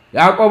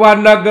ያዕቆብ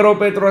አናገረው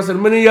ጴጥሮስን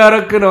ምን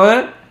ያረክ ነው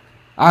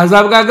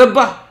አሕዛብ ጋር ገባ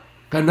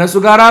ከነሱ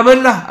ጋር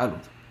አበላ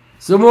አሉት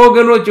ስሙ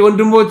ወገኖች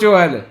ወንድሞቼ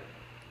ያለ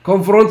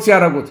ኮንፈረንስ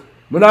ያረጉት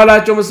ምን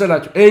አላቸው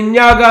መሰላቸው እኛ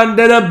ጋር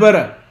እንደነበረ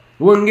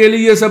ወንጌል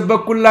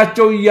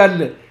እየሰበኩላቸው ይያለ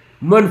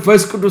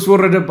መንፈስ ቅዱስ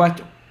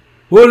ወረደባቸው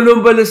ሁሉም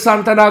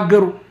በልሳን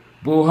ተናገሩ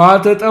በውሃ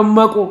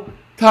ተጠመቁ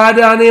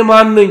ታዲያ እኔ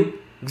ማን ነኝ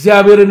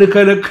እግዚአብሔርን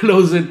ከለክለው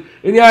ዘንድ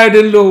እኔ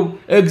አይደለሁም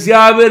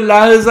እግዚአብሔር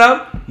ለአሕዛብ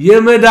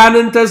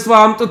የመዳንን ተስፋ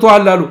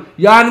አምጥቷል አሉ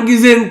ያን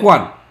ጊዜ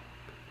እንኳን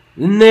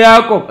እነ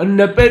ያዕቆብ እነ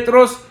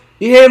ጴጥሮስ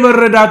ይሄ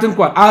መረዳት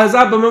እንኳን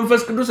አሕዛብ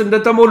በመንፈስ ቅዱስ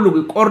እንደተሞሉ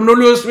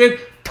ቆርኔሌዎስ ቤት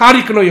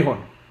ታሪክ ነው ይሆን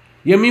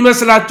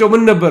የሚመስላቸው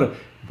ምን ነበር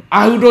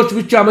አይሁዶች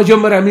ብቻ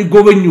መጀመሪያ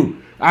የሚጎበኙ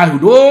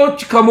አይሁዶች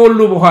ከሞሉ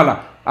በኋላ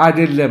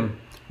አይደለም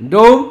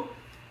እንደውም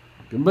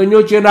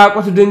ግንበኞች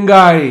የናቁት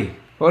ድንጋይ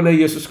ሆነ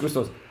ኢየሱስ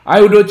ክርስቶስ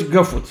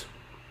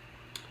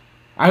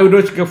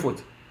አይሁዶች ገፉት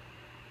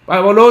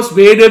ጳውሎስ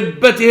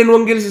በሄደበት ይሄን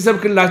ወንጌል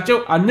ሲሰብክላቸው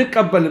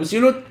አንቀበልም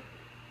ሲሉት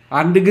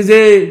አንድ ጊዜ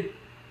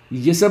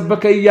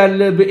እየሰበከ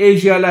ያለ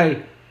በኤዥያ ላይ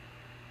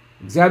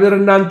እግዚአብሔር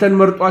እናንተን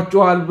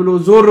መርጧቸዋል ብሎ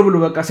ዞር ብሎ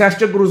በቃ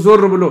ሲያስቸግሩ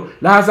ዞር ብሎ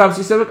ለአሕዛብ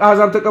ሲሰብክ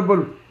አሕዛብ ተቀበሉ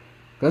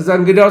ከዛ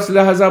እንግዲያውስ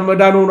ለአሕዛብ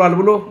መዳን ሆኗል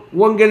ብሎ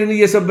ወንጌልን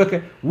እየሰበከ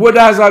ወደ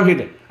አሕዛብ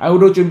ሄደ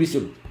አይሁዶችን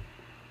ቢስሉት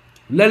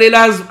ለሌላ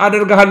ሕዝብ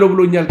አደርጋለሁ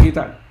ብሎኛል ጌታ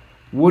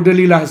ወደ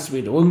ሌላ ሕዝብ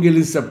ሄደ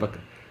ወንጌልን ሰበከ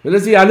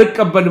ስለዚህ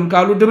አልቀበልም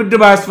ካሉ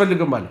ድብድብ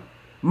አያስፈልግም ማለት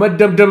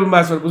መደብደብ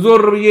ማያስፈልግ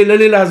ዞር ብዬ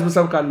ለሌላ ሕዝብ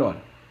ሰብካለሁ አለ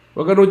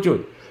ወገኖች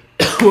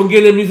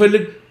ወንጌል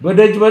የሚፈልግ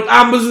በደጅ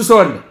በጣም ብዙ ሰው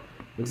አለ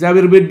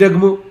እግዚአብሔር ቤት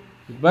ደግሞ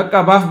በቃ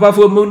ባፍ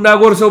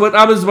ምናጎር ሰው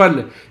በጣም ሕዝብ አለ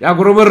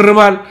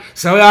ያጎረመርማል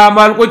ሰው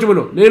ያማል ቁጭ ብሎ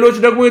ሌሎች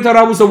ደግሞ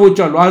የተራቡ ሰዎች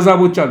አሉ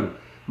አሕዛቦች አሉ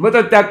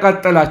መጠጥ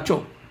ያቃጠላቸው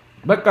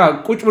በቃ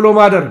ቁጭ ብሎ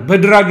ማደር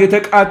በድራግ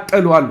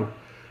የተቃጠሉ አሉ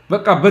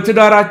በቃ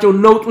በትዳራቸው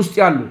ነውጥ ውስጥ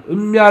ያሉ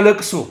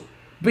የሚያለቅሱ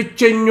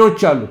ብቸኞች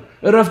አሉ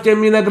እረፍት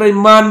የሚነግረኝ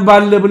ማን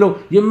ባለ ብለው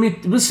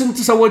በስንት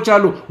ሰዎች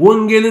አሉ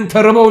ወንጌልን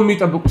ተርበው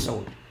የሚጠብቁ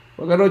ሰዎች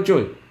ወገኖች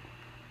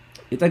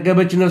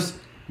የጠገበች ነፍስ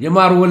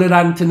የማር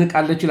ወለላን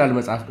ትንቃለች ይላል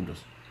መጽሐፍ ቅዱስ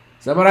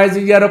ሰመራይዝ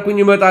እያረኩኝ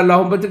ይመጣል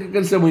አሁን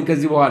በትክክል ሰሙኝ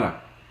ከዚህ በኋላ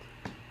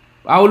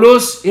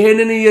ጳውሎስ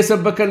ይሄንን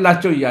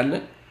እየሰበከላቸው ይያለ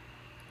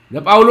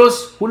ለጳውሎስ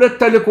ሁለት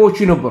ተልእኮዎች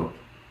ነበሩ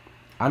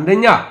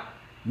አንደኛ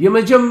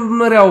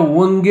የመጀመሪያው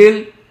ወንጌል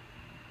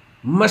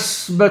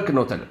መስበክ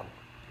ነው ተልእኮ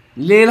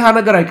ሌላ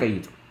ነገር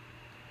አይቀይጥም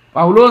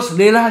ጳውሎስ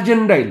ሌላ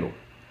አጀንዳ የለው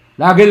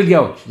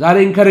ለአገልጋዮች ዛሬ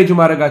ኢንከሬጅ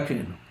ማድረጋቸው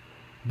ነው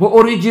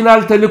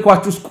በኦሪጂናል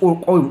ተልእኳችሁ ውስጥ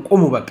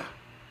ቆሙ በቃ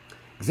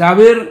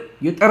እግዚአብሔር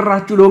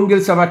የጠራችሁ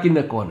ለወንጌል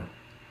ሰባኪነት ከሆነ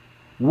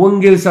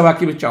ወንጌል ሰባኪ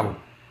ብቻ ሁኑ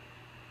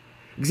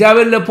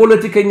እግዚአብሔር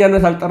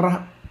ለፖለቲከኛነት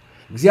አልጠራህም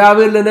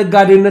እግዚአብሔር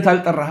ለነጋዴነት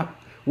አልጠራህም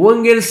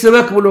ወንጌል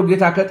ስበክ ብሎ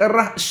ጌታ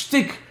ከጠራህ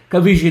ስቲክ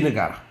ከቪዥን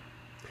ጋር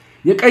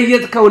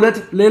የቀየጥከው ዕለት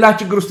ሌላ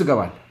ችግር ውስጥ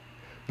ገባል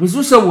ብዙ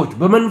ሰዎች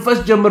በመንፈስ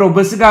ጀምረው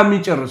በስጋ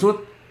የሚጨርሱት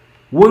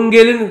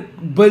ወንጌልን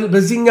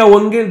በዚህኛው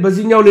ወንጌል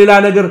በዚህኛው ሌላ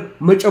ነገር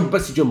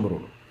መጨበጥ ሲጀምሩ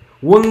ነው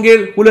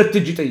ወንጌል ሁለት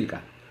እጅ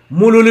ይጠይቃል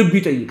ሙሉ ልብ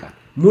ይጠይቃል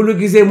ሙሉ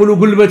ጊዜ ሙሉ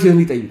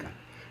ጉልበትን ይጠይቃል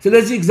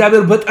ስለዚህ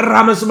እግዚአብሔር በጠራ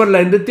መስመር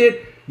ላይ እንድትሄድ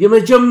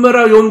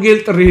የመጀመሪያው የወንጌል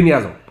ጥሪህን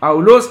ያዘው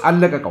ጳውሎስ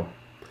አለቀቀው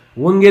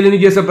ወንጌልን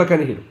እየሰበከ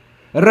ነው ሄዶ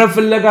ረፍ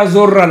ፍለጋ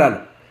ዞር አላለ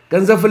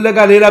ገንዘብ ፍለጋ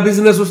ሌላ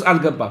ቢዝነስ ውስጥ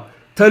አልገባም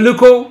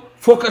ተልኮ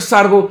ፎከስ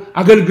አድርጎ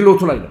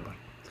አገልግሎቱ ላይ ነበር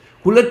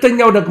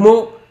ሁለተኛው ደግሞ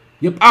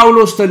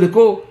የጳውሎስ ተልኮ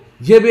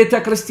የቤተ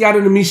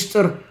ክርስቲያንን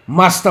ሚስጥር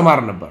ማስተማር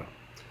ነበር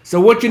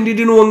ሰዎች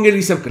እንዲድኑ ወንጌል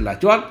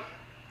ይሰብክላቸዋል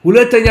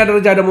ሁለተኛ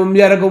ደረጃ ደግሞ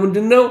የሚያደርገው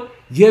ምንድነው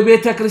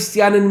የቤተ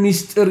ክርስቲያንን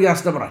ሚስጥር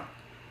ያስተምራል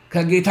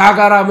ከጌታ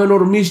ጋር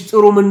መኖር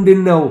ሚስጥሩ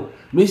ምንድነው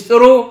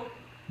ሚስጥሩ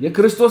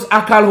የክርስቶስ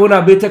አካል ሆና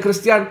ቤተ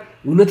ክርስቲያን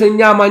እውነተኛ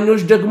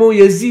አማኞች ደግሞ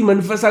የዚህ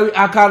መንፈሳዊ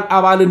አካል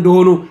አባል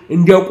እንደሆኑ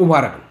እንዲያውቁ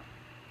ማድረግ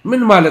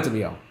ምን ማለት ነው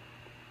ያው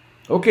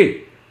ኦኬ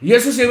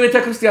ኢየሱስ የቤተ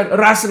ክርስቲያን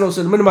ራስ ነው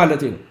ስል ምን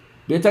ማለት ነው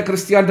ቤተ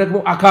ክርስቲያን ደግሞ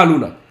አካሉ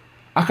ነው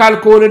አካል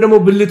ከሆነ ደግሞ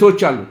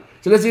ብልቶች አሉ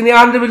ስለዚህ እኔ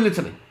አንድ ብልት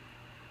ነኝ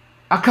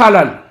አካል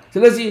አለ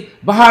ስለዚህ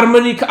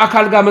በሃርሞኒ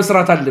ከአካል ጋር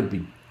መስራት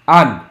አለብኝ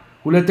አንድ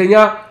ሁለተኛ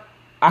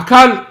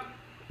አካል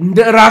እንደ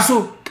ራሱ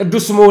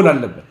ቅዱስ መሆን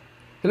አለበት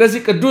ስለዚህ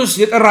ቅዱስ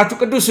የጠራችሁ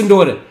ቅዱስ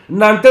እንደሆነ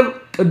እናንተም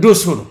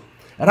ቅዱስ ሁኑ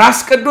ራስ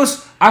ቅዱስ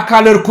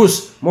አካል ርኩስ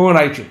መሆን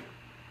አይችልም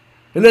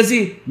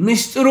ስለዚህ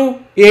ሚስጥሩ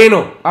ይሄ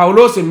ነው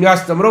ጳውሎስ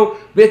የሚያስተምረው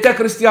ቤተ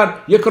ክርስቲያን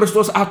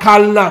የክርስቶስ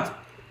አካል ናት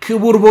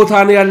ክቡር ቦታ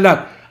ነው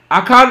ያላት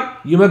አካል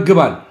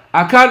ይመግባል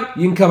አካል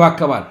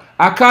ይንከባከባል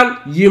አካል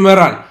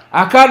ይመራል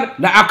አካል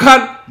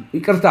ለአካል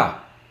ይቅርታ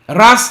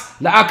ራስ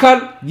ለአካል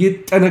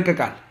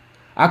ይጠነቀቃል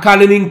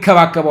አካልን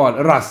ይንከባከባል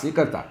ራስ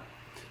ይቅርታ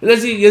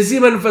ስለዚህ የዚህ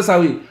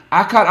መንፈሳዊ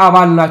አካል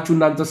አባል ናችሁ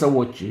እናንተ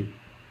ሰዎች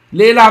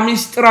ሌላ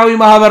ሚስጥራዊ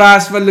ማህበር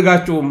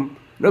አያስፈልጋችሁም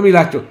ነው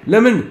የሚላቸው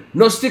ለምን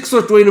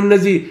ኖስቲክሶች ወይንም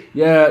እነዚህ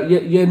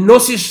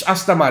የኖሲስ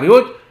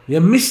አስተማሪዎች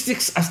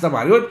የሚስቲክስ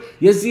አስተማሪዎች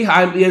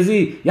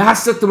የዚህ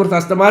የሐሰት ትምህርት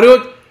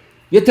አስተማሪዎች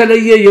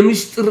የተለየ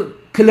የሚስጥር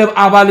ክለብ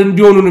አባል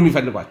እንዲሆኑ ነው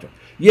የሚፈልጓቸው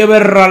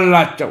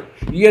የበራላቸው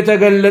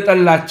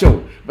የተገለጠላቸው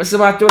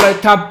በስማቸው ላይ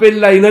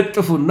ታፔላ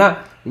ይነጥፉና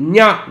እኛ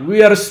we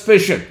are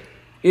special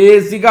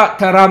እዚህ ጋር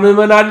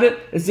ተራምመናል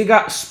እዚህ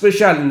ጋር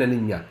ስፔሻል ነን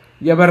እኛ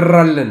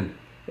የበራልን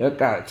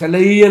በቃ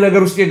ተለየ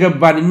ነገር ውስጥ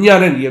የገባን እኛ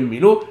ነን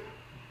የሚሉ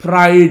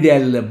ፕራይድ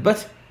ያለበት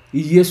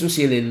ኢየሱስ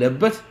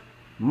የሌለበት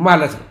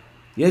ማለት ነው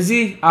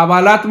የዚህ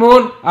አባላት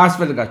መሆን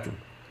አስፈልጋችሁ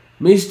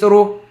ሚስጥሩ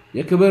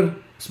የክብር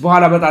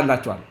በኋላ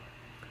መጣላችኋል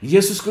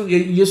ኢየሱስ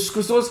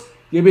ክርስቶስ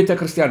የቤተ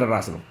ክርስቲያን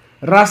ራስ ነው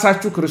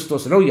ራሳችሁ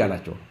ክርስቶስ ነው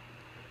ይያላችሁ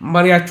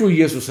ማሪያችሁ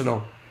ኢየሱስ ነው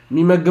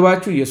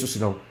የሚመግባችሁ ኢየሱስ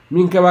ነው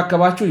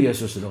የሚንከባከባችሁ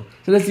ኢየሱስ ነው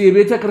ስለዚህ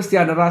የቤተ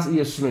ክርስቲያን ራስ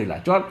ኢየሱስ ነው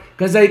ይላቸዋል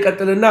ከዛ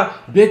ይቀጥልና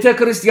ቤተ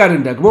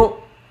ክርስቲያንን ደግሞ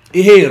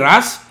ይሄ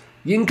ራስ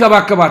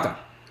ይንከባከባታል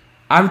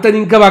አንተን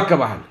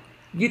ይንከባከባል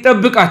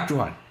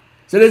ይጠብቃችኋል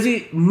ስለዚህ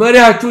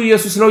መሪያችሁ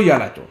ኢየሱስ ነው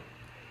ይያላችሁ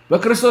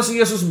በክርስቶስ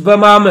ኢየሱስ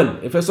በማመን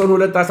ኤፌሶን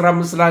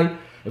 2:15 ላይ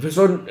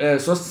ኤፌሶን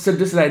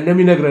 3:6 ላይ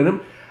እንደሚነግረንም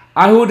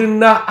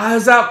አይሁድና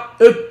አሕዛብ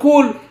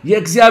እኩል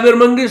የእግዚአብሔር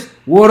መንግስት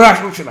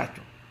ወራሾች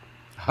ናቸው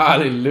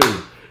ሃሌሉያ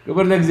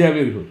ክብር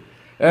ለእግዚአብሔር ይሁን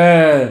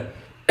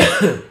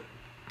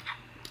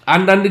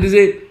አንዳንድ ጊዜ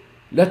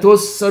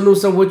ለተወሰኑ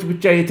ሰዎች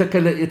ብቻ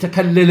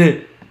የተከለለ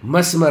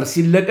መስመር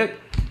ሲለቀቅ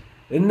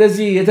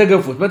እነዚህ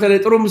የተገፉት በተለይ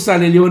ጥሩ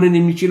ምሳሌ ሊሆንን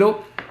የሚችለው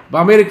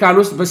በአሜሪካን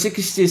ውስጥ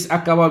በ60s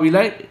አካባቢ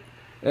ላይ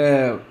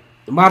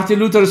ማርቲን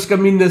ሉተር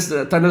እስከሚነስ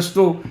ተነስቶ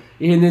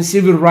ይሄንን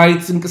ሲቪል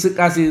ራይትስ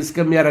እንቅስቃሴ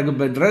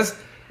እስከሚያደርግበት ድረስ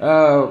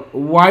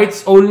whites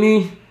only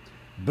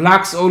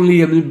blacks only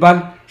የሚባል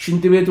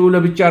ሽንት ቤቱ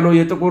ለብቻ ነው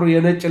የጥቁር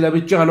የነጭ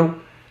ለብቻ ነው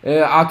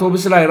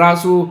አውቶቡስ ላይ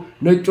ራሱ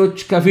ነጮች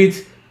ከፊት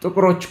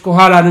ጥቁሮች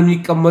ከኋላ ነው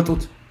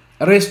የሚቀመጡት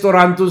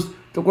ሬስቶራንት ውስጥ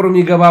ጥቁር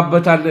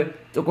የሚገባበታል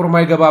ጥቁር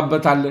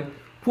ማይገባበታል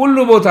ሁሉ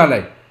ቦታ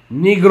ላይ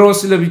ኒግሮስ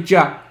ለብቻ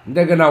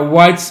እንደገና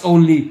whites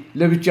only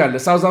ለብቻ አለ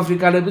ሳውዝ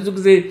አፍሪካ ላይ ብዙ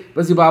ጊዜ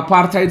በዚህ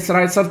በአፓርታይድ ስራ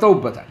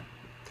ተሰርተውበታል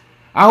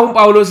አሁን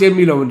ጳውሎስ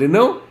የሚለው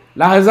ምንድነው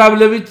ለአሕዛብ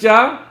ለብቻ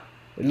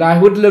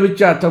ለአይሁድ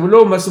ለብቻ ተብሎ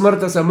መስመር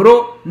ተሰምሮ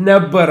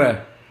ነበር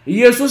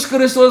ኢየሱስ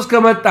ክርስቶስ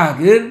ከመጣ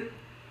ግን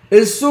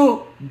እሱ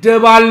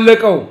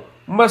ደባለቀው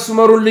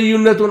መስመሩን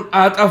ልዩነቱን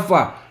አጠፋ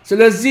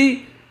ስለዚህ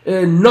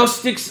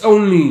gnostics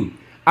only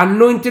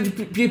anointed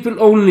people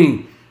only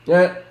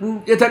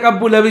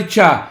የተቀቡ ለብቻ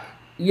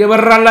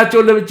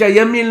የበራላቸው ለብቻ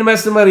የሚል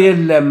መስመር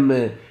የለም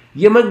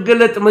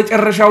የመገለጥ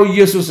መጨረሻው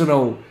ኢየሱስ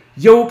ነው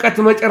የውቀት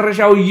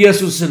መጨረሻው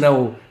ኢየሱስ ነው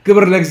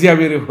ክብር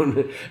ለእግዚአብሔር ይሁን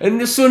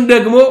እነሱን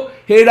ደግሞ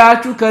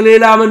ሄዳችሁ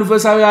ከሌላ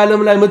መንፈሳዊ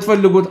ዓለም ላይ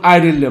የምትፈልጉት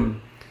አይደለም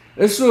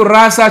እሱ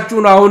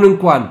ራሳችሁን አሁን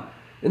እንኳን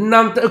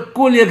እናንተ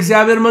እኩል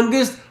የእግዚአብሔር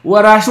መንግስት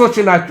ወራሾች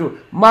ናችሁ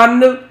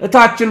ማንንም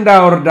እታች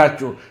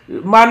እንዳያወርዳችሁ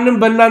ማንንም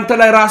በእናንተ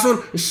ላይ ራሱን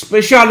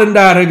ስፔሻል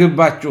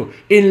እንዳያረግባችሁ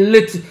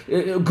ኢሊት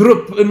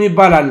ግሩፕ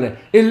የሚባል አለ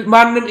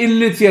ማንንም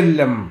ኢሊት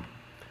የለም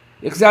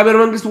የእግዚአብሔር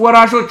መንግስት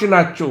ወራሾች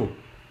ናችሁ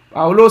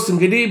ጳውሎስ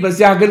እንግዲህ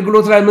በዚህ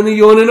አገልግሎት ላይ ምን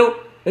እየሆነ ነው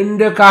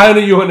እንደ ካህን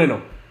እየሆነ ነው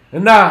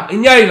እና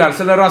እኛ ይላል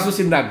ስለ ራሱ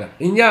ሲናገር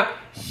እኛ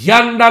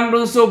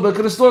ያንዳንዱን ሰው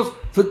በክርስቶስ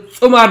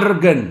ፍጹም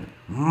አድርገን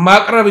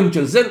ማቅረብ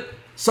እንችል ዘንድ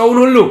ሰውን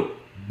ሁሉ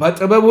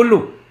በጥበብ ሁሉ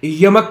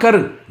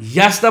እየመከርን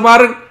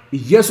ያስተማርን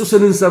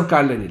ኢየሱስን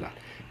እንሰብካለን ይላል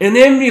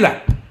እኔም ይላል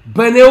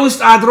በእኔ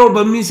ውስጥ አድሮ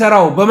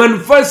በሚሰራው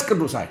በመንፈስ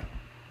ቅዱስ ኃይል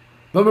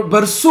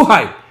በእርሱ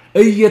ኃይል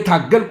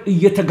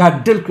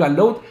እየተጋደልኩ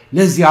ያለሁት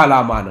ለዚህ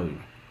ዓላማ ነው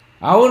ይላል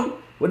አሁን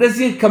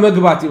ወደዚህ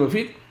ከመግባቴ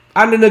በፊት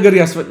አንድ ነገር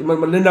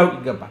ልናውቅ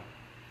ይገባል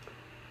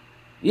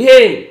ይሄ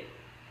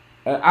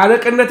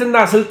አለቅነትና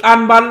ስልጣን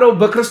ባለው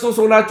በክርስቶስ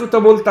ሆናችሁ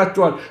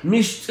ተሞልታችኋል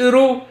ሚስጥሩ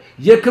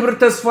የክብር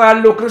ተስፋ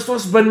ያለው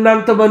ክርስቶስ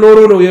በእናንተ መኖሩ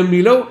ነው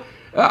የሚለው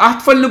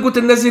አትፈልጉት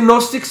እነዚህ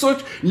ኖስቲክሶች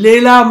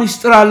ሌላ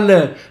ምስጢር አለ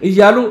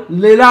እያሉ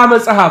ሌላ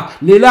መጽሐፍ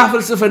ሌላ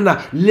ፍልስፍና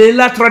ሌላ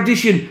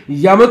ትራዲሽን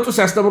ያመጡ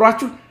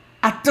ሲያስተምሯችሁ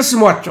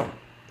አትስሟቸው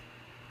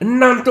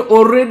እናንተ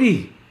ኦሬዲ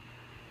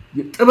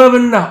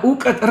ጥበብና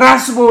ዕውቀት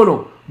ራስ በሆነው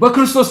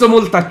በክርስቶስ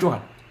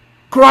ተሞልታችኋል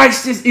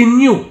Christ is in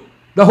you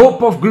the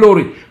hope of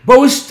glory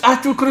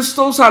በውስጣችሁ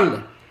ክርስቶስ አለ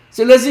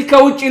ስለዚህ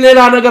ከውጪ ሌላ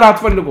ነገር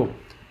አትፈልጉ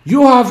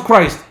you have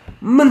Christ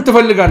ምን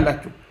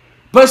ትፈልጋላችሁ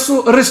በሱ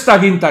ርስት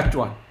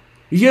አግኝታችኋል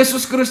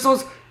ኢየሱስ ክርስቶስ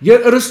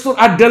የርስቱን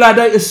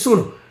አደላዳይ እሱ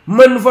ነው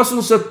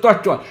መንፈሱን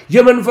ሰጥቷችኋል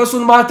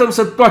የመንፈሱን ማህተም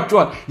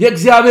ሰጥቷችኋል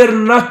የእግዚአብሔር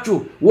ናችሁ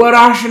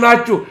ወራሽ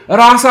ናችሁ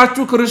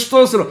ራሳችሁ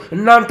ክርስቶስ ነው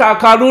እናንተ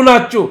አካሉ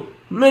ናችሁ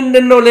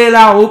ምንድነው ሌላ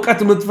ዕውቀት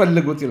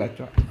የምትፈልጉት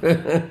ይላችኋል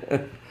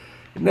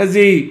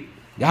እነዚህ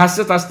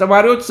የሐሰት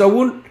አስተማሪዎች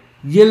ሰውን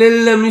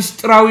የሌለ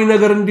ምስጢራዊ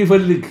ነገር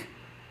እንዲፈልግ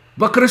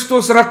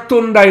በክርስቶስ ረክቶ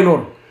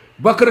እንዳይኖር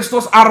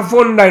በክርስቶስ አርፎ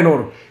እንዳይኖር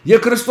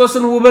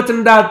የክርስቶስን ውበት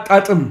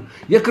እንዳጣጥም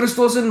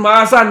የክርስቶስን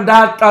ማዕዛ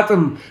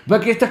እንዳጣጥም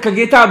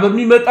ከጌታ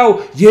በሚመጣው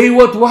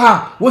የሕይወት ውሃ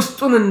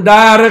ውስጡን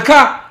እንዳያረካ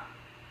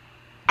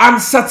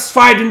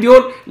unsatisfied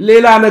እንዲሆን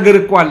ሌላ ነገር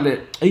እኮ አለ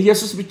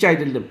ኢየሱስ ብቻ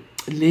አይደለም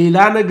ሌላ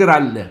ነገር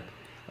አለ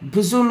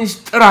ብዙ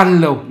ምስጢር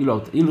አለው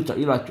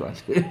ይላችኋል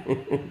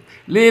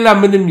ሌላ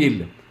ምንም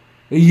የለም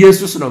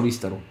ኢየሱስ ነው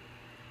ምስጢሩ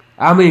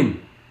አሜን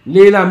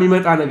ሌላ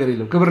የሚመጣ ነገር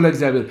የለም ክብር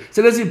ለእግዚአብሔር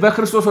ስለዚህ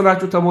በክርስቶስ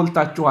ሆናችሁ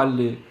ተሞልታችኋል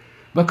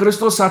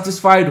በክርስቶስ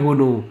ሳቲስፋይድ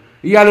ሆኖ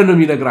እያለ ነው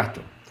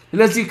የሚነግራቸው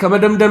ስለዚህ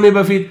ከመደምደሜ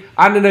በፊት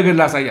አንድ ነገር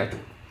ላሳያችሁ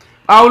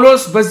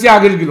ጳውሎስ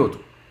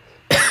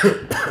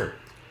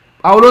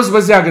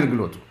በዚህ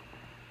አገልግሎቱ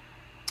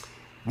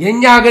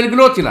የኛ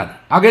አገልግሎት ይላል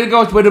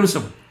አገልጋዮች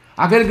በደምስሙ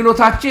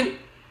አገልግሎታችን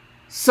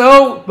ሰው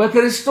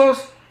በክርስቶስ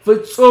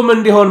ፍጹም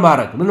እንዲሆን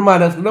ማድረግ ምን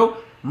ማለት ነው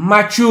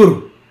ማቹር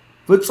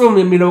ፍጹም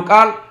የሚለው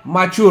ቃል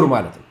ማቹር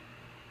ማለት ነው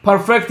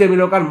perfect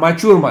የሚለው ቃል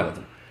mature ማለት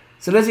ነው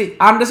ስለዚህ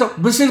አንድ ሰው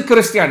ብስል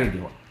ክርስቲያን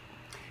እንዲሆን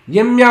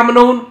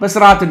የሚያምነውን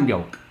በስርዓት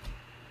እንዲያውቅ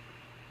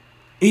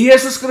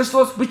ኢየሱስ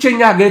ክርስቶስ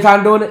ብቸኛ ጌታ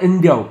እንደሆነ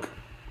እንዲያውቅ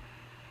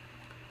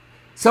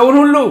ሰውን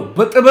ሁሉ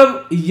በጥበብ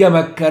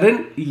እየመከርን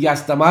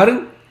እያስተማርን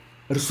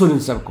እርሱን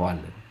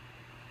እንሰብከዋለን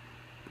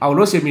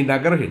ጳውሎስ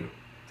የሚናገረው ይሄ ነው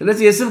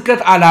ስለዚህ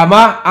የስብከት ዓላማ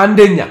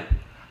አንደኛ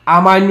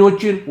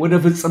አማኞችን ወደ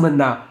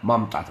ፍጽምና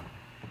ማምጣት ነው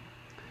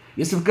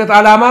የስብከት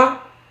ዓላማ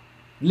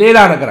ሌላ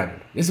ነገር አይደለም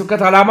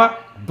የስብከት ዓላማ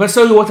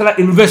በሰው ሕይወት ላይ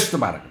ኢንቨስት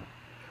ማድረግ ነው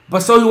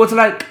በሰው ሕይወት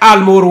ላይ ቃል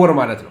መወርወር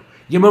ማለት ነው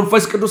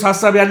የመንፈስ ቅዱስ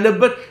ሐሳብ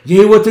ያለበት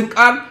የሕይወትን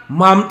ቃል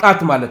ማምጣት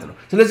ማለት ነው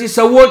ስለዚህ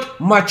ሰዎች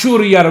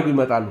ማቹር እያደረጉ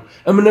ይመጣሉ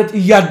እምነት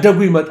እያደጉ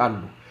ይመጣሉ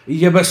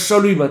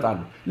እየበሰሉ ይመጣሉ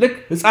ልክ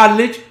ሕፃን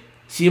ልጅ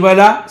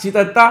ሲበላ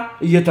ሲጠጣ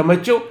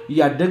እየተመቸው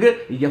እያደገ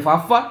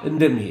እየፋፋ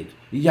እንደሚሄድ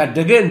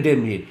እያደገ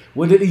እንደሚሄድ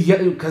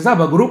ከዛ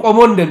በእግሩ ቆሞ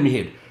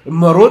እንደሚሄድ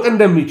መሮጥ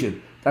እንደሚችል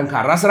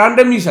ጠንካራ ስራ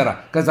እንደሚሰራ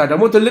ከዛ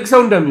ደግሞ ትልቅ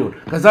ሰው እንደሚሆን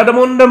ከዛ ደግሞ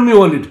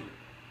እንደሚወልድ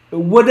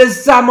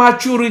ወደዛ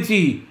ማቹሪቲ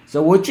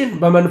ሰዎችን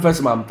በመንፈስ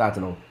ማምጣት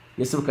ነው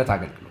የስብከት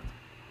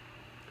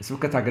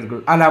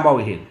አገልግሎት ዓላማው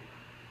ይሄ ነው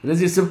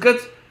ስለዚህ ስብከት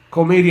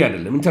ኮሜዲ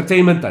አይደለም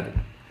ኢንተርቴይንመንት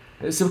አይደለም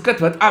ስብከት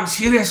በጣም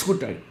ሲሪየስ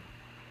ጉዳይ ነው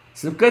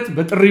ስብከት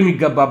በጥሪ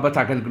የሚገባበት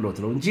አገልግሎት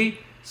ነው እንጂ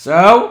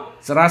ሰው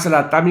ስራ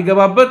ስላጣ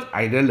የሚገባበት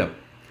አይደለም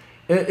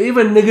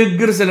ኢቭን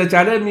ንግግር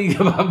ስለቻለ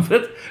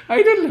የሚገባበት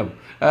አይደለም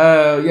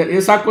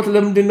የሳቆት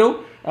ለምንድነው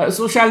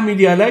ሶሻል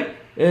ሚዲያ ላይ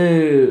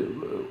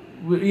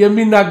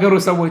የሚናገሩ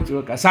ሰዎች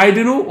በቃ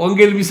ሳይድኑ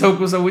ወንጌል ቢሰብኩ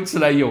ሰዎች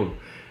ስላየው ነው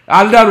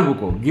አልዳኑም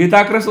እኮ ጌታ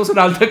ክርስቶስን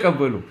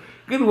አልተቀበሉ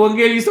ግን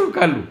ወንጌል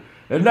ይሰብካሉ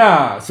እና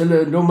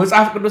እንደው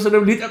መጽሐፍ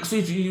ቅዱስንም ሊጠቅሱ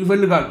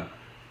ይፈልጋሉ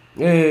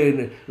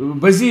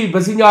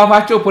በዚህኛው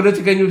አፋቸው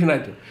ፖለቲከኞች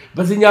ናቸው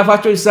በዚህኛው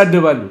አፋቸው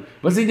ይሳደባሉ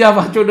በዚህኛው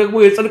አፋቸው ደግሞ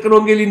የጽድቅን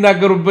ወንጌል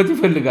ይናገሩበት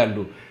ይፈልጋሉ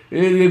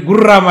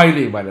ጉራማይሌ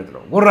ማለት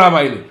ነው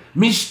ጉራማይሌ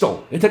ሚስቶ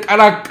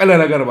የተቀላቀለ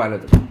ነገር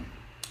ማለት ነው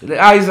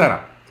አይዘራ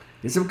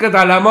የስብከት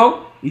ዓላማው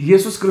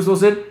ኢየሱስ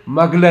ክርስቶስን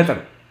መግለጥ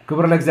ነው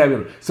ክብር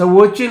ለእግዚአብሔር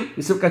ሰዎችን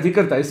የስብከት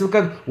ይቅርታ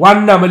የስብከት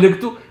ዋና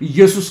መልእክቱ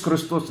ኢየሱስ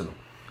ክርስቶስ ነው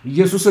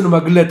ኢየሱስን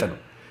መግለጥ ነው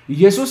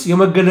ኢየሱስ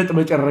የመገለጥ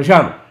መጨረሻ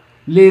ነው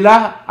ሌላ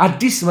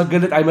አዲስ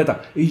መገለጥ አይመጣም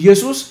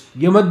ኢየሱስ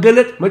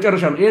የመገለጥ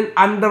መጨረሻ ነው ይሄን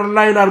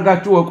አንደርላይን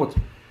አድርጋችሁ ወቁት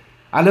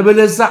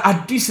አለበለዚያ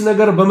አዲስ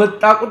ነገር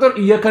በመጣ ቁጥር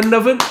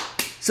እየከነፍን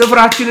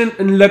ስፍራችንን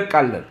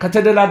እንለቃለን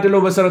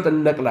ከተደላደለው መሰረት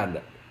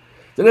እንነቅላለን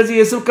ስለዚህ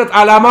የስብከት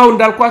ዓላማው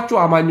እንዳልኳችሁ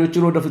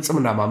አማኞችን ወደ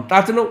ፍጽምና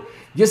ማምጣት ነው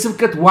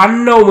የስብከት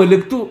ዋናው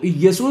መልእክቱ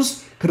ኢየሱስ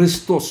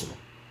ክርስቶስ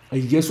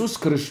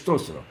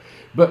ነው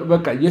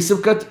በቃ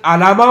የስብከት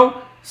ዓላማው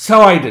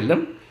ሰው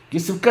አይደለም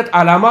የስብከት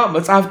ዓላማ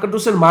መጽሐፍ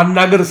ቅዱስን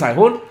ማናገር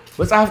ሳይሆን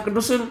መጽሐፍ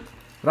ቅዱስን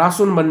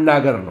ራሱን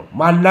መናገር ነው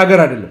ማናገር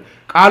አይደለም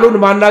ቃሉን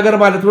ማናገር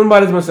ማለት ምን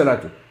ማለት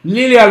መሰላችሁ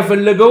ሊል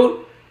ያልፈለገው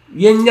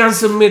የኛን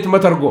ስሜት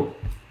መተርጎም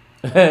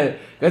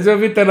ከዚህ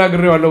በፊት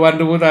ተናግሬዋለሁ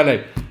አንድ ቦታ ላይ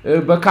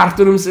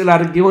በካርቱንም ስዕል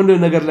አድርጌ የሆነ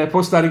ነገር ላይ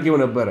ፖስት አድርጌው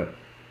ነበር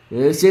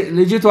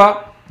ልጅቷ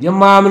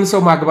የማያምን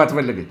ሰው ማግባት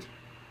ፈለገች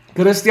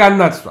ክርስቲያን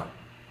ናት እሷ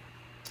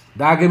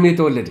ዳግም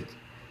የተወለደች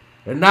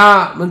እና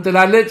ምን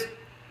ትላለች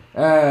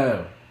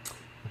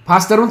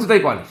ፓስተሩን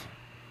ትጠይቋለች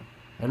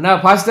እና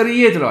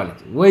ፓስተርዬ ትለዋለች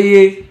ወይ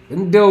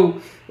እንደው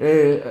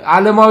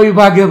ዓለማዊ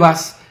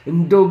ባገባስ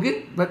እንደው ግን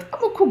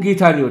በጣም እኮ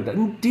ጌታን ይወዳል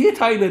እንዴት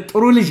አይነት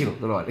ጥሩ ልጅ ነው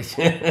ትለዋለች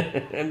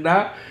እና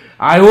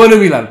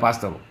አይሆንም ይላል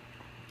ፓስተሩ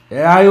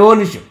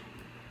አይሆንሽም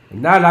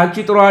እና ላንቺ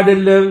ጥሩ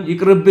አይደለም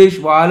ይቅርብሽ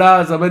በኋላ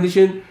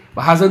ዘመንሽን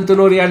በሐዘን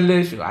ትኖር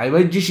ያለሽ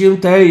አይበጅሽም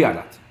ተይ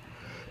ያላት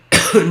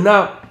እና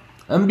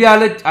እንቢ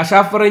አለች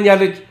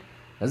አሻፈረኛለች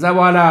ከዛ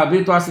በኋላ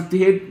ቤቷ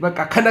ስትሄድ በቃ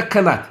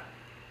ከነከናት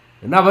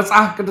እና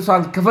መጽሐፍ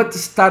ቅዱሳን ከፈት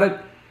ስታረግ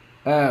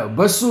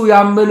በሱ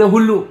ያመነ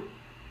ሁሉ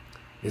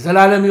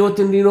የዘላለም ሕይወት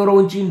እንዲኖረው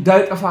እንጂ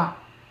እንዳይጠፋ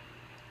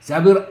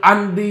እግዚአብሔር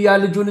አንድያ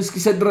ልጁን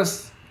እስኪሰጥ ድረስ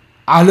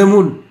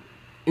ዓለሙን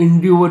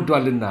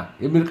እንዲወዷልና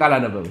የሚል ቃል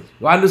አነበበች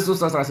ዮሐንስ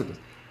 3:16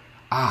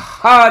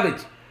 አሃለች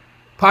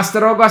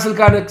ፓስተሯ ጋር ስልክ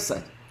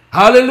አነሳች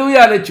ሃሌሉያ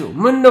አለችው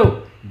ምን ነው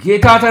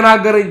ጌታ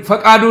ተናገረኝ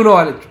ፈቃዱ ነው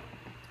አለችው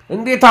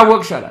እንዴት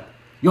አወቅሻላት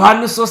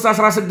ዮሐንስ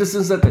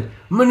 3:16 ሰጠች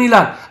ምን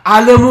ይላል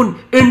ዓለሙን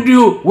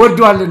እንዲሁ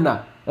ወዷልና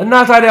እና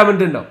ታዲያ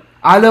ምንድነው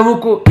ዓለሙ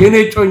እኮ የኔ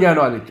ጮኛ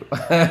ነው አለችው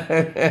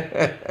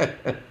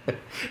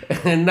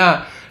እና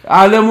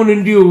ዓለሙን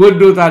እንዲሁ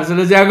ወዶታል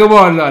ስለዚህ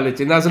ያገባዋለሁ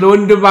አለችና ስለ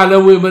ወንድም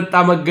ዓለሙ የመጣ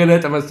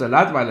መገለጥ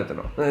መሰላት ማለት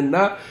ነው እና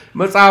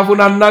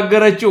መጽሐፉን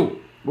አናገረችው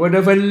ወደ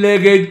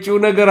ፈለገችው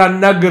ነገር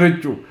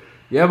አናገረችው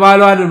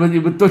የባሏን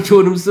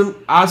ብቶቹንም ስም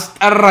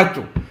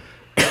አስጠራችው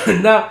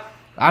እና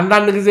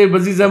አንዳንድ ጊዜ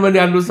በዚህ ዘመን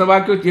ያሉ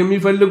ሰባኪዎች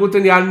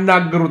የሚፈልጉትን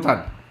ያናገሩታል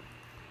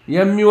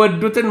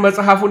የሚወዱትን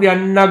መጽሐፉን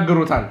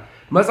ያናገሩታል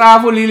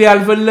መጽሐፉ ሊል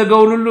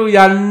ያልፈለገውን ሁሉ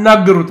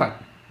ያናገሩታል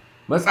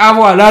መጽሐፉ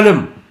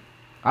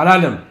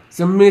አላለም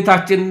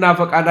ስሜታችንና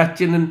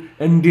ፈቃዳችንን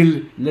እንዲል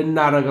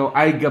ልናረጋው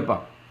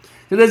አይገባም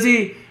ስለዚህ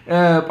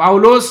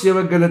ጳውሎስ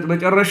የመገለጥ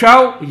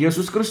መጨረሻው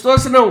ኢየሱስ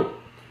ክርስቶስ ነው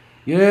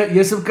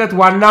የስብከት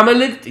ዋና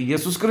መልእክት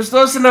ኢየሱስ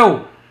ክርስቶስ ነው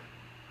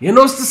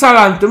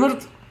የኖስቲሳውያን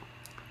ትምህርት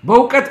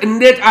በእውቀት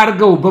እንዴት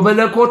አርገው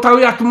በመለኮታዊ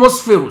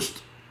አትሞስፌር ውስጥ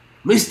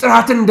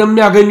ምስጢራትን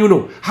እንደሚያገኙ ነው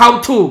how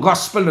to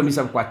gospel ነው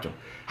የሚሰብኳቸው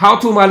how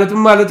to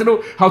ማለት ነው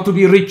how to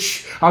be rich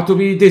how to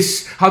be this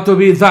how to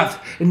be that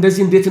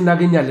እንደዚህ እንዴት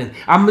እናገኛለን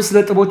 5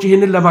 ነጥቦች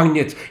ይሄንን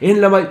ለማግኘት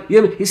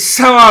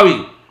ሰዋዊ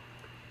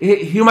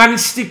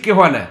humanistic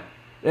የሆነ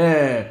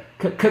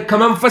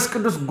ከመንፈስ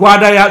ቅዱስ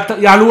ጓዳ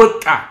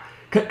ያልወጣ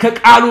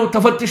ከቃሉ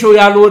ተፈትሸው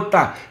ያልወጣ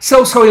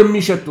ሰው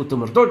የሚሸቱ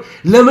ትምህርቶች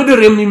ለምድር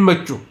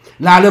የሚመቹ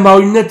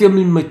ለዓለማዊነት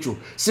የሚመቹ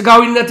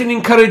ስጋዊነትን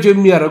ኢንከሬጅ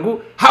የሚያረጉ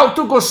how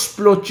to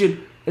gospelዎችን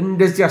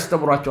እንደዚህ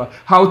ያስተምሯቸዋል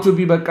how to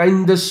be በቃ in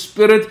the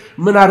spirit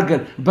ምን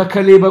አርገን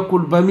በከሌ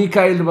በኩል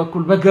በሚካኤል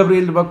በኩል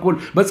በገብርኤል በኩል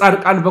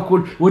በጻድቃን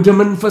በኩል ወደ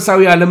መንፈሳዊ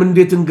ዓለም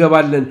እንዴት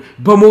እንገባለን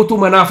በሞቱ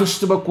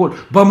መናፍስት በኩል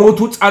በሞቱ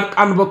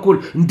ጻድቃን በኩል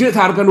እንዴት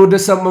አርገን ወደ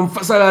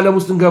መንፈሳዊ ዓለም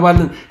ውስጥ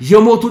እንገባለን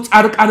የሞቱ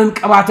ጻድቃንን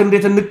ቀባት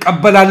እንዴት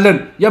እንቀበላለን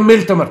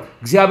የሚል ትምህርት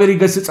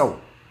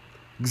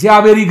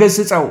እግዚአብሔር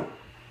ይገስጸው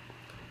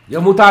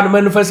የሙታን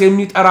መንፈስ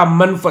የሚጠራ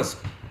መንፈስ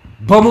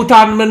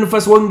በሙታን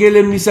መንፈስ ወንጌል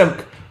የሚሰብክ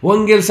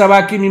ወንጌል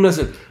ሰባኪ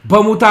የሚመስል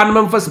በሙታን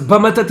መንፈስ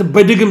በመተት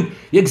በድግም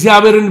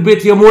የእግዚአብሔርን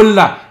ቤት የሞላ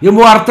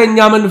የሟርተኛ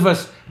መንፈስ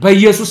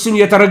በኢየሱስ ስም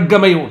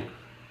የተረገመ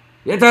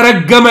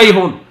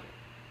ይሁን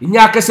እኛ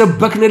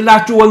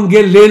ከሰበክንላችሁ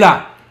ወንጌል ሌላ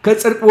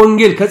ከጽድቅ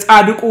ወንጌል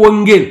ከጻድቁ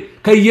ወንጌል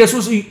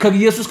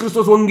ከኢየሱስ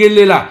ክርስቶስ ወንጌል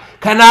ሌላ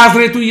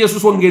ከናዝሬቱ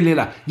ኢየሱስ ወንጌል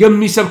ሌላ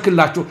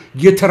የሚሰብክላችሁ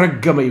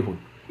የተረገመ ይሁን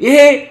ይሄ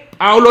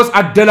ጳውሎስ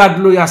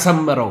አደላድሎ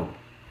ያሰመረው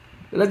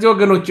ስለዚህ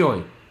ወገኖቼ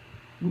ሆይ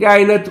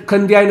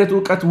ከእንዲህ አይነት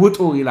ዕውቀት ውጡ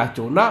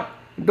ይላቸውና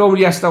እንደውም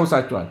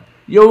ያስታውሳቸዋል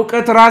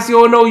የዕውቀት ራስ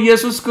የሆነው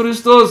ኢየሱስ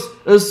ክርስቶስ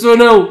እሱ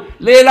ነው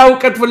ሌላ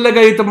ዕውቀት ፍለጋ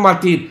የትም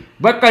አትሂድ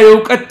በቃ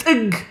የዕውቀት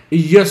ጥግ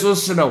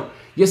ኢየሱስ ነው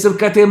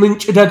የስብከቴ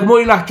ምንጭ ደግሞ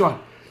ይላቸዋል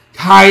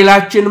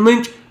ኃይላችን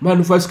ምንጭ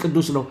መንፈስ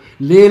ቅዱስ ነው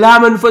ሌላ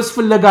መንፈስ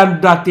ፍለጋ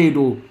እንዳትሄዱ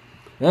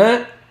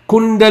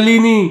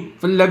ኩንደሊኒ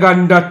ፍለጋ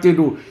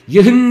እንዳትሄዱ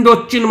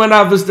የህንዶችን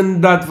መናፍስት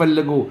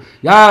እንዳትፈልጉ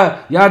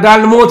ያ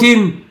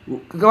ዳልሞቲን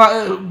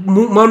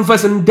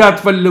መንፈስ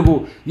እንዳትፈልጉ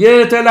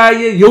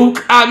የተለያየ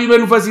የውቃቢ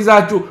መንፈስ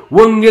ይዛችሁ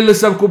ወንጌል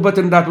ሰብኩበት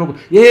እንዳትፈልጉ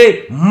ይሄ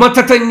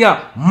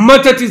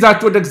መተት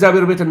ይዛችሁ ወደ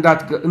እግዚአብሔር ቤት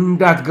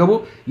እንዳትገቡ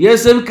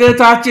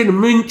የስብከታችን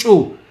ምንጩ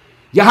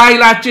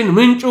የኃይላችን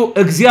ምንጩ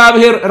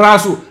እግዚአብሔር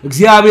ራሱ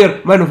እግዚአብሔር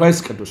መንፈስ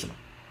ቅዱስ ነው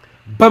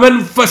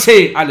በመንፈሴ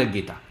አለ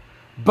ጌታ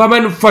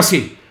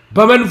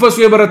በመንፈሱ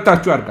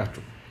የበረታችሁ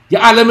ያርጋችሁ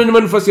የዓለምን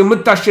መንፈስ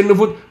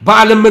የምታሸንፉት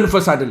በዓለም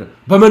መንፈስ አይደለም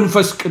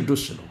በመንፈስ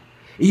ቅዱስ ነው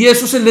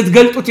ኢየሱስን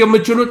ልትገልጡት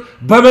የምትችሉት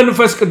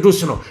በመንፈስ ቅዱስ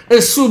ነው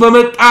እሱ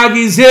በመጣ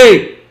ጊዜ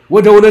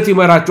ወደ እውነት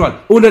ይመራችኋል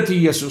እውነት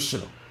ኢየሱስ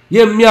ነው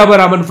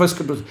የሚያበራ መንፈስ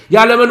ቅዱስ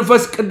ያለ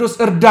መንፈስ ቅዱስ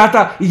እርዳታ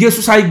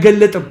ኢየሱስ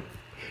አይገለጥም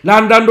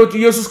ለአንዳንዶች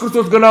ኢየሱስ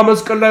ክርስቶስ ገና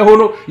መስቀል ላይ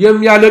ሆኖ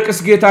የሚያለቅስ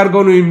ጌታ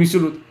አድርገው ነው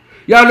የሚስሉት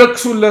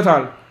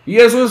ያለቅሱለታል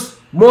ኢየሱስ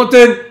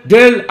ሞትን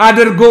ድል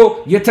አድርጎ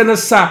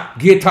የተነሳ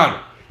ጌታ ነው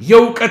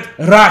የዕውቀት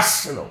ራስ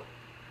ነው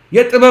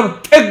የጥበብ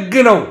ጥግ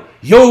ነው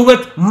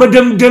የውበት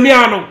መደምደሚያ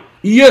ነው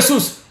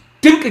ኢየሱስ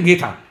ድንቅ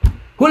ጌታ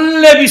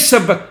ሁሌ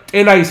ቢሰበክ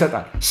ጤና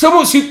ይሰጣል ስሙ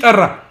ሲጠራ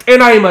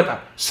ጤና ይመጣል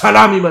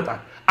ሰላም ይመጣል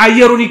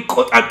አየሩን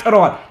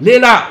ይቆጣጠረዋል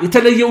ሌላ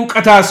የተለየ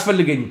ዕውቀት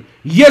አያስፈልገኝም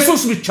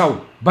ኢየሱስ ብቻው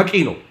በቂ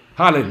ነው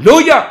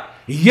ሃሌሉያ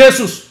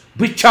ኢየሱስ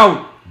ብቻውን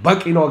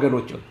በቂ ነው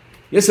ወገኖች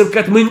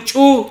የስብከት ምንጩ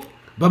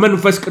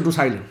በመንፈስ ቅዱስ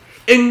ኃይል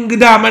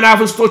እንግዳ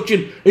መናፍስቶችን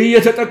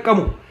እየተጠቀሙ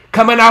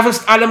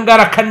ከመናፍስት ዓለም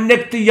ጋር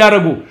ከኔክት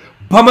ያረጉ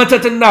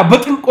በመተትና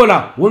በጥንቆላ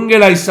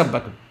ወንጌል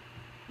አይሰበክም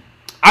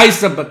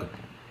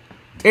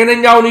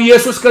ጤነኛውን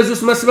ኢየሱስ ከዚህ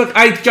መስበክ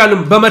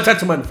አይቻልም በመተት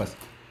መንፈስ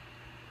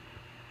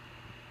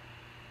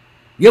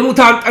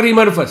የሙታን ጠሪ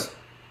መንፈስ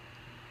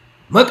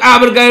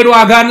መቃብር ጋር ሄዶ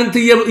አጋንንት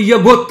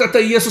እየጎተተ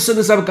ኢየሱስን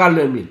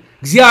ሰብካለሁ የሚል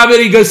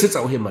እግዚአብሔር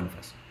ይገስጸው ይሄ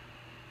መንፈስ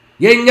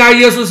የኛ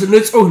ኢየሱስ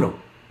ንጹህ ነው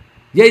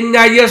የኛ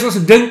ኢየሱስ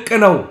ድንቅ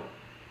ነው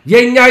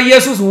የኛ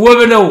ኢየሱስ ውብ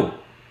ነው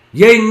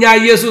የኛ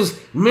ኢየሱስ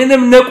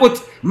ምንም ነቁጥ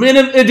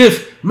ምንም እድፍ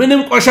ምንም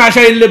ቆሻሻ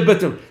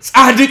የለበትም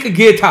ጻድቅ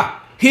ጌታ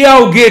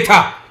ሕያው ጌታ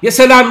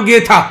የሰላም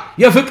ጌታ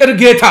የፍቅር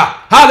ጌታ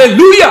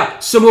ሃሌሉያ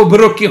ስሙ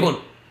ብሩክ ይሁን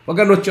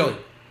ወገኖች ሆይ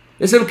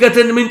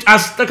የስብከትን ምንጭ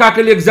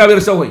አስተካክል የእግዚአብሔር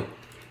ሰው ሆይ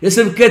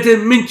የስብከትን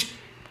ምንጭ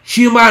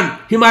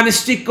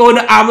ሂማኒስቲክ ከሆነ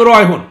አእምሮ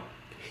አይሆን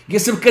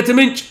የስብከት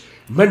ምንጭ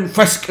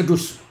መንፈስ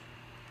ቅዱስ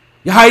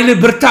የኃይል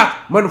ብርታት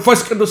መንፈስ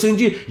ቅዱስ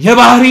እንጂ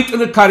የባህሪ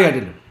ጥንካሬ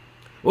አይደለም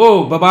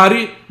በባህሪ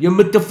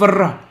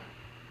የምትፈራ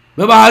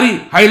በባህሪ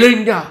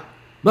ኃይለኛ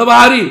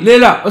በባህሪ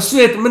ሌላ እሱ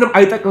ምንም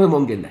አይጠቅምም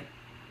ወንጌል ላይ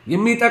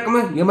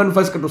የሚጠቅምህ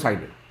የመንፈስ ቅዱስ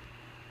ኃይል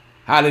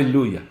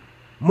ሃሌሉያ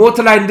ሞት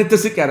ላይ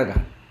እንድትስቅ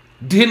ያደርጋል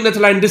ድህነት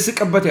ላይ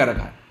እንድትስቅበት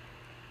ያደርጋል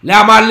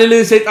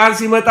ለማልልህ ሰይጣን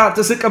ሲመጣ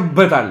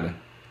ትስቅበታለህ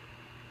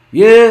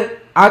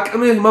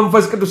የአቅምህ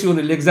መንፈስ ቅዱስ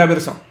ይሁንልህ እግዚአብሔር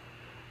ሰው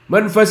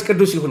መንፈስ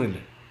ቅዱስ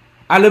ይሁንልህ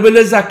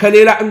አለበለዚያ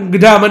ከሌላ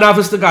እንግዳ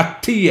መናፍስት ጋር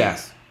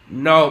ትያዝ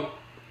ነው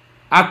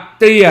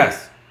አትያዝ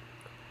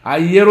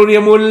አየሩን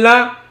የሞላ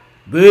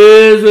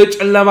ብዙ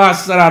ጨለማ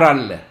አሰራር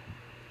አለ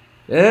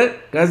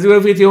ከዚህ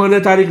በፊት የሆነ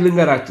ታሪክ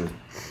ልንገራችሁ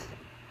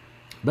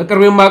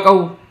በቅርብ የማቀው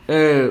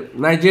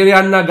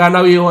ናይጄሪያና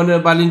ጋናዊ የሆነ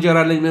ባልንጀራ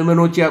ላይ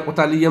መመኖች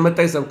ያቆታል እየመጣ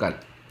ይሰብካል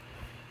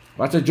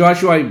ፓስተር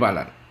ጆሹዋ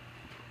ይባላል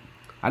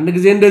አንድ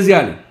ጊዜ እንደዚህ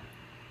አለ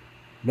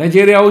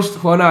ናይጄሪያ ውስጥ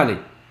ሆነ አለ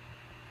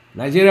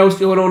ናይጄሪያ ውስጥ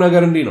የሆነው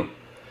ነገር እንዲህ ነው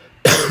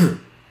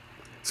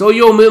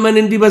ሰውየው ምእመን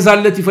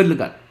እንዲበዛለት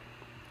ይፈልጋል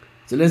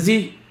ስለዚህ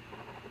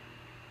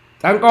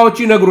ጠንቋዮች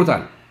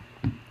ይነግሩታል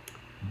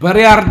በሬ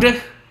አርደህ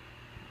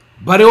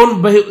በሬውን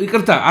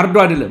ይቅርታ አርዶ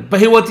አይደለም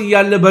በሕይወት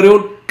ያለ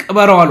በሬውን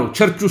ቅበረው አለው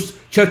ቸርች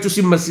ውስጥ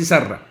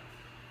ሲሰራ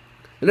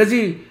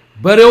ስለዚህ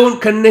በሬውን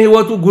ከነ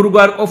ሕይወቱ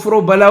ጉርጓድ ቆፍሮ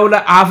በላዩ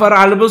ላይ አፈር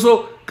አልብሶ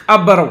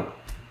ቀበረው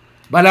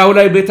በላዩ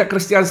ላይ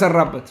ቤተክርስቲያን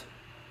ሰራበት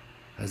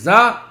እዛ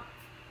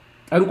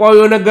ጠንቋዩ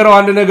የነገረው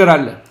አንድ ነገር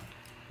አለ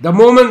the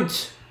moment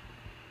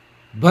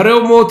በሬው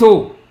ሞቶ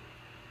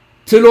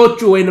ትሎቹ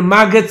ወይ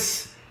ማገት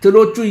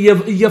ትሎቹ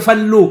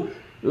እየፈሉ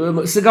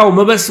ስጋው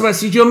መበስበስ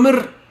ሲጀምር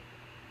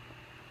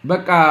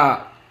በቃ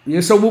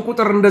የሰው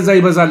ቁጥር እንደዛ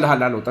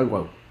ይበዛልሃል አለው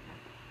ጠንቋዩ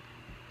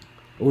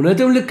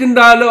እውነትም ልክ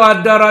እንዳለው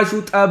አዳራሹ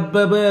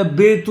ጠበበ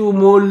ቤቱ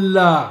ሞላ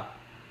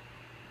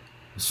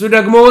እሱ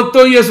ደግሞ ወጥቶ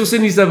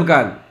ኢየሱስን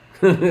ይሰብካል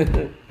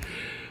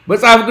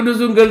መጽሐፍ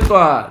ቅዱስን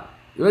ገልጧል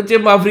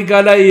ወጭም አፍሪካ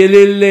ላይ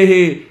የሌለ ይሄ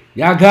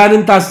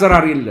ያጋንን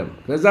ታሰራር የለም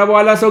ከዛ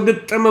በኋላ ሰው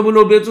ግጥም ብሎ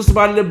ቤት ውስጥ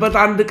ባለበት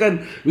አንድ ቀን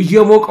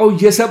እየሞቀው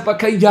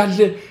እየሰበከ ያለ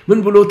ምን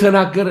ብሎ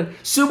ተናገረ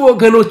ስሙ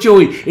ወገኖቼ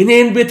ሆይ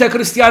እኔን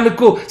ቤተክርስቲያን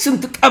እኮ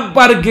ስንት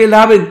ጠባርጌ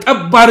ላበን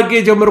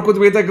ጠባርጌ ጀመርኩት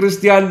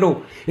ቤተክርስቲያን ነው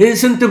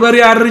ስንት በሬ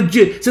አርጄ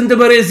ስንት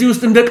በሬ እዚህ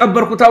ውስጥ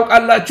እንደቀበርኩ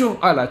ታውቃላችሁ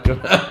አላቸው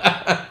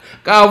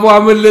ካቡ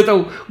አመለጠው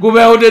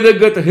ጉባኤው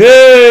ደነገጠ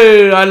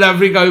አለ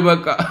አፍሪካዊ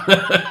በቃ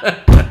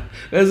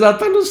እዛ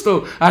ተነስቶ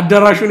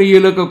አዳራሹን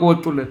እየለቀቁ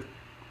ወጡለት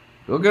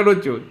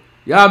ወገኖች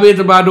ያ ቤት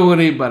ባዶ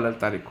ሆነ ይባላል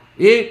ታሪኩ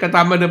ይሄ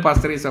ከታመደ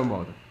ፓስተር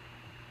የሰማው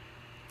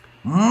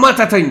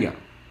መተተኛ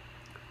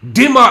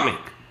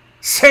ዲማኒክ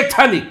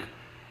ሳታኒክ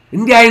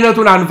እንዲህ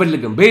አይነቱን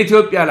አንፈልግም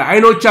በኢትዮጵያ ላይ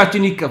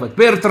አይኖቻችን ይከፈት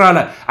በኤርትራ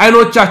ላይ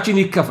አይኖቻችን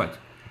ይከፈት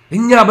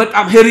እኛ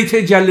በጣም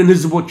ሄሪቴጅ ያለን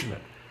ህዝቦች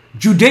ነን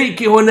ጁዴይክ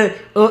የሆነ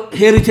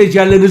ሄሪቴጅ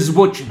ያለን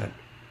ህዝቦች ነን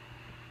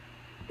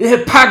ይሄ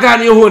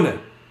ፓጋን የሆነ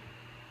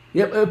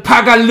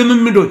ፓጋን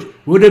ልምምዶች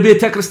ወደ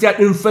ቤተክርስቲያን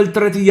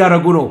ኢንፊልትሬት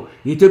ያረጉ ነው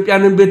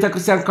የኢትዮጵያንን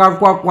ቤተክርስቲያን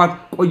ካንኳኳት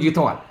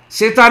ቆይተዋል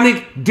ሳታኒክ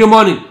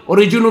ዲሞኒክ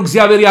ኦሪጂኑ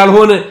እግዚአብሔር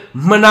ያልሆነ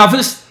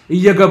መናፍስት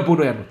እየገቡ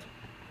ነው ያሉት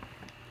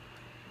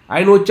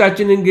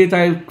አይኖቻችንን ጌታ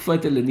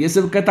ይክፈትልን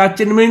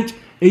የስብከታችን ምንጭ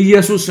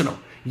ኢየሱስ ነው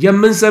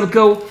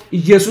የምንሰብከው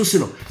ኢየሱስ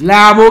ነው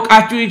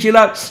ላሞቃችሁ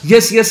ይችላል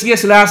yes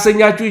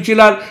ላያሰኛችሁ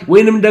ይችላል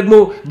ወይንም ደግሞ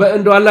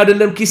እንደው አላ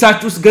አይደለም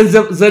ኪሳችሁ ውስጥ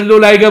ገንዘብ ዘሎ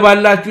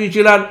ላይገባላችሁ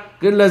ይችላል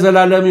ግን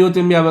ለዘላለም ሕይወት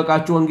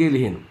የሚያበቃችሁ ወንጌል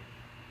ይሄ ነው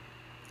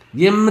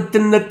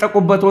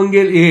የምትነጠቁበት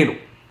ወንጌል ይሄ ነው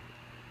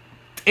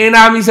ጤና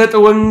የሚሰጥ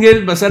ወንጌል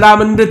በሰላም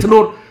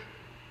እንድትኖር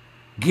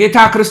ጌታ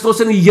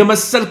ክርስቶስን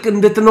እየመሰልክ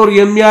እንድትኖር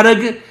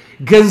የሚያረግ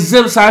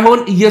ገንዘብ ሳይሆን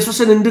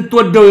ኢየሱስን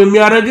እንድትወደው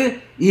የሚያረግ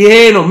ይሄ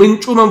ነው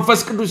ምንጩ መንፈስ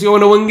ቅዱስ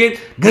የሆነ ወንጌል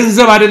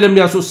ገንዘብ አይደለም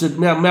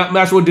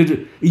የሚያስወድድ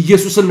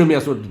ኢየሱስን ነው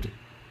የሚያስወድድ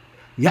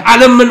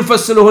የዓለም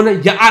መንፈስ ስለሆነ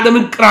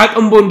የዓለምን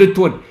ቅራቅንቦ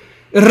እንድትወድ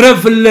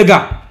ረፍለጋ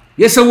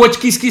የሰዎች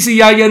ኪስ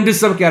ያየ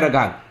እንድትሰብክ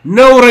ያረጋል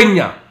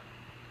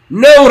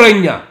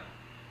ነውረኛ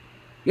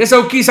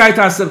የሰው ኪስ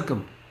አይታሰብክም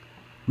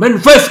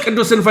መንፈስ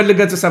ቅዱስን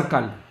ፈልገህ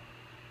ትሰብካለህ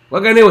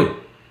ወገኔ ወይ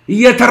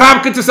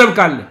እየተራብክ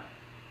ትሰብካለህ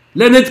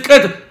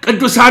ለንጥቀት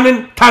ቅዱሳንን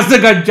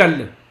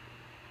ታዘጋጃለህ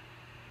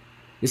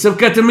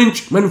የስብከት ምንጭ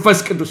መንፈስ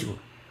ቅዱስ ይሁን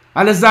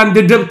አለዛ እንደ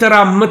ደብተራ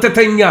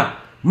መተተኛ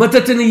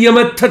መተትን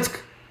እየመተትክ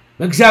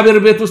በእግዚአብሔር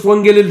ቤት ውስጥ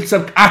ወንጌልን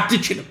ልትሰብክ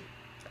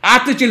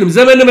አትችልም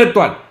ዘመን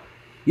መጥቷል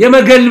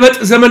የመገልበጥ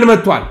ዘመን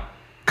መጥቷል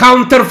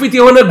ካውንተርፊት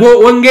የሆነ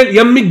ወንጌል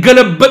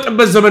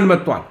የሚገለበጥበት ዘመን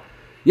መጥቷል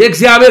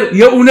የእግዚአብሔር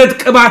የእውነት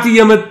ቅባት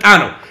እየመጣ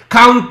ነው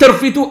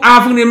ካውንተርፊቱ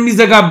አፉን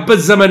የሚዘጋበት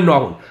ዘመን ነው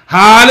አሁን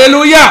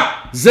ሃሌሉያ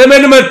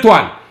ዘመን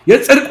መጥቷል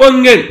የጽድቅ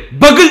ወንጌል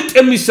በግልጥ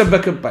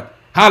የሚሰበክበት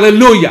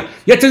ሃሌሉያ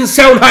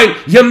የትንሣኤውን ኃይል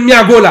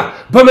የሚያጎላ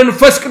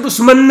በመንፈስ ቅዱስ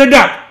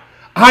መነዳት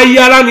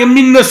ኃያላን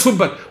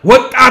የሚነሱበት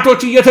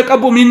ወጣቶች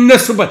እየተቀቡ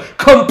የሚነሱበት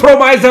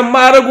ኮምፕሮማይዝ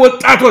የማያደርጉ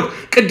ወጣቶች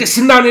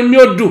ቅድስናን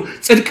የሚወዱ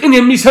ጽድቅን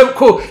የሚሰብኩ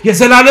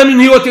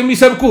የዘላለምን ሕይወት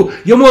የሚሰብኩ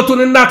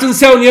የሞቱንና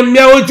ትንሣኤውን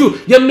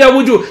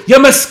የሚያውጁ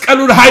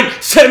የመስቀሉን ኃይል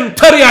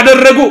ሴንተር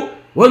ያደረጉ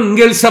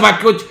ወንጌል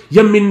ሰባኪዎች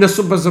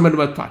የሚነሱበት ዘመን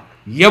መጥቷል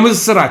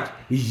የምስራች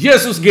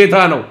ኢየሱስ ጌታ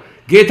ነው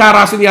ጌታ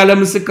ራሱን ያለ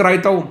ምስክር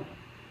አይተውም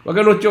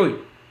ወገኖቼ ሆይ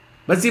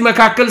በዚህ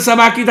መካከል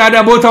ሰባኪ ታዲያ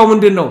ቦታው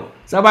ምንድነው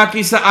ሰባኪ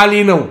ሰዓሊ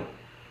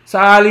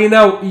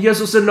ነው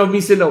ኢየሱስን ነው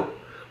የሚስለው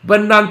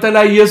በእናንተ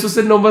ላይ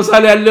ኢየሱስን ነው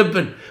መሳል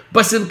ያለብን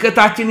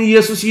በስብከታችን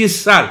ኢየሱስ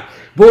ይሳል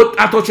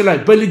በወጣቶች ላይ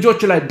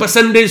በልጆች ላይ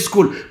በሰንዴይ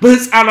ስኩል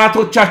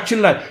በህፃናቶቻችን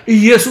ላይ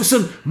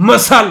ኢየሱስን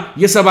መሳል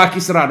የሰባኪ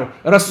ስራ ነው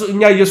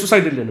እኛ ኢየሱስ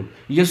አይደለንም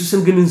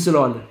ኢየሱስን ግን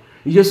እንስለዋለን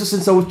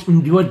ኢየሱስን ሰዎች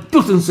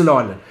እንዲወዱት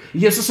እንስለዋለን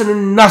ኢየሱስን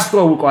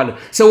እናስተዋውቀዋለን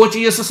ሰዎች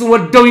ኢየሱስን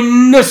ወደው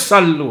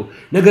ይነሳሉ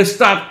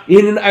ነገስታት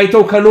ይህንን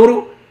አይተው ከኖሩ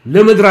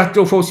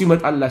ለምድራቸው ፈውስ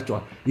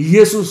ይመጣላቸዋል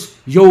ኢየሱስ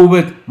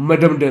የውበት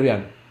መደምደሚያ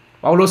ነው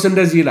ጳውሎስ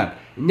እንደዚህ ይላል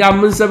እኛ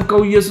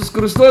የምንሰብከው ኢየሱስ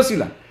ክርስቶስ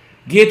ይላል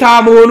ጌታ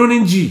መሆኑን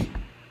እንጂ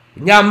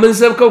እኛ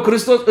የምንሰብከው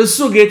ክርስቶስ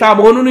እሱ ጌታ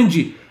መሆኑን እንጂ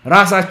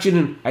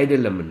ራሳችንን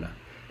አይደለምና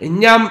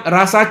እኛም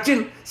ራሳችን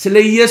ስለ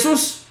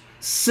ኢየሱስ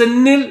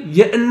ስንል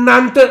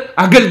የእናንተ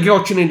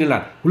አገልጋዮች ነን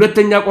ይላል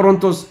ሁለተኛ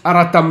ቆሮንቶስ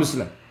 4:5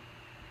 ላይ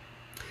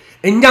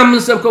እኛ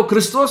የምንሰብከው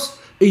ክርስቶስ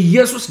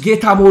ኢየሱስ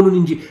ጌታ መሆኑን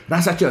እንጂ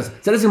ራሳችን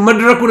ስለዚህ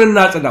መድረኩን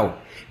እናጽዳው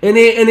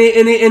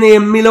እኔ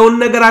የሚለውን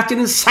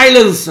ነገራችንን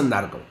ሳይለንስ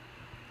እናርገው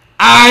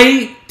አይ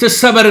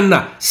ተሰበርና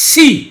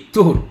ሲ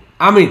ትሁን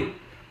አሜን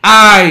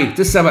አይ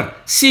ተሰበር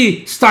ሲ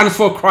stands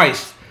for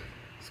Christ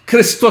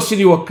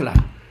ክርስቶስን ይወክላል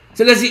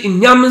ስለዚህ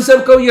እኛ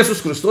የምንሰብከው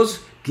ኢየሱስ ክርስቶስ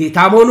ጌታ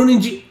መሆኑን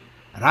እንጂ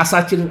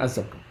ራሳችንን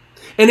አንሰብከው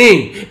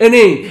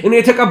እኔ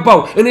ተቀባው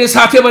እኔ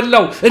ሳት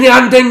የበላው እኔ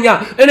አንደኛ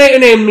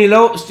እኔ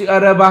የሚለው እስቲ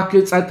አረባክ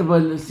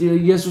ጸጥበል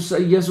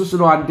ኢየሱስ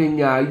ነው አንደኛ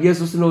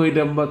ኢየሱስ ነው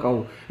የደመቀው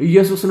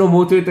ኢየሱስ ነው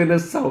ሞቶ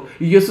የተነሳው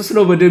ኢየሱስ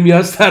ነው በደም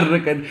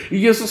ያስታረቀን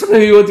ኢየሱስ ነው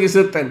ሕይወት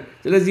የሰጠን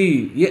ስለዚህ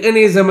የእኔ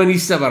ዘመን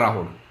ይሰበር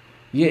አሁን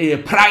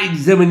የፕራይድ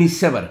ዘመን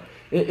ይሰበር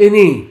እኔ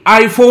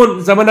አይፎን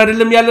ዘመን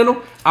አይደለም ያለ ነው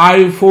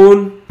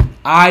አይፎን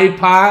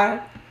አይፓድ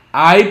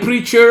አይ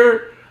ፕሪቸር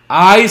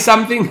አይ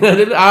something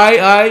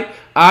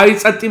አይ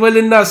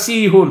ጸጥበልና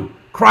ሲሆን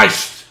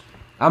ክራይስት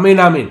አሜን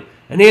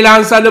እኔ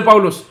ላንሳ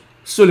ለጳውሎስ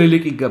እሱ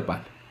ሊልቅ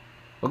ይገባል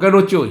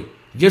ወገኖቼ ሆይ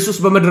ኢየሱስ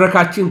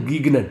በመድረካችን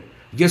ይግነን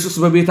ኢየሱስ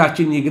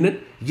በቤታችን ይግነን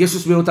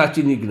ኢየሱስ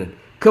በሕይወታችን ይግነን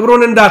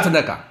ክብሩን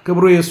እንዳትነካ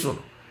ክብሩ ኢየሱስ ነው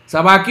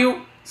ሰባኪው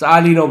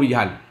ሰዓሊ ነው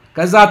ብያለሁ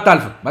ከዛ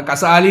አታልፍ በቃ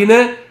ሰዓሊ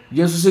ነህ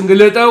ኢየሱስን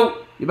ግለጠው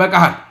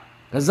ይበቃሃል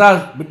ከዛ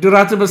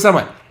ብድራት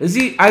በሰማይ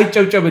እዚህ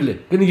አይጨብጨብልህ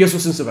ግን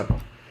ኢየሱስን ስበከው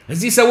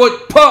እዚህ ሰዎች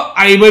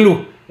አይበሉ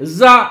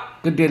እዛ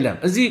ግዴለም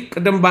እዚህ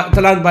ቀደም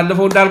ትላንት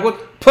ባለፈው እንዳልኩት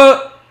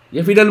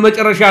የፊደል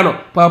መጨረሻ ነው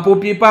ፓፖ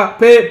ፒፓ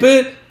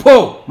ፖ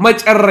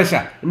መጨረሻ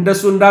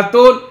እንደሱ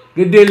እንዳትሆን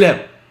ግዴለም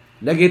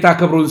ለጌታ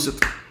ክብሩን ስጥ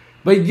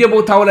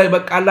በየቦታው ላይ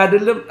በቃላ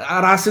አይደለም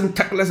ራስን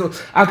ተክለሰው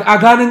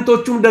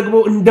አጋንንቶቹም ደግሞ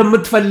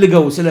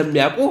እንደምትፈልገው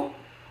ስለሚያውቁ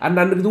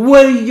አንዳንድ ጊዜ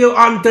ወይየው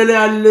አንተ ላይ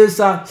ያለሳ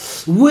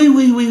ወይ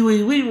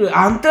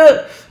አንተ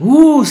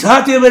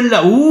ሳት የበላ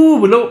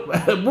ብሎ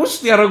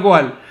ውስጥ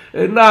ያረጋዋል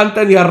እና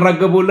አንተን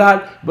ያራገቡልሃል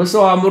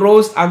በሰው አምሮ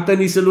ውስጥ አንተን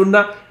ይስሉና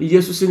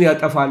ኢየሱስን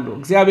ያጠፋሉ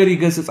እግዚአብሔር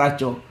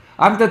ይገስጻቸው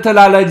አንተ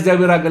ተላላ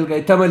እግዚአብሔር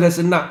አገልጋይ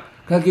ተመለስና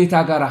ከጌታ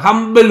ጋር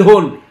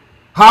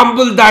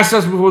humble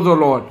thyself before the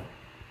Lord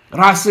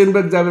ራስን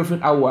በእግዚአብሔር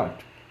ፊት አዋርድ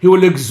he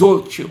will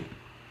exalt you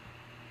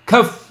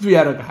ከፍ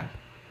ያደርጋል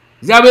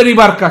እግዚአብሔር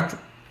ይባርካችሁ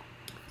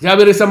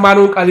እግዚአብሔር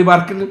የሰማነውን ቃል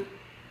ይባርክልን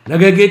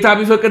ነገ ጌታ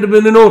ቢፈቅድ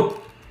ብንኖር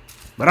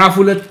ምዕራፍ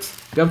 2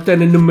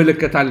 ገብተን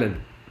እንመለከታለን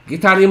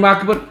ጌታን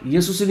የማክበር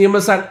ኢየሱስን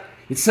የመሳል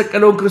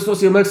የተሰቀለውን ክርስቶስ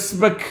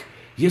የመስበክ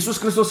ኢየሱስ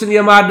ክርስቶስን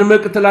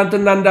የማድመቅ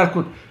ትላንትና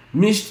እንዳልኩት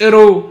ሚስጥሩ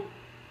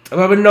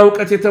ጥበብና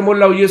ዕውቀት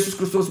የተሞላው ኢየሱስ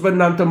ክርስቶስ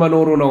በእናንተ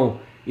መኖሩ ነው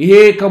ይሄ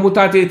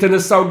ከሙታን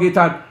የተነሳው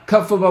ጌታን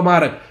ከፍ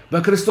በማድረግ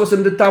በክርስቶስ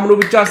እንድታምኑ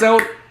ብቻ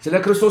ሳይሆን ስለ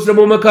ክርስቶስ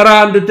ደግሞ መከራ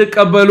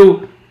እንድትቀበሉ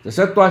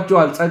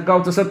ተሰጥቷቸዋል ጸጋው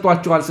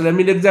ተሰጥቷቸዋል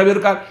ስለሚል እግዚአብሔር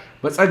ቃል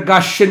በጸጋ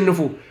አሸንፉ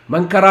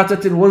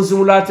መንከራተትን ወንዝ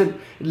ሙላትን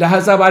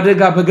ለሐሳብ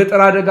አደጋ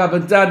በገጠር አደጋ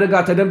በዛ አደጋ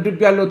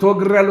ተደብድቤያለሁ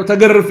ተወግሬያለሁ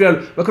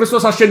ተገርፌያለሁ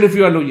በክርስቶስ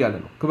አሸንፌያለሁ ይላል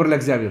ነው ክብር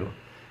ለእግዚአብሔር ነው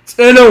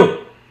ጽኑ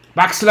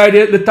ባክስላይድ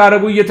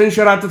ልታረጉ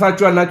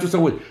እየተንሸራተታችሁ ያላችሁ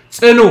ሰዎች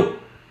ጽኑ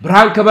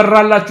ብርሃን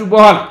ከበራላችሁ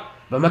በኋላ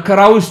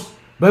በመከራ ውስጥ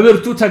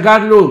በብርቱ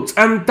ተጋድሎ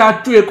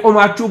ጸንታችሁ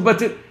የቆማችሁበት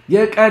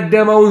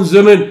የቀደመውን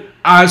ዘመን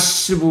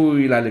አስቡ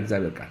ይላል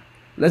እግዚአብሔር ቃል።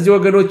 ለዚህ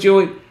ወገኖቼ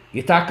ሆይ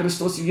ጌታ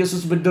ክርስቶስ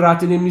ኢየሱስ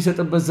ብድራትን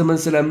የሚሰጥበት ዘመን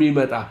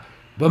ስለሚመጣ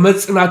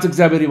በመጽናት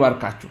እግዚአብሔር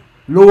ይባርካችሁ።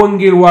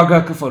 ለወንጌል ዋጋ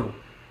ክፈሉ።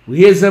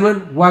 ይሄ ዘመን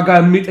ዋጋ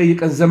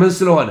የሚጠይቀን ዘመን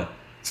ስለሆነ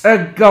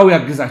ጸጋው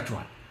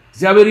ያግዛችኋል።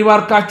 እግዚአብሔር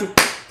ይባርካችሁ።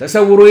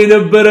 ተሰውሮ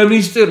የነበረ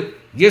ምስጢር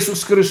ኢየሱስ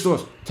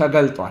ክርስቶስ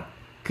ተገልጧል።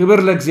 ክብር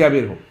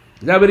ለእግዚአብሔር ይሁን።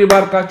 እግዚአብሔር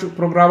ይባርካችሁ።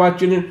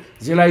 ፕሮግራማችንን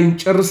እዚህ ላይ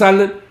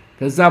እንጨርሳለን።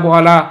 ከዛ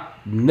በኋላ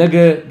ነገ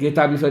ጌታ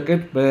ቢፈቅድ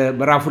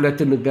በምዕራፍ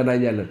 2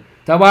 እንገናኛለን።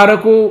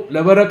 ተባረኩ።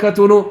 ለበረከቱ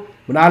ነው።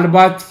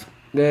 ምናልባት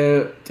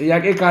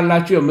ጥያቄ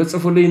ካላችሁ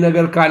የምጽፉልኝ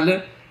ነገር ካለ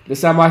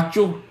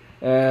ለሰማችሁ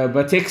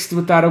በቴክስት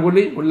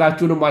ብታረጉልኝ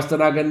ሁላችሁንም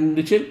ማስተናገድ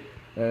እንድችል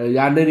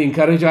ያንን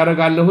ኢንከሬጅ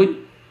አደርጋለሁኝ።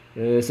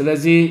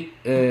 ስለዚህ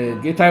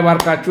ጌታ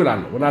ይባርካችሁ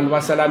እላለሁ።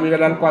 ምናልባት ሰላም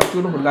ይበላልኳችሁ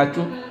ነው።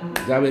 ሁላችሁ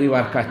እግዚአብሔር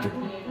ይባርካችሁ።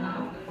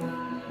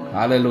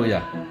 ሃሌሉያ።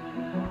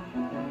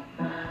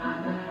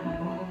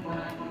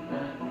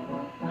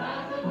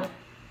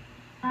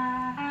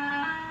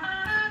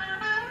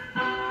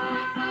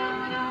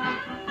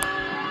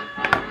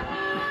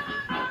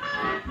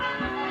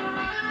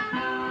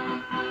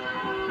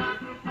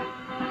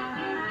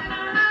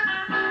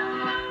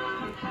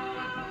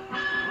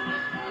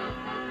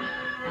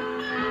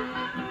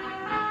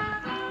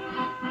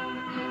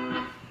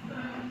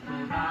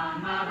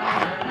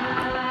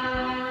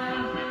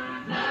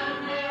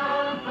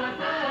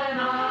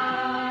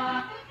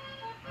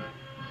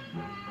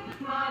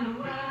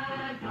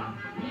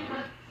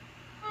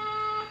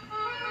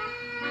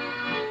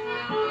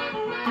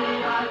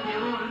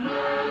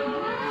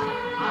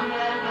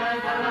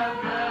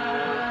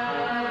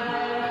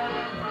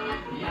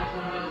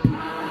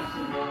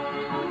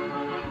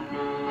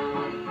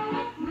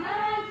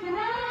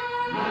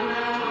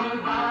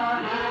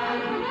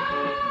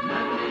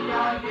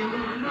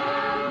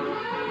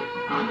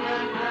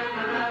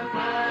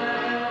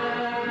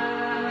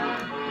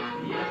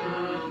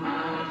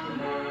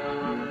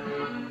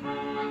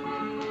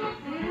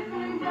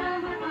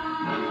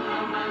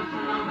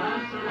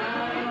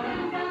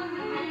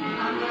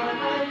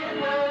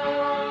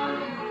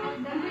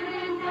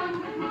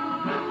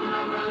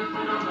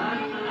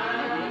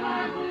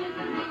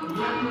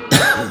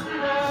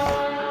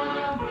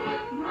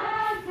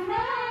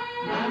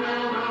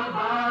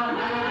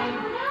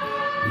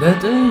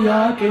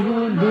 ለጥያቄ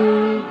ሁሉ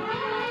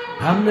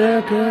አምነህ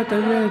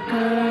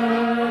ከጠየቅከኝ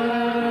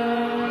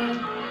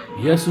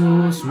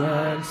ኢየሱስ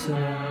መልስ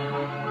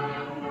ነው።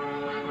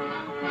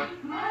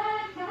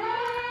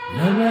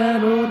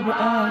 ለመኖር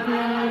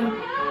በዓለም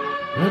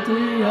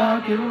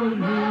ለጥያቄ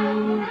ሁሉ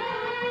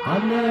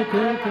አምነህ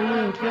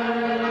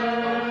ከጠየቅከኝ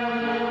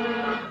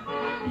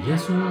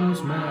ኢየሱስ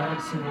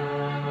መልስ ነው።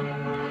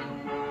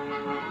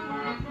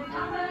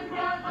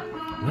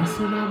 መልስ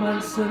ነው፣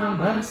 መልስ ነው፣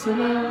 መልስ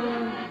ነው።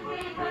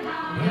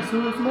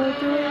 ኢየሱስ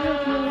መልስ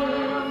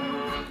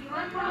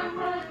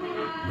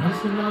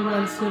ነው፣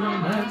 መልስ ነው፣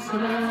 መልስ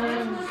ነው።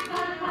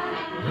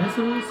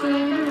 ኢየሱስ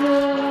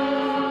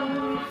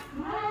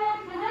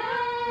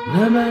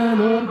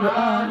ለመኖር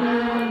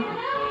በዓለም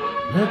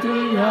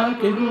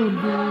ለጥያቄ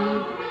ሁሉ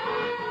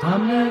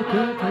ታምነህ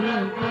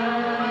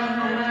ከጠየቅከኝ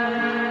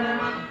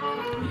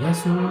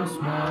ኢየሱስ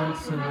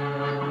መልስ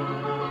ነው።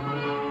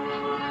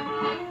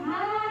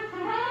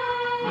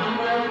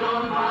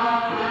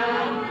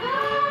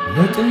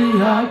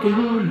 ለጥያቄ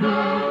ሁሉ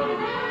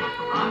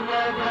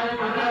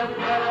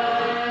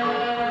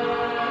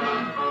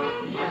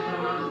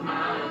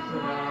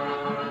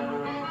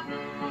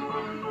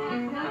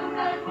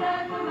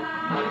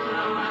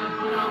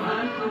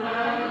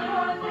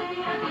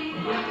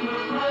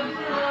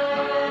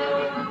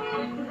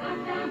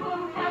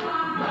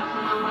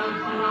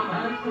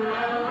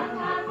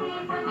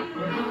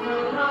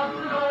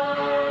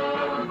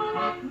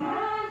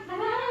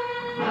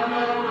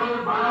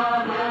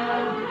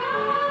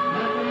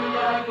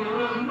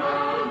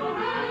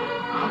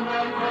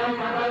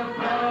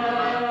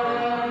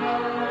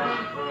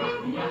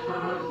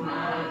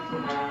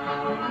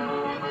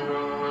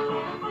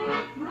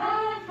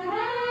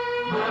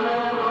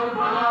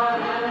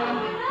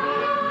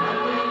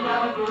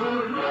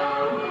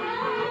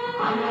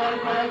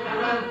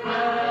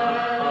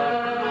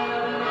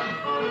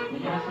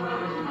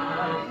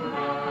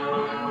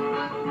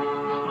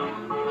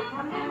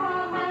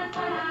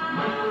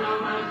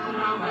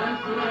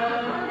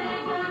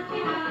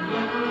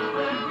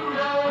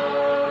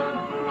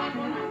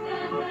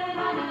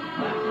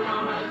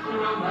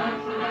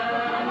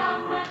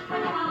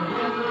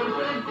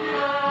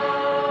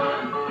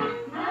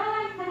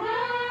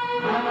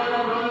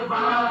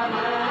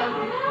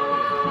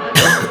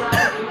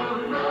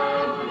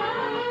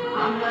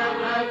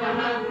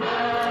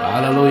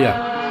ሃሌሉያ።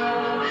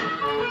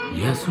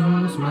 ኢየሱስ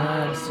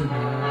መልስ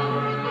ነው።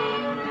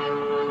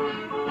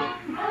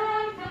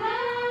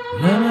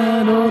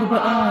 ለመኖር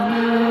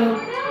በዓለም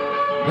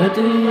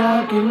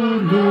ለጥያቄ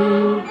ሁሉ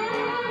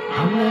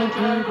አምነህ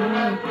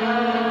ከጠየቅከኝ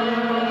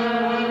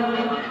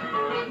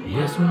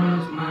ኢየሱስ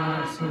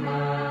መልስ ነው።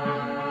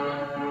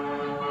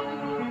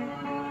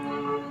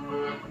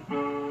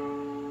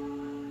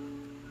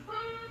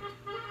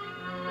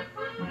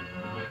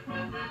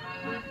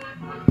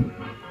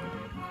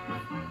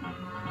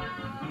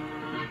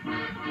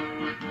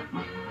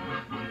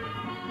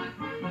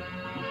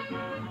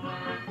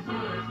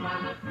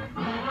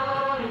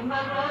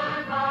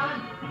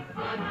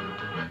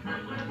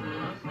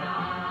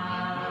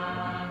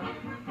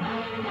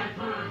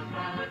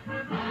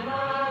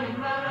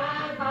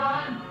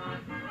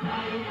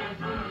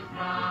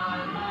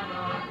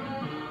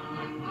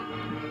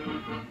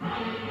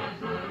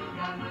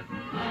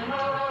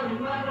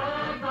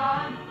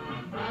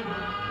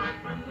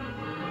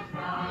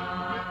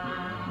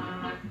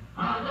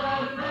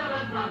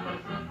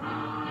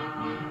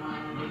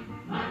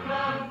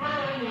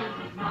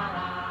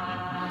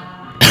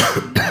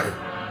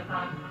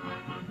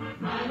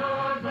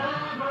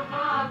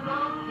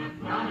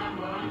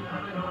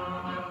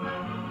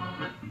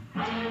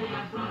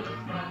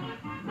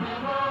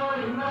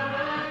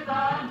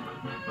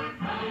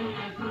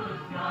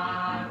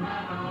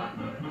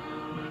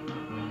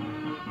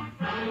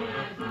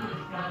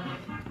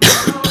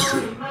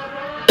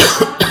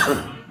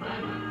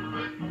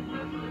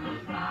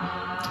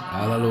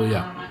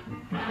 ሃሌሉያ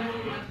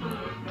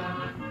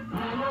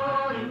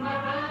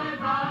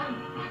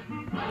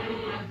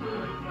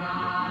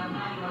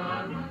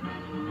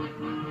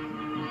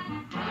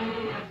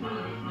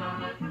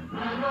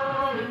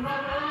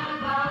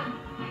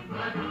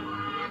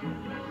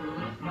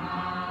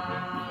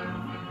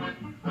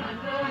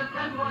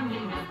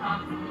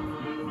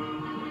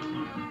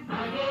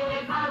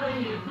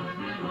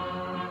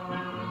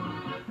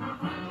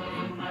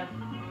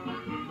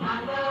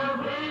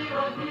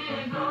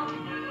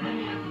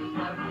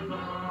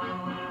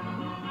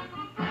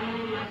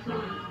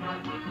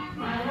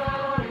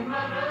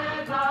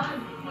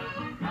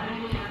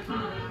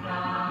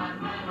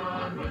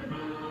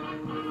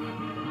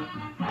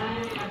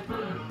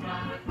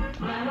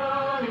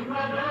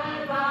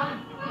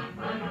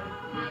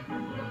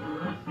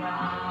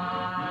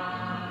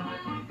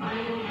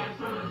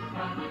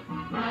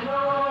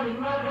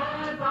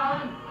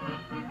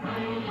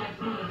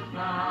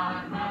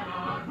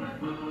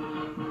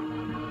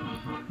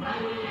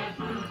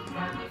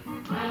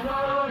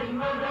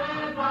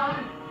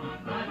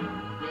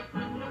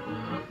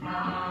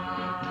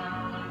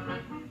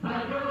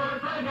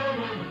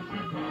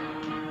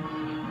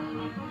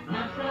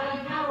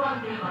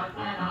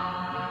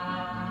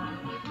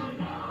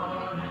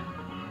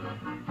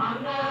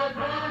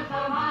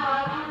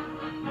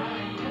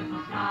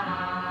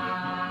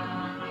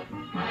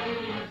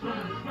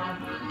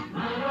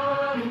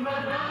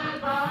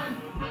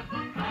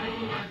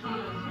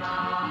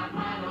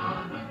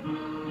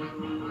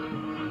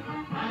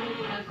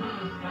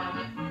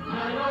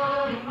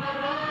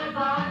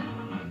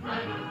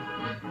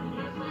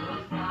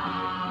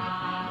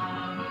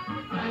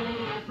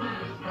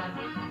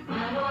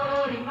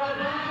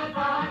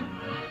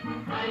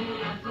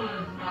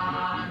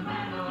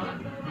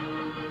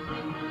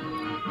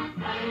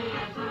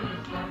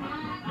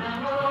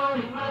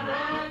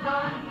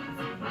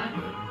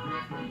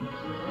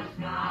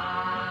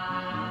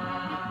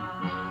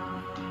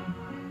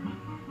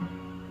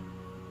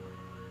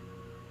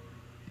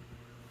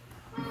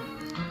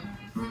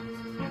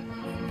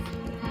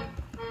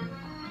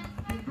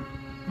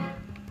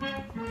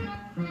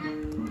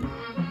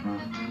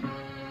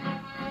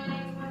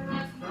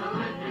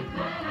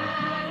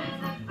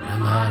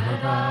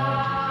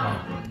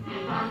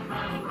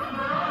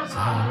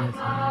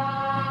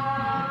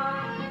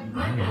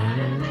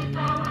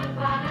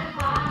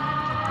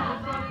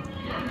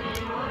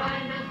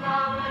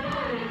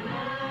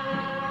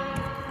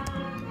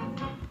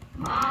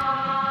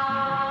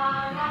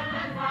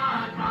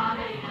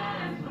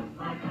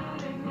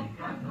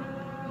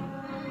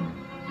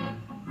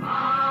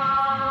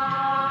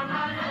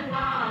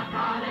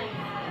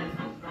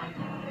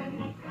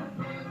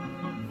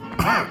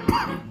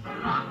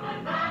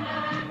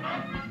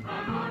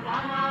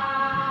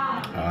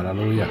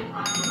ሃሌሉያ